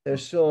States,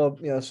 there's still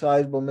a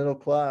sizable middle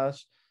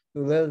class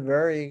who live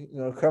very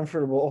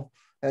comfortable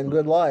and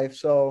good life.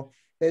 So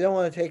they don't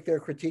want to take their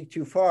critique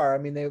too far. I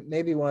mean, they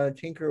maybe want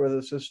to tinker with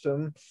the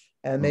system,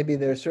 and maybe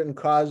there are certain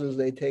causes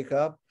they take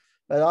up,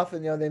 but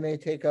often they may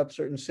take up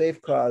certain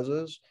safe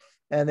causes,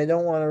 and they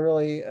don't want to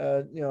really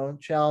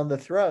challenge the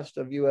thrust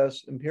of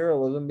U.S.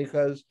 imperialism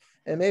because,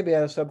 and maybe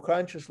at a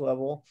subconscious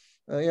level,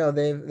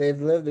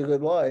 they've lived a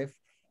good life,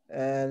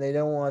 and they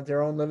don't want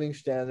their own living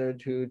standard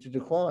to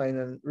decline.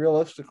 And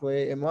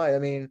realistically, it might. I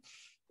mean,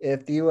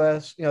 if the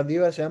U.S. the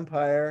U.S.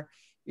 empire,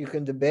 you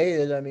can debate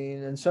it. I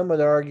mean, and some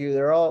would argue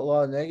there are a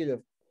lot of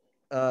negative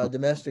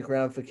domestic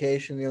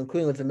ramification,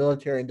 including with the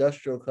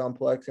military-industrial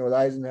complex. And what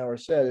Eisenhower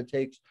said, it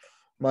takes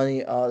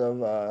money out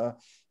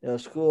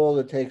of school.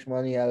 It takes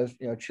money out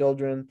of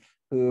children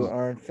who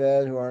aren't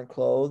fed, who aren't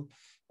clothed.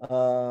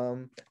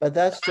 But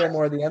that's still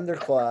more the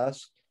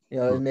underclass.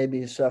 It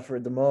maybe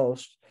suffered the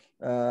most.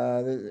 There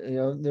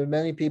are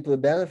many people who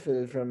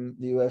benefited from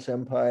the U.S.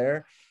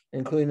 empire,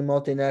 including the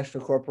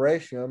multinational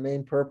corporation.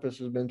 Main purpose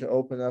has been to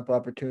open up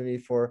opportunity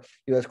for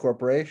U.S.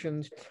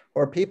 corporations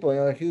or people.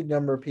 A huge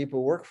number of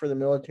people work for the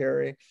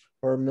military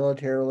or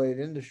military-related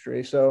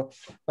industry. So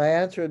my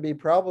answer would be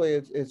probably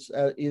it's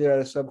either at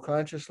a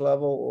subconscious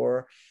level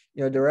or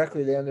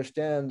directly they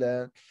understand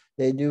that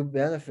they do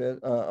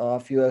benefit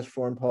off U.S.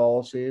 foreign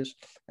policies,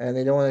 and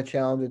they don't want to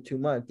challenge it too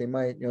much. They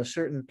might,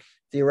 the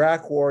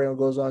Iraq War,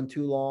 goes on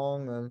too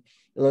long and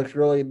it looks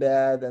really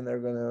bad, then they're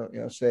going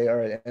to, say, all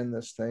right, end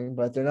this thing.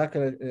 But they're not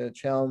going to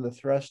challenge the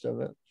thrust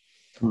of it.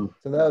 So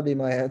that would be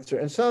my answer.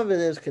 And some of it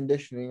is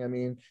conditioning. I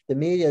mean, the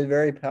media is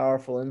very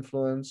powerful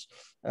influence,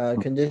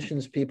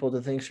 conditions people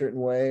to think certain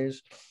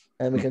ways.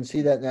 And we can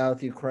see that now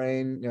with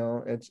Ukraine.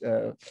 It's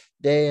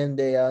day in,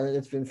 day out.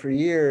 It's been for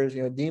years,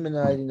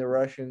 demonizing the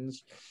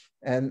Russians,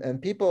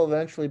 and people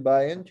eventually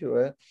buy into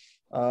it.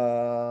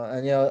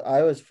 And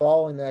I was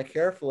following that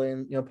carefully,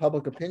 and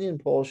public opinion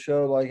polls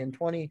show, like in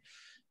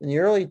the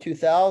early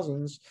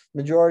 2000s,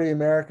 majority of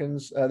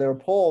Americans, there were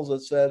polls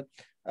that said,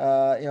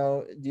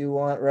 do you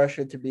want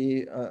Russia to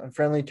be a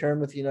friendly term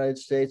with the United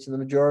States? And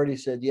the majority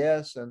said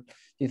yes. And do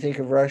you think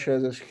of Russia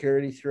as a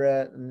security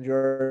threat? And the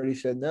majority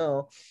said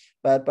no.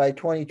 But by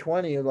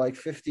 2020, like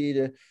 50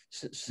 to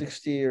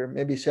 60 or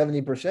maybe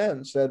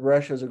 70% said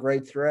Russia is a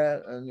great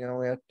threat, and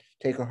we have to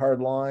take a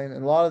hard line.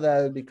 And a lot of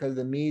that is because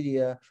the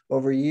media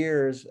over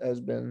years has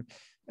been,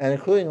 and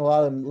including a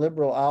lot of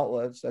liberal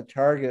outlets that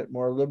target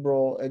more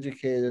liberal,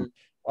 educated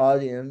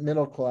audience,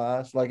 middle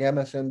class, like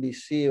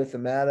MSNBC with the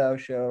Maddow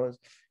shows,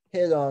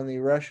 hit on the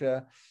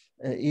Russia,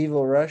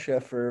 evil Russia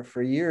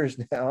for years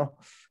now.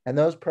 And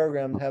those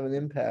programs have an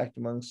impact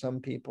among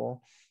some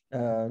people.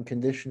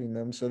 Conditioning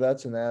them, so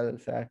that's an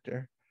added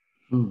factor.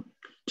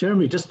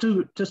 Jeremy, just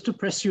to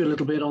press you a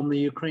little bit on the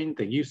Ukraine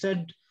thing, you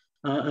said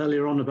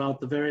earlier on about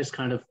the various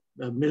kind of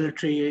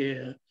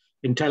military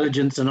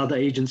intelligence and other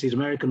agencies,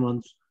 American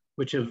ones,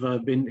 which have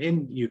been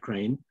in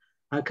Ukraine.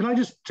 Can I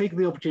just take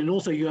the opportunity?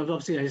 Also, you have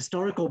obviously a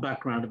historical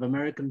background of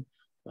American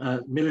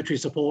military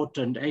support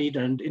and aid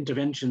and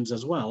interventions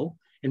as well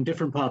in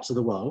different parts of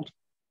the world.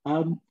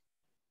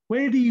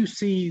 Where do you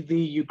see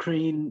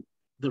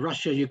the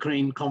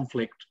Russia-Ukraine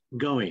conflict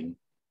going?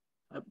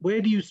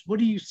 What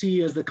do you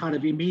see as the kind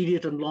of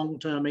immediate and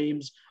long-term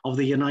aims of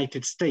the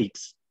United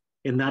States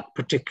in that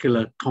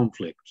particular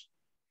conflict?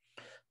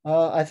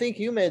 I think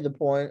you made the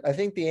point. I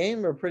think the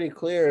aim are pretty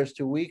clear, is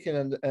to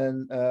weaken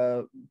and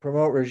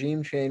promote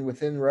regime change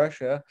within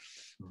Russia.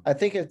 I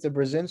think it's the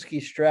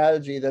Brzezinski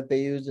strategy that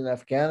they used in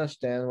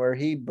Afghanistan, where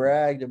he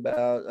bragged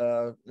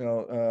about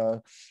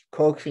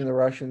coaxing the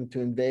Russians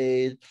to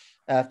invade.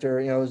 After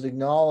it was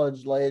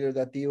acknowledged later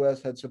that the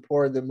U.S. had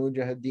supported the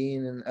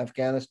Mujahideen in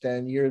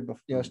Afghanistan years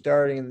before,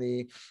 starting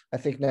in I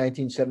think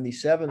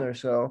 1977 or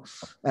so,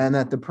 and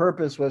that the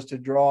purpose was to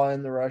draw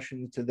in the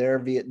Russians to their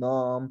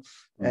Vietnam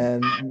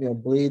and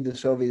bleed the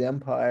Soviet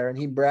Empire. And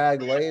he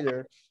bragged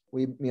later,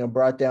 we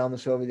brought down the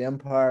Soviet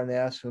Empire, and they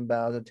asked him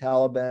about the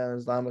Taliban,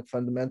 Islamic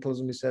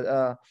fundamentalism. He said,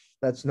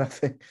 that's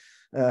nothing.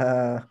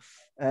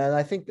 And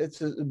I think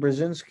it's a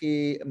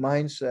Brzezinski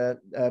mindset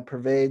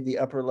pervade the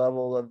upper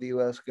level of the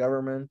U.S.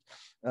 government,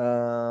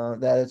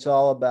 that it's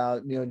all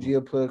about,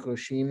 geopolitical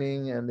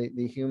scheming, and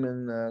the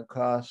human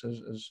cost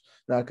is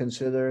not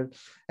considered.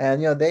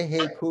 And, they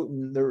hate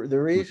Putin. The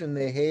reason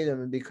they hate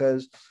him is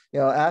because,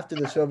 after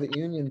the Soviet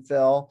Union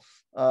fell,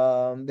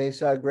 they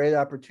saw a great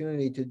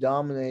opportunity to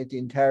dominate the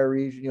entire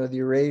region, the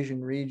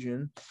Eurasian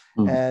region.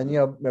 And,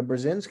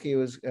 Brzezinski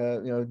was,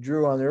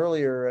 drew on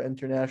earlier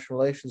international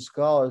relations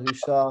scholars who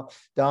saw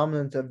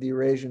dominance of the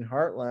Eurasian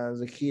heartland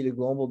as a key to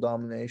global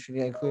domination,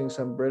 including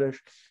some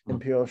British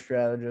imperial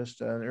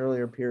strategists in an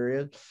earlier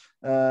period.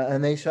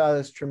 And they saw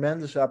this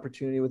tremendous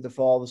opportunity with the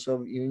fall of the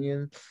Soviet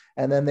Union.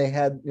 And then they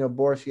had,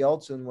 Boris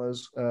Yeltsin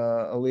was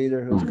a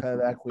leader who was kind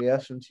of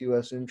acquiescent to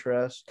U.S.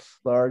 interests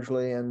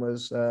largely, and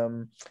was,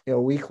 a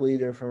weak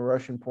leader from a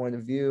Russian point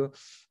of view,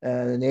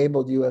 and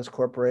enabled U.S.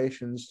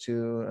 corporations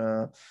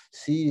to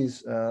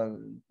seize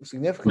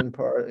significant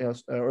part,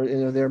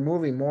 they're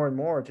moving more and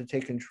more to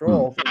take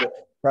control through the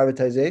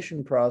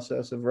privatization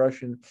process of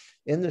Russian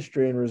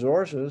industry and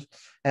resources.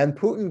 And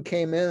Putin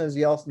came in as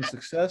Yeltsin's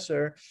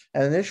successor,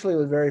 and initially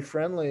was very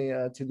friendly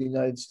to the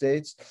United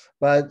States,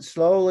 but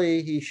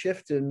slowly he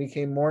shifted and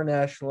became more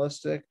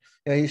nationalistic.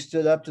 He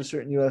stood up to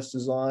certain U.S.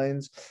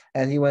 designs,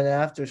 and he went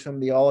after some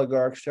of the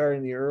oligarchs starting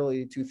in the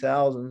early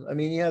 2000s. I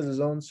mean, he has his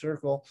own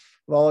circle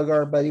of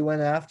oligarchs, but he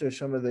went after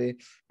some of the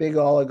big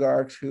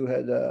oligarchs who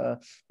had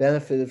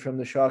benefited from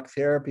the shock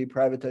therapy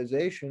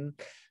privatization.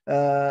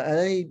 And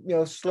then he,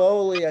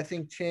 slowly, I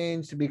think,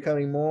 changed to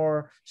becoming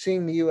more,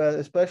 seeing the U.S.,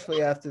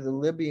 especially after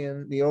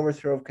the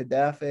overthrow of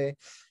Gaddafi,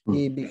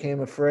 he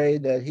became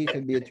afraid that he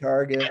could be a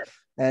target,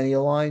 and he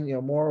aligned,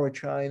 more with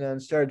China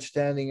and started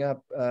standing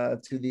up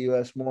to the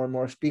U.S. more and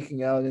more,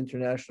 speaking out in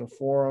international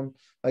forum,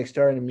 like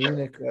starting a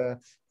Munich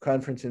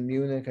conference in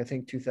Munich, I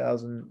think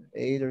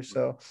 2008 or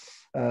so.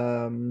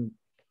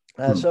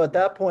 So at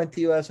that point,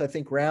 the U.S., I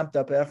think, ramped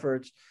up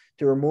efforts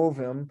to remove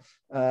him.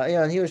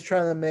 And he was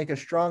trying to make a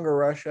stronger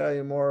Russia,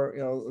 a more,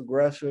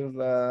 aggressive,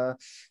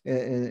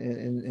 as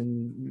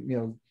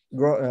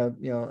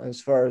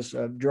far as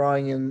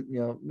drawing in,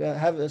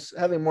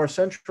 having a more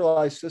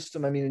centralized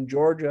system. I mean, in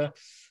Georgia,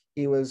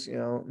 he was,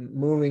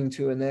 moving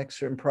to annex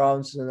certain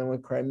provinces, and then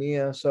with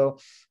Crimea. So,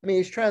 I mean,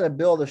 he's trying to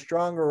build a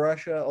stronger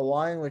Russia,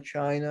 align with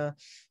China.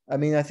 I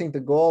mean, I think the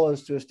goal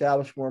is to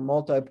establish more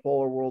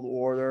multipolar world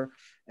order,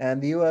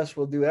 and the U.S.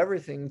 will do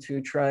everything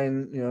to try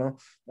and,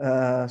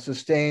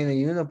 sustain a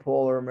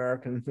unipolar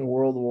American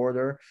world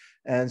order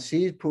and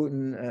seize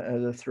Putin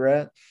as a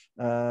threat,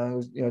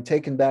 who's,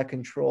 taken back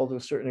control to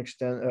a certain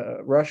extent,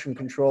 Russian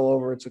control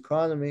over its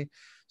economy.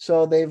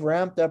 So they've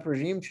ramped up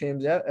regime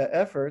change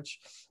efforts,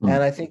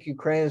 and I think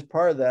Ukraine is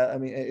part of that. I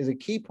mean, is a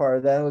key part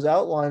of that. It was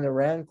outlined in the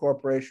RAND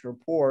Corporation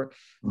report,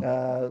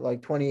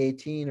 like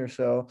 2018 or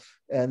so,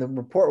 and the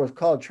report was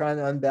called "Trying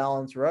to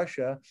Unbalance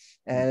Russia,"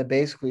 and it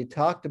basically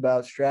talked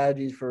about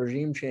strategies for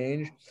regime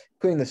change,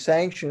 including the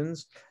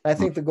sanctions. And I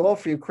think the goal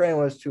for Ukraine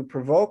was to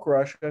provoke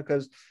Russia,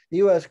 because the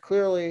U.S.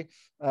 clearly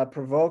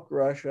provoked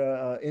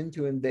Russia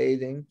into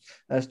invading,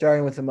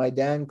 starting with the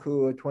Maidan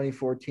coup of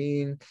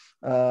 2014,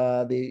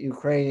 the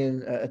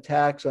Ukrainian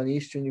attacks on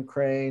eastern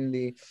Ukraine,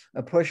 the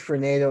push for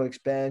NATO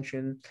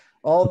expansion.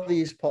 All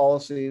these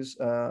policies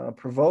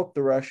provoked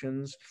the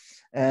Russians.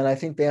 And I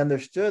think they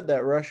understood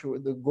that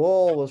the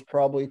goal was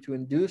probably to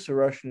induce a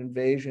Russian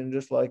invasion,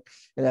 just like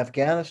in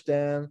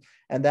Afghanistan.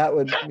 And that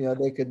would,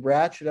 they could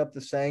ratchet up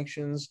the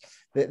sanctions.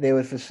 They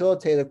would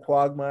facilitate a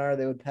quagmire.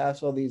 They would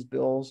pass all these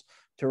bills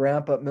to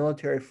ramp up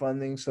military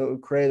funding, so it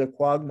would create a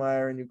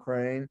quagmire in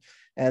Ukraine,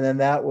 and then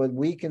that would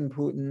weaken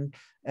Putin,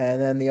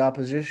 and then the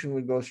opposition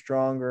would go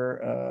stronger,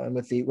 and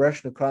with the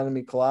Russian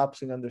economy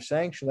collapsing under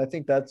sanctions. I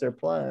think that's their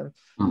plan,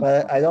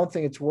 but I don't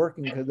think it's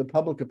working, because the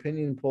public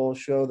opinion polls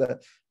show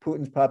that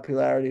Putin's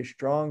popularity is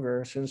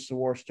stronger since the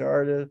war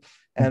started,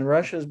 and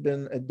Russia's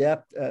been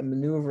adept at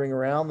maneuvering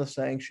around the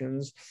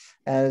sanctions,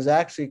 and is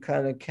actually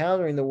kind of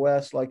countering the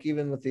West, like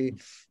even with the,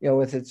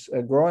 with its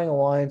growing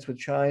alliance with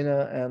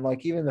China, and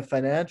like even the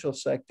financial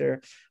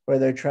sector, where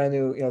they're trying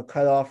to,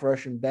 cut off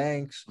Russian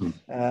banks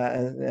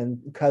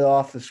and cut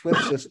off the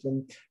SWIFT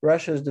system.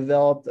 Russia has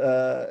developed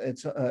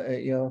its,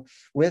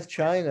 with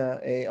China,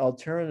 a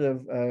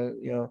alternative,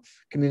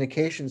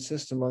 communication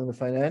system among the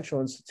financial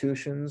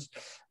institutions,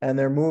 and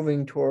they're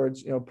moving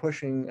towards,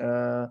 pushing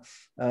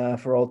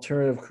for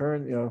alternative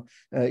current,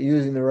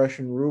 using the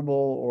Russian ruble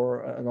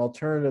or an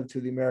alternative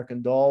to the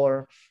American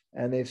dollar.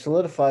 And they've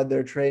solidified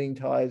their trading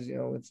ties,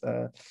 with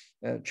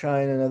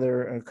China and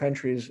other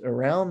countries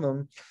around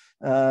them.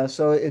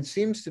 So it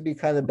seems to be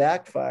kind of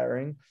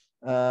backfiring,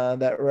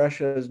 that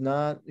Russia is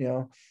not,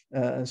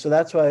 and so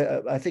that's why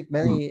I think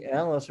many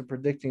analysts are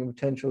predicting a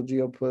potential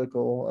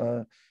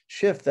geopolitical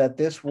shift, that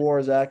this war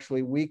is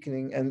actually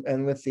weakening,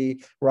 and with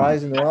the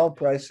rise in oil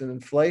price and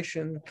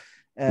inflation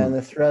and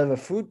the threat of a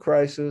food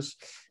crisis,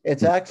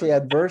 it's actually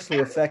adversely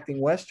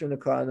affecting Western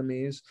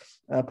economies,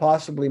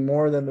 possibly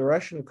more than the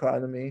Russian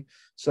economy.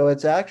 So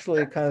it's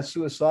actually a kind of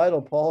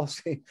suicidal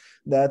policy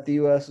that the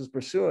U.S. is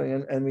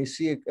pursuing. And we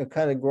see a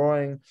kind of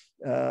growing,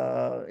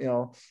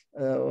 a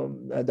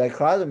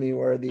dichotomy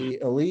where the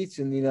elites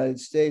in the United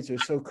States are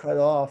so cut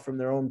off from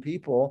their own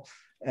people,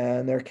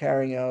 and they're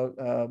carrying out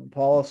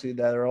policy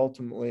that are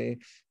ultimately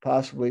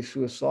possibly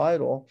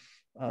suicidal.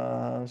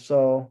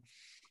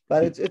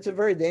 But it's a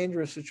very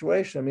dangerous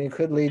situation. I mean, it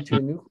could lead to a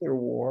nuclear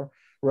war,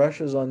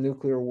 Russia's on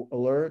nuclear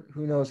alert.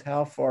 Who knows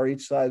how far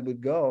each side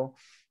would go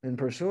in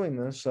pursuing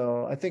this?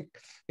 So I think,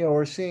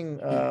 we're seeing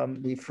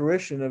the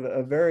fruition of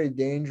a very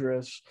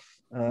dangerous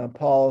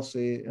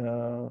policy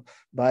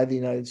by the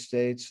United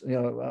States.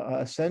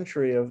 A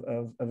century of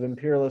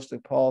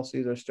imperialistic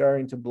policies are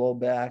starting to blow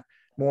back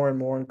more and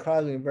more and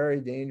causing a very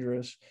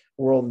dangerous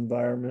world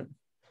environment.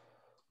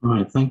 All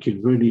right, thank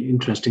you. Really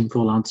interesting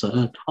full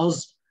answer.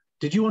 Oz,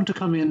 did you want to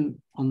come in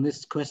on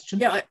this question?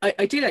 Yeah,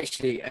 I did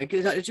actually,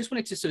 because I just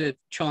wanted to sort of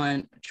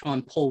try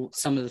and pull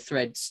some of the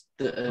threads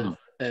that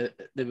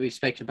that we've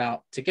spoken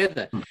about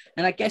together.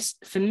 And I guess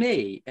for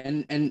me,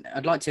 and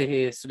I'd like to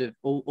hear sort of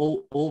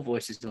all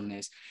voices on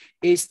this,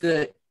 is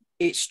that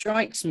it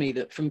strikes me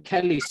that from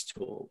Kellie's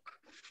talk,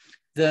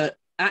 that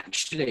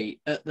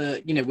actually at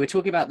the, we're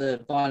talking about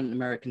the violent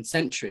American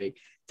century,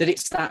 that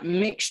it's that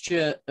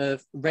mixture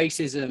of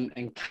racism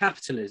and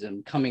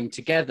capitalism coming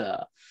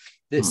together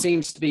that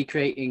seems to be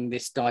creating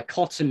this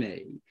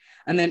dichotomy.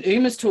 And then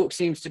Uma's talk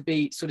seems to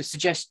be sort of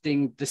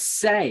suggesting the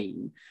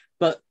same,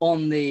 but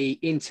on the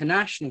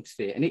international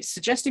sphere. And it's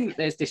suggesting that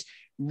there's this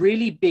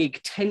really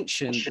big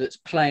tension that's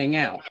playing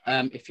out,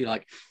 if you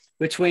like,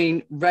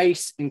 between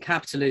race and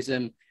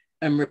capitalism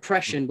and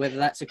repression, whether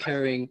that's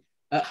occurring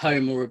at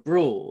home or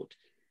abroad.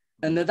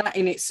 And that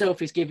in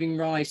itself is giving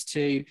rise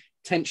to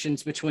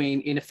tensions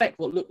between, in effect,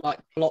 what look like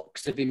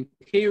blocks of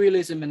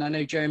imperialism. And I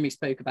know Jeremy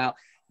spoke about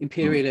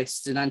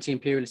imperialists and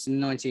anti-imperialists in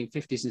the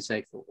 1950s and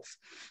so forth.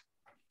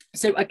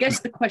 So I guess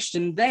the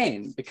question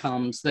then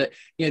becomes that,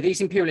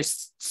 these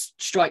imperialists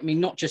strike me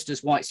not just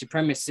as white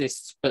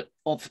supremacists, but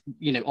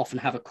often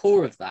have a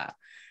core of that.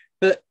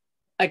 But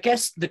I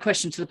guess the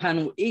question to the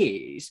panel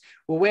is,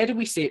 well, where do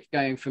we see it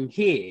going from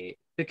here?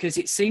 Because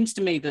it seems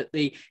to me that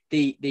the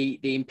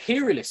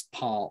imperialist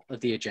part of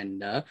the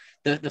agenda,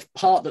 the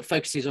part that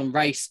focuses on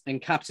race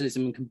and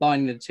capitalism and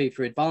combining the two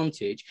for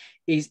advantage,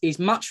 is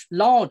much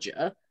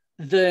larger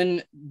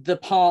than the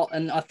part,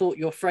 and I thought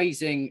your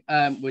phrasing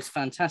was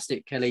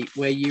fantastic, Kellie,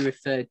 where you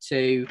referred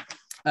to,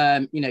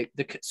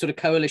 the sort of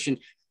coalition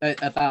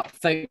about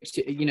folks,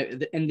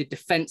 in the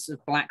defense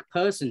of Black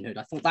personhood.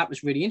 I thought that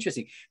was really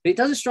interesting. But it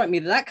doesn't strike me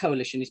that that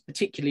coalition is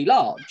particularly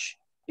large.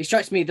 It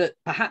strikes me that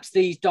perhaps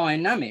these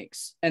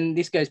dynamics, and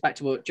this goes back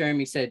to what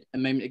Jeremy said a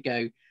moment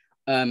ago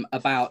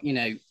about,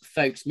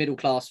 folks,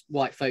 middle-class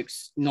white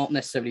folks not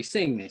necessarily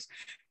seeing this.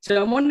 So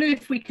I'm wondering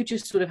if we could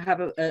just sort of have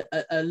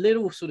a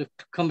little sort of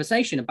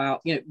conversation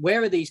about,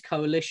 where are these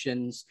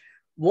coalitions?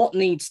 What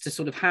needs to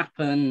sort of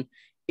happen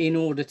in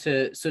order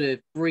to sort of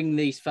bring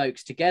these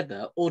folks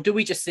together? Or do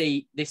we just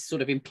see this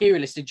sort of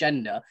imperialist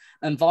agenda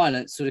and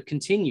violence sort of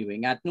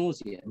continuing ad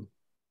nauseum?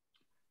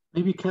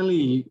 Maybe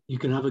Kellie, you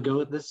can have a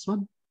go at this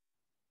one.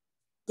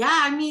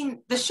 Yeah, I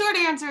mean, the short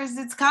answer is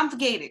it's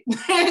complicated.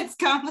 It's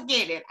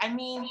complicated. I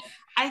mean,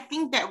 I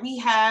think that we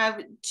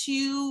have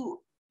two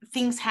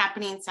things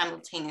happening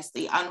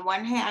simultaneously. On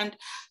one hand,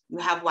 you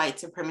have white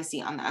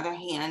supremacy. On the other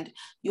hand,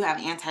 you have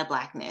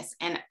anti-Blackness.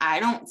 And I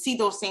don't see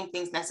those same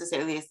things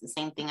necessarily as the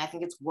same thing. I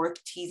think it's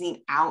worth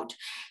teasing out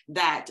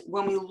that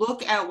when we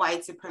look at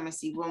white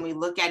supremacy, when we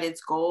look at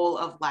its goal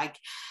of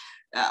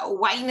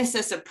whiteness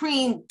as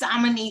supreme,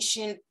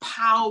 domination,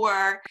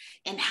 power,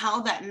 and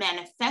how that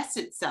manifests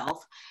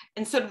itself,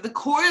 and sort of the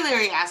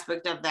corollary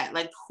aspect of that,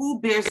 like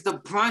who bears the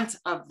brunt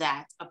of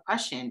that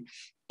oppression,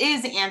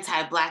 is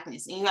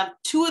anti-Blackness. And you have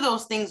two of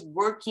those things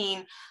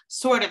working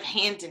sort of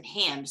hand in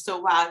hand. So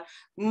while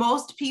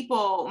most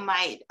people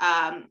might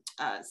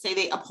say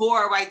they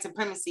abhor white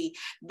supremacy,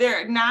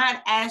 they're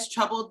not as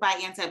troubled by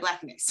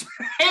anti-Blackness,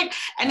 right?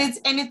 And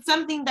it's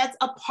something that's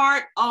a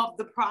part of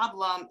the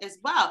problem as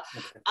well.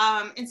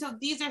 Okay. And so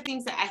these are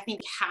things that I think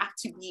have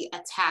to be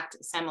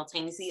attacked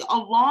simultaneously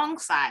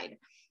alongside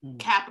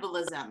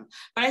capitalism.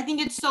 But I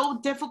think it's so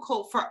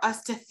difficult for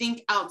us to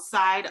think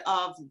outside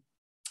of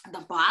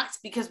the box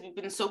because we've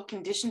been so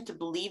conditioned to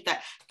believe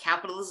that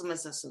capitalism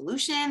is a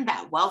solution,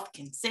 that wealth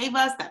can save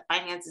us, that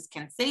finances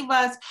can save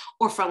us,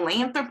 or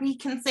philanthropy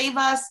can save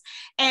us.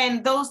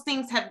 And those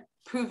things have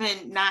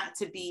proven not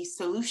to be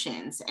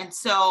solutions. And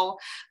so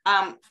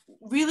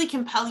really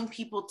compelling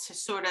people to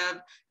sort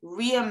of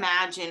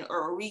reimagine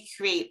or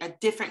recreate a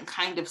different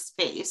kind of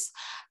space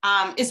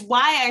is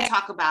why I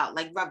talk about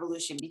like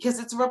revolution, because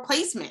it's a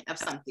replacement of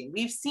something.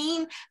 We've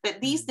seen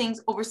that these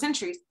things over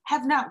centuries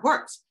have not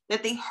worked,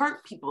 that they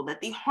hurt people,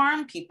 that they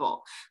harm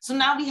people. So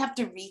now we have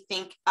to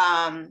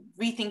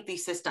rethink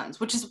these systems,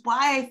 which is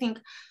why I think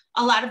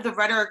a lot of the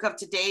rhetoric of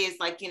today is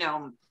like,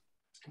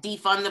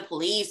 defund the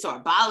police or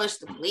abolish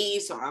the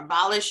police or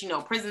abolish,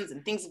 prisons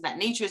and things of that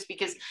nature, is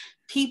because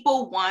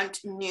people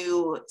want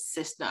new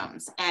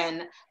systems.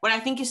 And what I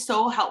think is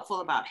so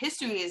helpful about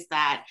history is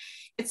that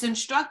it's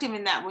instructive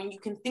in that when you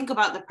can think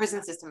about the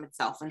prison system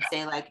itself and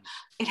say, like,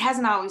 it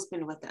hasn't always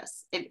been with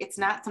us. It's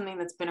not something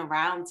that's been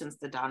around since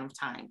the dawn of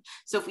time.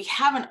 So if we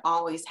haven't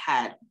always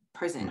had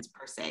prisons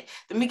per se,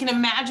 then we can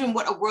imagine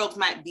what a world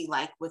might be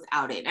like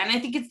without it. And I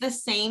think it's the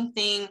same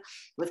thing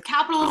with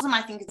capitalism.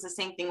 I think it's the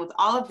same thing with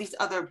all of these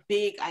other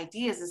big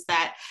ideas, is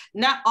that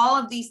not all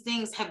of these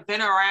things have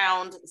been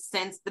around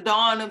since the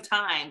dawn of time.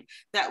 time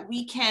that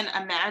we can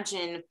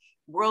imagine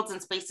worlds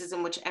and spaces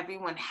in which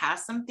everyone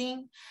has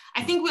something.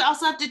 I think we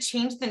also have to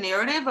change the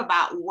narrative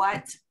about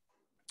what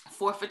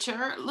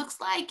forfeiture looks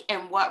like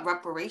and what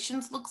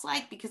reparations looks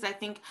like, because I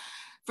think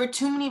for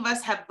too many of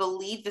us have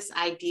believed this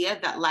idea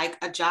that like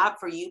a job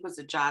for you was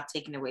a job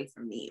taken away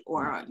from me,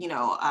 or, you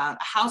know, a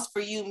house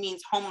for you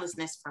means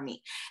homelessness for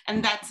me.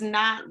 And that's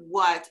not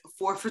what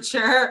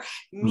forfeiture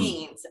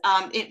means.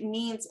 It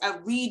means a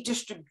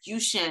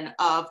redistribution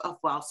of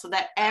wealth so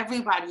that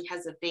everybody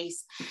has a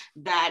base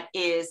that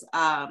is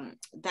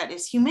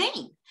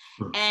humane.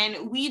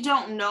 And we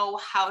don't know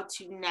how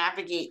to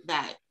navigate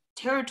that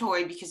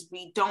territory because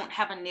we don't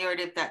have a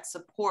narrative that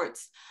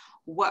supports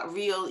what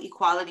real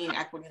equality and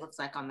equity looks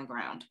like on the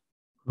ground.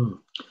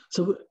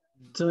 So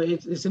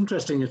it's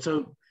interesting.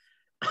 So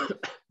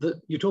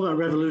you talk about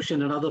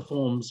revolution and other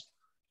forms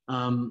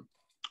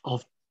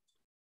of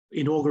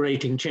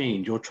inaugurating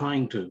change or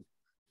trying to.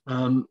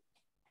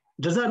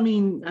 Does that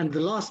mean, and the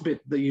last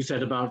bit that you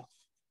said about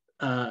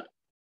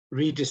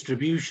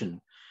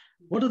redistribution,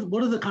 what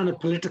are the kind of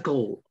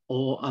political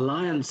or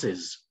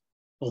alliances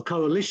or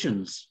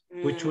coalitions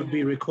which would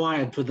be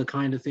required for the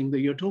kind of thing that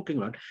you're talking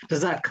about?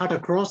 Does that cut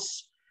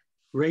across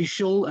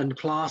racial and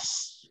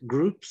class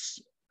groups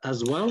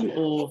as well?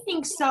 Or I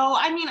think so.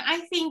 I mean, I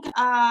think,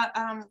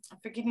 I'm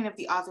forgetting of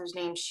the author's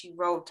name. She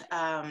wrote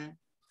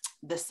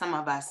The Sum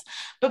of Us.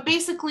 But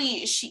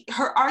basically,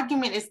 her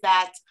argument is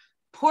that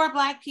poor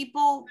Black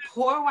people,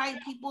 poor white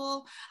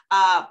people,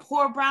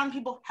 poor brown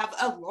people have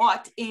a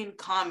lot in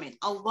common.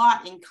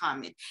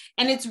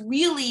 And it's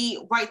really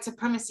white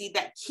supremacy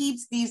that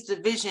keeps these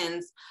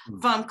divisions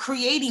from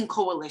creating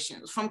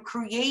coalitions, from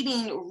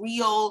creating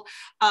real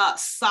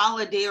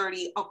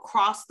solidarity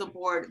across the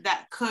board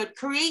that could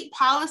create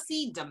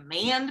policy,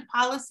 demand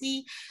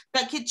policy,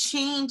 that could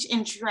change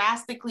and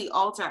drastically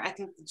alter, I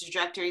think, the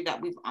trajectory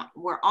that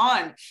we're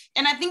on.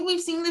 And I think we've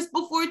seen this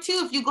before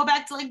too. If you go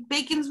back to like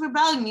Bacon's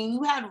Rebellion,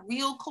 you had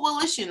real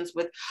coalitions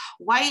with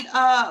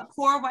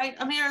poor white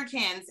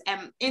Americans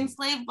and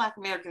enslaved Black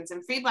Americans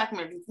and free Black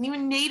Americans and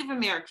even Native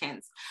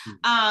Americans.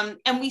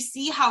 And we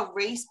see how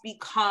race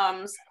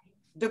becomes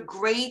the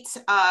great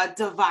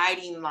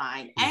dividing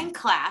line, and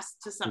class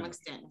to some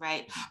extent,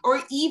 right?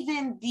 Or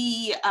even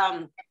the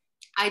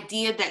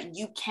idea that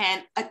you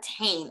can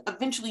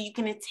eventually you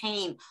can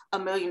attain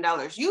 $1 million.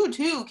 You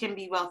too can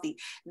be wealthy.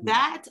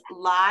 That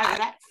lie,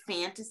 that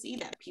fantasy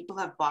that people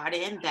have bought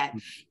in, that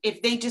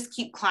if they just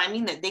keep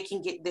climbing, that they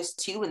can get this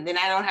too, and then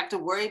I don't have to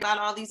worry about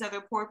all these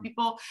other poor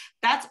people,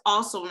 that's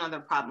also another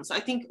problem. So I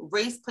think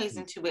race plays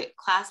into it,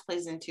 class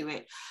plays into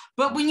it.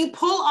 But when you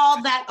pull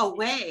all that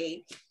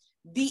away,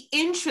 the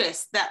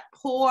interest that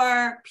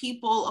poor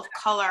people of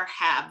color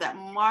have, that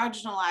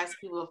marginalized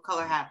people of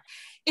color have,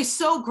 is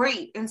so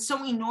great and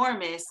so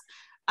enormous.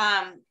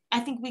 I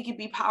think we could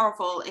be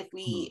powerful if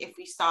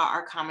we saw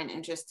our common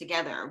interests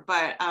together.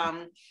 But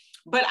I'm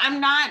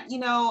not,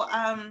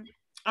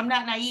 I'm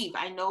not naive.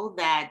 I know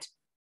that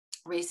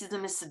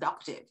racism is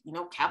seductive.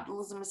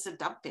 Capitalism is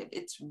seductive.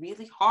 It's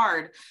really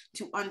hard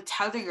to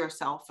untether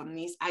yourself from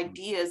these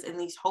ideas and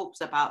these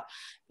hopes about,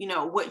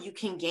 what you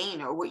can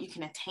gain or what you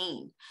can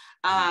attain.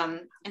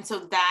 And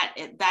so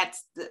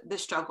that's the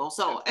struggle.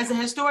 So as a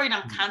historian,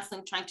 I'm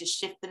constantly trying to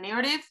shift the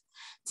narrative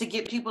to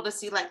get people to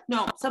see, like,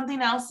 no,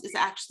 something else is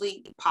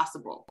actually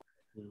possible.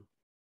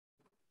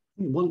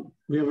 Well,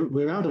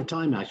 we're out of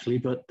time actually,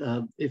 but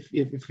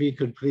if we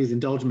could please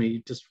indulge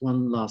me just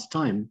one last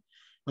time.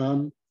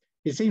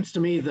 It seems to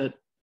me that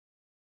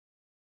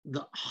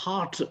the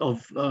heart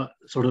of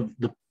sort of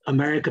the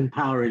American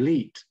power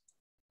elite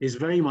is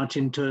very much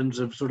in terms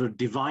of sort of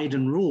divide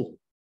and rule.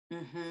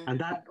 And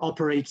that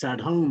operates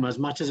at home as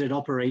much as it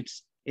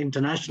operates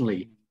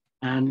internationally.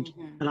 And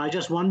I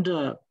just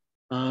wonder,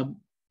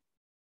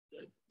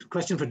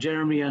 question for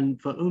Jeremy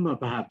and for Uma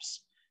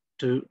perhaps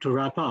to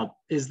wrap up,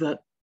 is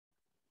that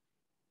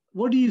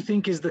what do you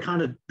think is the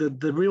kind of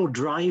the real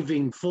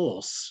driving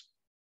force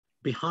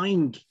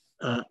behind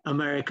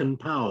American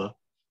power,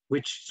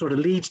 which sort of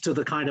leads to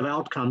the kind of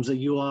outcomes that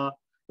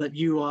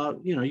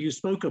you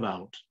spoke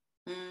about?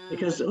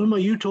 Because Uma,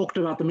 you talked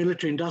about the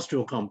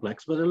military-industrial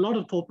complex, but a lot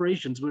of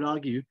corporations would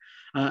argue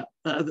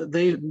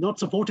they're not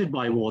supported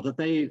by war, that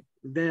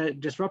they're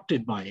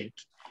disrupted by it.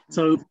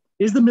 So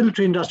is the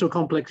military-industrial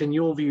complex, in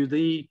your view,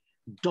 the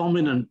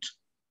dominant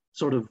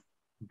sort of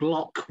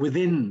block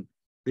within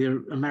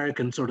the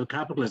American sort of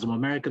capitalism,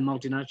 American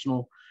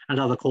multinational and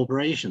other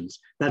corporations,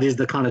 that is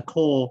the kind of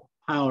core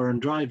power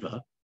and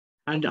driver?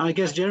 And I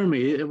guess,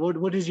 Jeremy,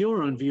 what is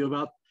your own view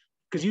about,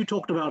 because you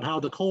talked about how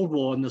the Cold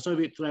War and the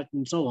Soviet threat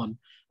and so on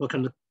were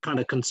kind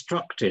of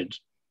constructed.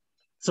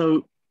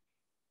 So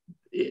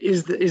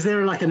is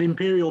there like an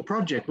imperial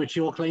project, which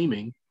you're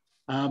claiming,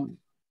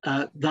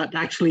 that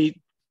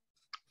actually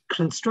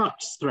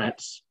constructs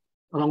threats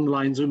along the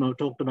lines Uma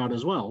talked about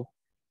as well,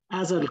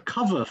 as a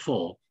cover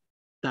for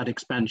that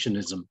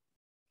expansionism,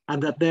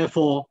 and that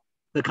therefore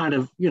the kind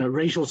of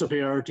racial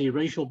superiority,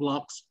 racial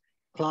blocks,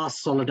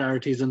 class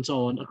solidarities and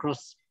so on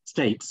across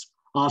states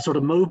are sort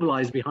of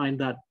mobilized behind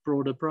that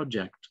broader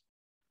project?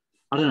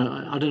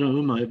 I don't know,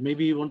 Uma,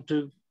 maybe you want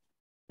to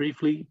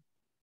briefly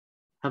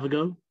have a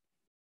go?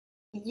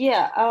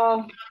 Yeah,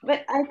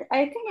 but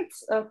I think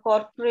it's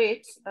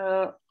corporates.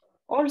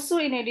 Also,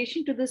 in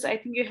addition to this, I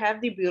think you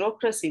have the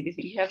bureaucracy.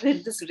 You have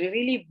this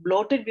really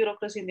bloated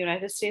bureaucracy in the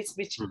United States,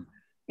 which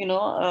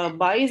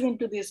buys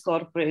into these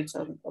corporates.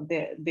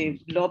 They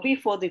lobby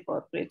for the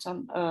corporates,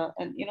 and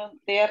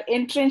they are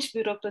entrenched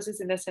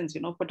bureaucracies in a sense.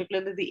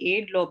 Particularly the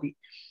aid lobby.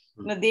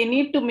 They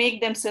need to make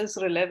themselves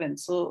relevant.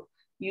 So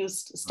you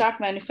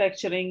start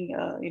manufacturing,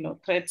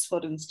 threats,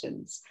 for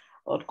instance,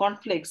 or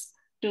conflicts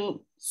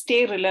to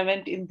stay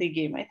relevant in the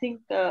game. I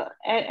think,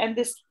 and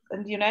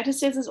the United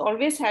States has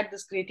always had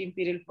this great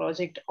imperial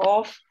project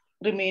of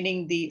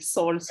remaining the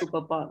sole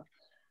superpower.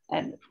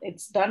 And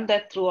it's done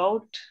that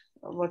throughout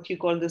what you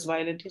call this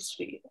violent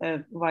history,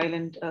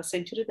 violent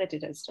century that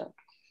it has done.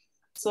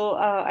 So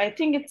I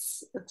think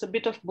it's a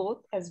bit of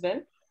both as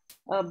well.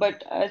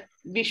 But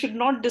we should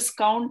not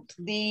discount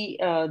the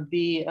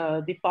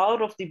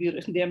power of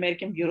the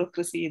American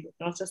bureaucracy,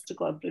 not just the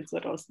corporates,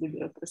 but also the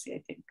bureaucracy,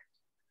 I think.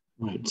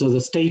 Right. So the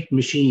state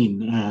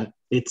machine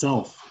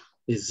itself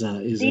is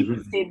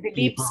the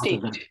deep part state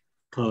of that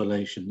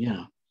correlation.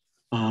 Yeah.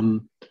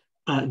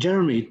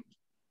 Jeremy,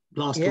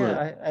 last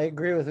word. I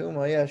agree with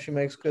Uma. Yeah, she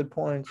makes good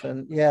points.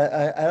 And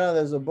yeah, I know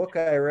there's a book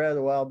I read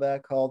a while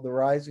back called The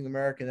Rising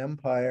American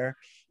Empire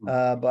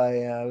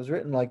it was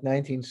written like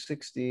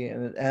 1960,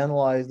 and it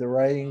analyzed the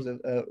writings of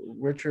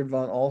Richard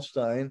von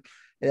Ulstein.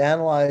 It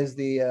analyzed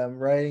the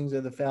writings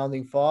of the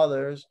founding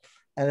fathers,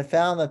 and it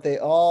found that they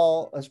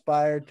all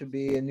aspired to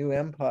be a new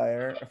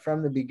empire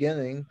from the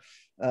beginning.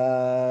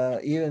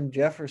 Even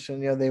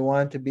Jefferson, they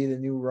wanted to be the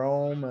new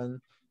Rome.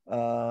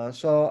 And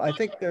so I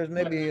think there's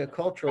maybe a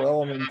cultural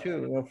element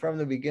too, from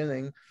the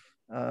beginning,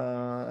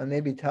 and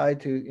maybe tied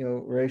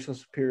to, racial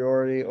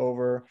superiority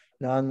over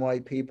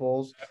non-white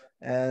peoples.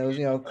 And it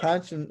was,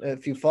 constant.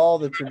 If you follow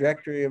the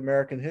trajectory of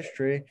American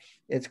history,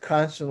 it's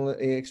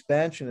constantly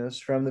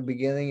expansionist from the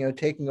beginning,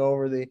 taking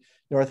over the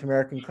North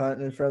American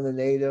continent from the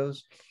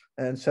natives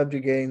and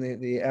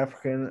subjugating the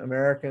African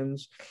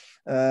Americans,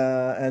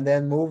 and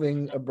then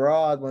moving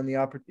abroad when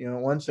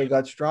once they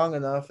got strong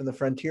enough and the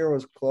frontier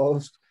was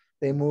closed,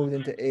 they moved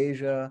into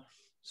Asia.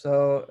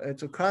 So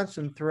it's a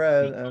constant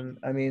thread. And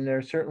I mean,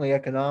 there's certainly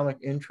economic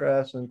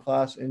interests and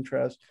class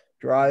interests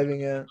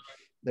driving it.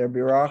 There are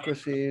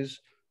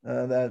bureaucracies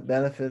that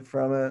benefit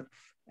from it.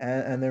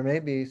 And there may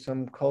be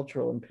some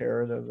cultural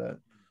imperative that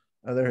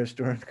other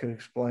historians could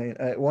explain.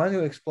 One who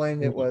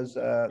explained it was,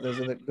 there's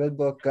a good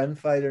book,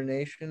 Gunfighter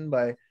Nation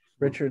by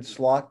Richard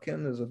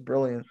Slotkin. There's a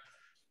brilliant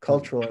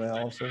cultural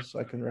analysis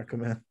I can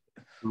recommend.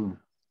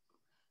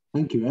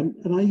 Thank you.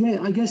 And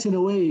I guess in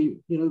a way,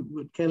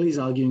 what Kellie's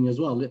arguing as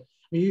well,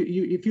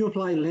 if you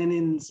apply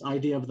Lenin's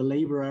idea of the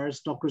labor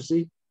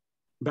aristocracy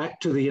back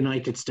to the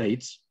United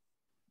States,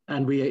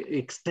 and we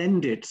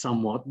extend it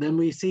somewhat, then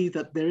we see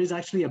that there is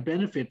actually a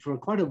benefit for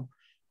quite a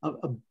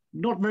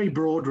not very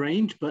broad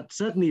range, but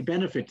certainly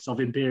benefits of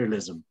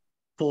imperialism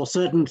for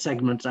certain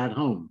segments at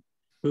home,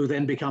 who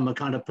then become a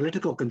kind of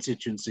political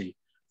constituency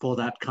for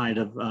that kind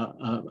of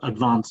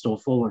advanced or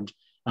forward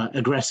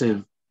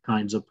aggressive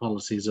kinds of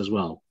policies as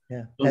well.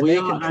 Yeah, but and they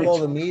control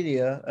the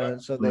media,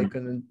 so they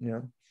can,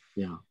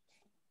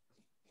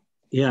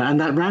 Yeah,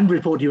 and that Rand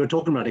report you were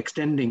talking about,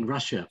 extending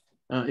Russia,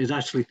 is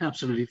actually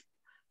absolutely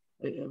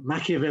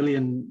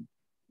Machiavellian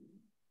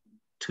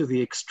to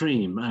the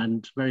extreme,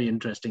 and very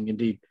interesting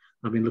indeed.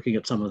 I've been looking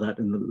at some of that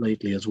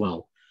lately as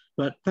well.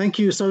 But thank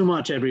you so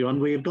much, everyone.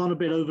 We've gone a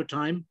bit over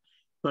time,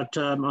 but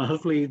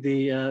hopefully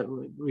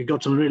we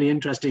got some really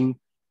interesting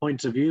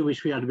points of view.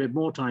 Wish we had a bit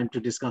more time to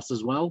discuss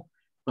as well.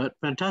 But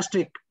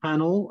fantastic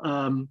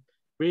panel,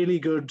 really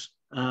good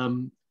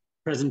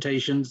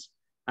presentations,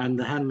 and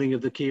the handling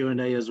of the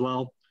Q&A as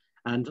well.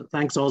 And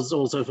thanks Oz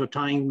also for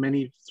tying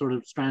many sort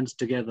of strands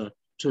together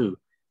too.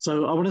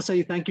 So I want to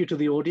say thank you to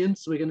the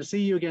audience. We're going to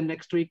see you again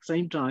next week,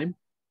 same time.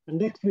 And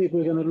next week,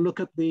 we're going to look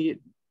at the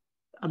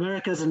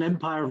America as an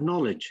empire of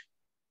knowledge.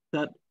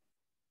 That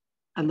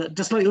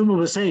just like Uma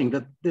was saying,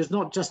 that there's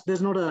not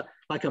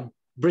like a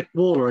brick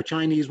wall or a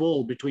Chinese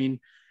wall between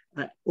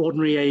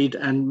ordinary aid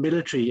and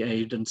military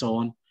aid and so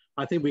on.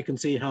 I think we can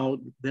see how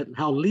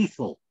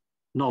lethal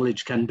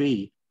knowledge can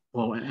be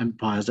for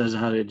empires as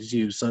how it is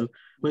used. So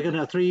we're going to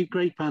have three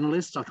great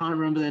panelists. I can't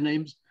remember their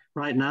names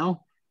right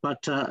now,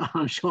 but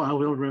I'm sure I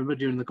will remember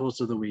during the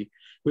course of the week.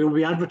 We will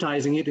be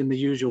advertising it in the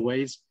usual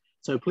ways.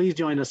 So please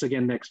join us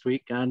again next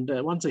week. And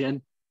once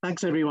again,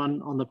 thanks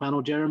everyone on the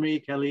panel, Jeremy,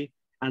 Kellie,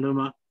 and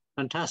Uma.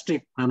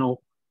 Fantastic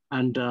panel.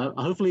 And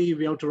hopefully you'll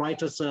be able to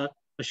write us a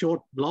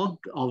short blog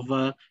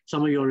of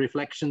some of your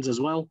reflections as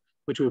well,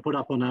 which we'll put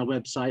up on our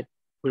website.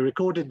 We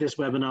recorded this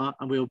webinar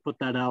and we'll put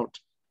that out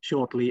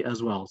shortly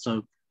as well.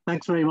 So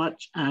thanks very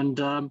much,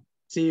 and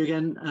see you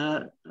again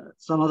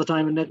some other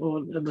time,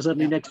 or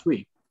certainly next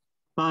week.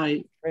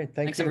 Bye. Great,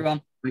 thanks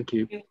everyone. Thank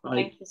you.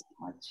 Thank you so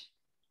much.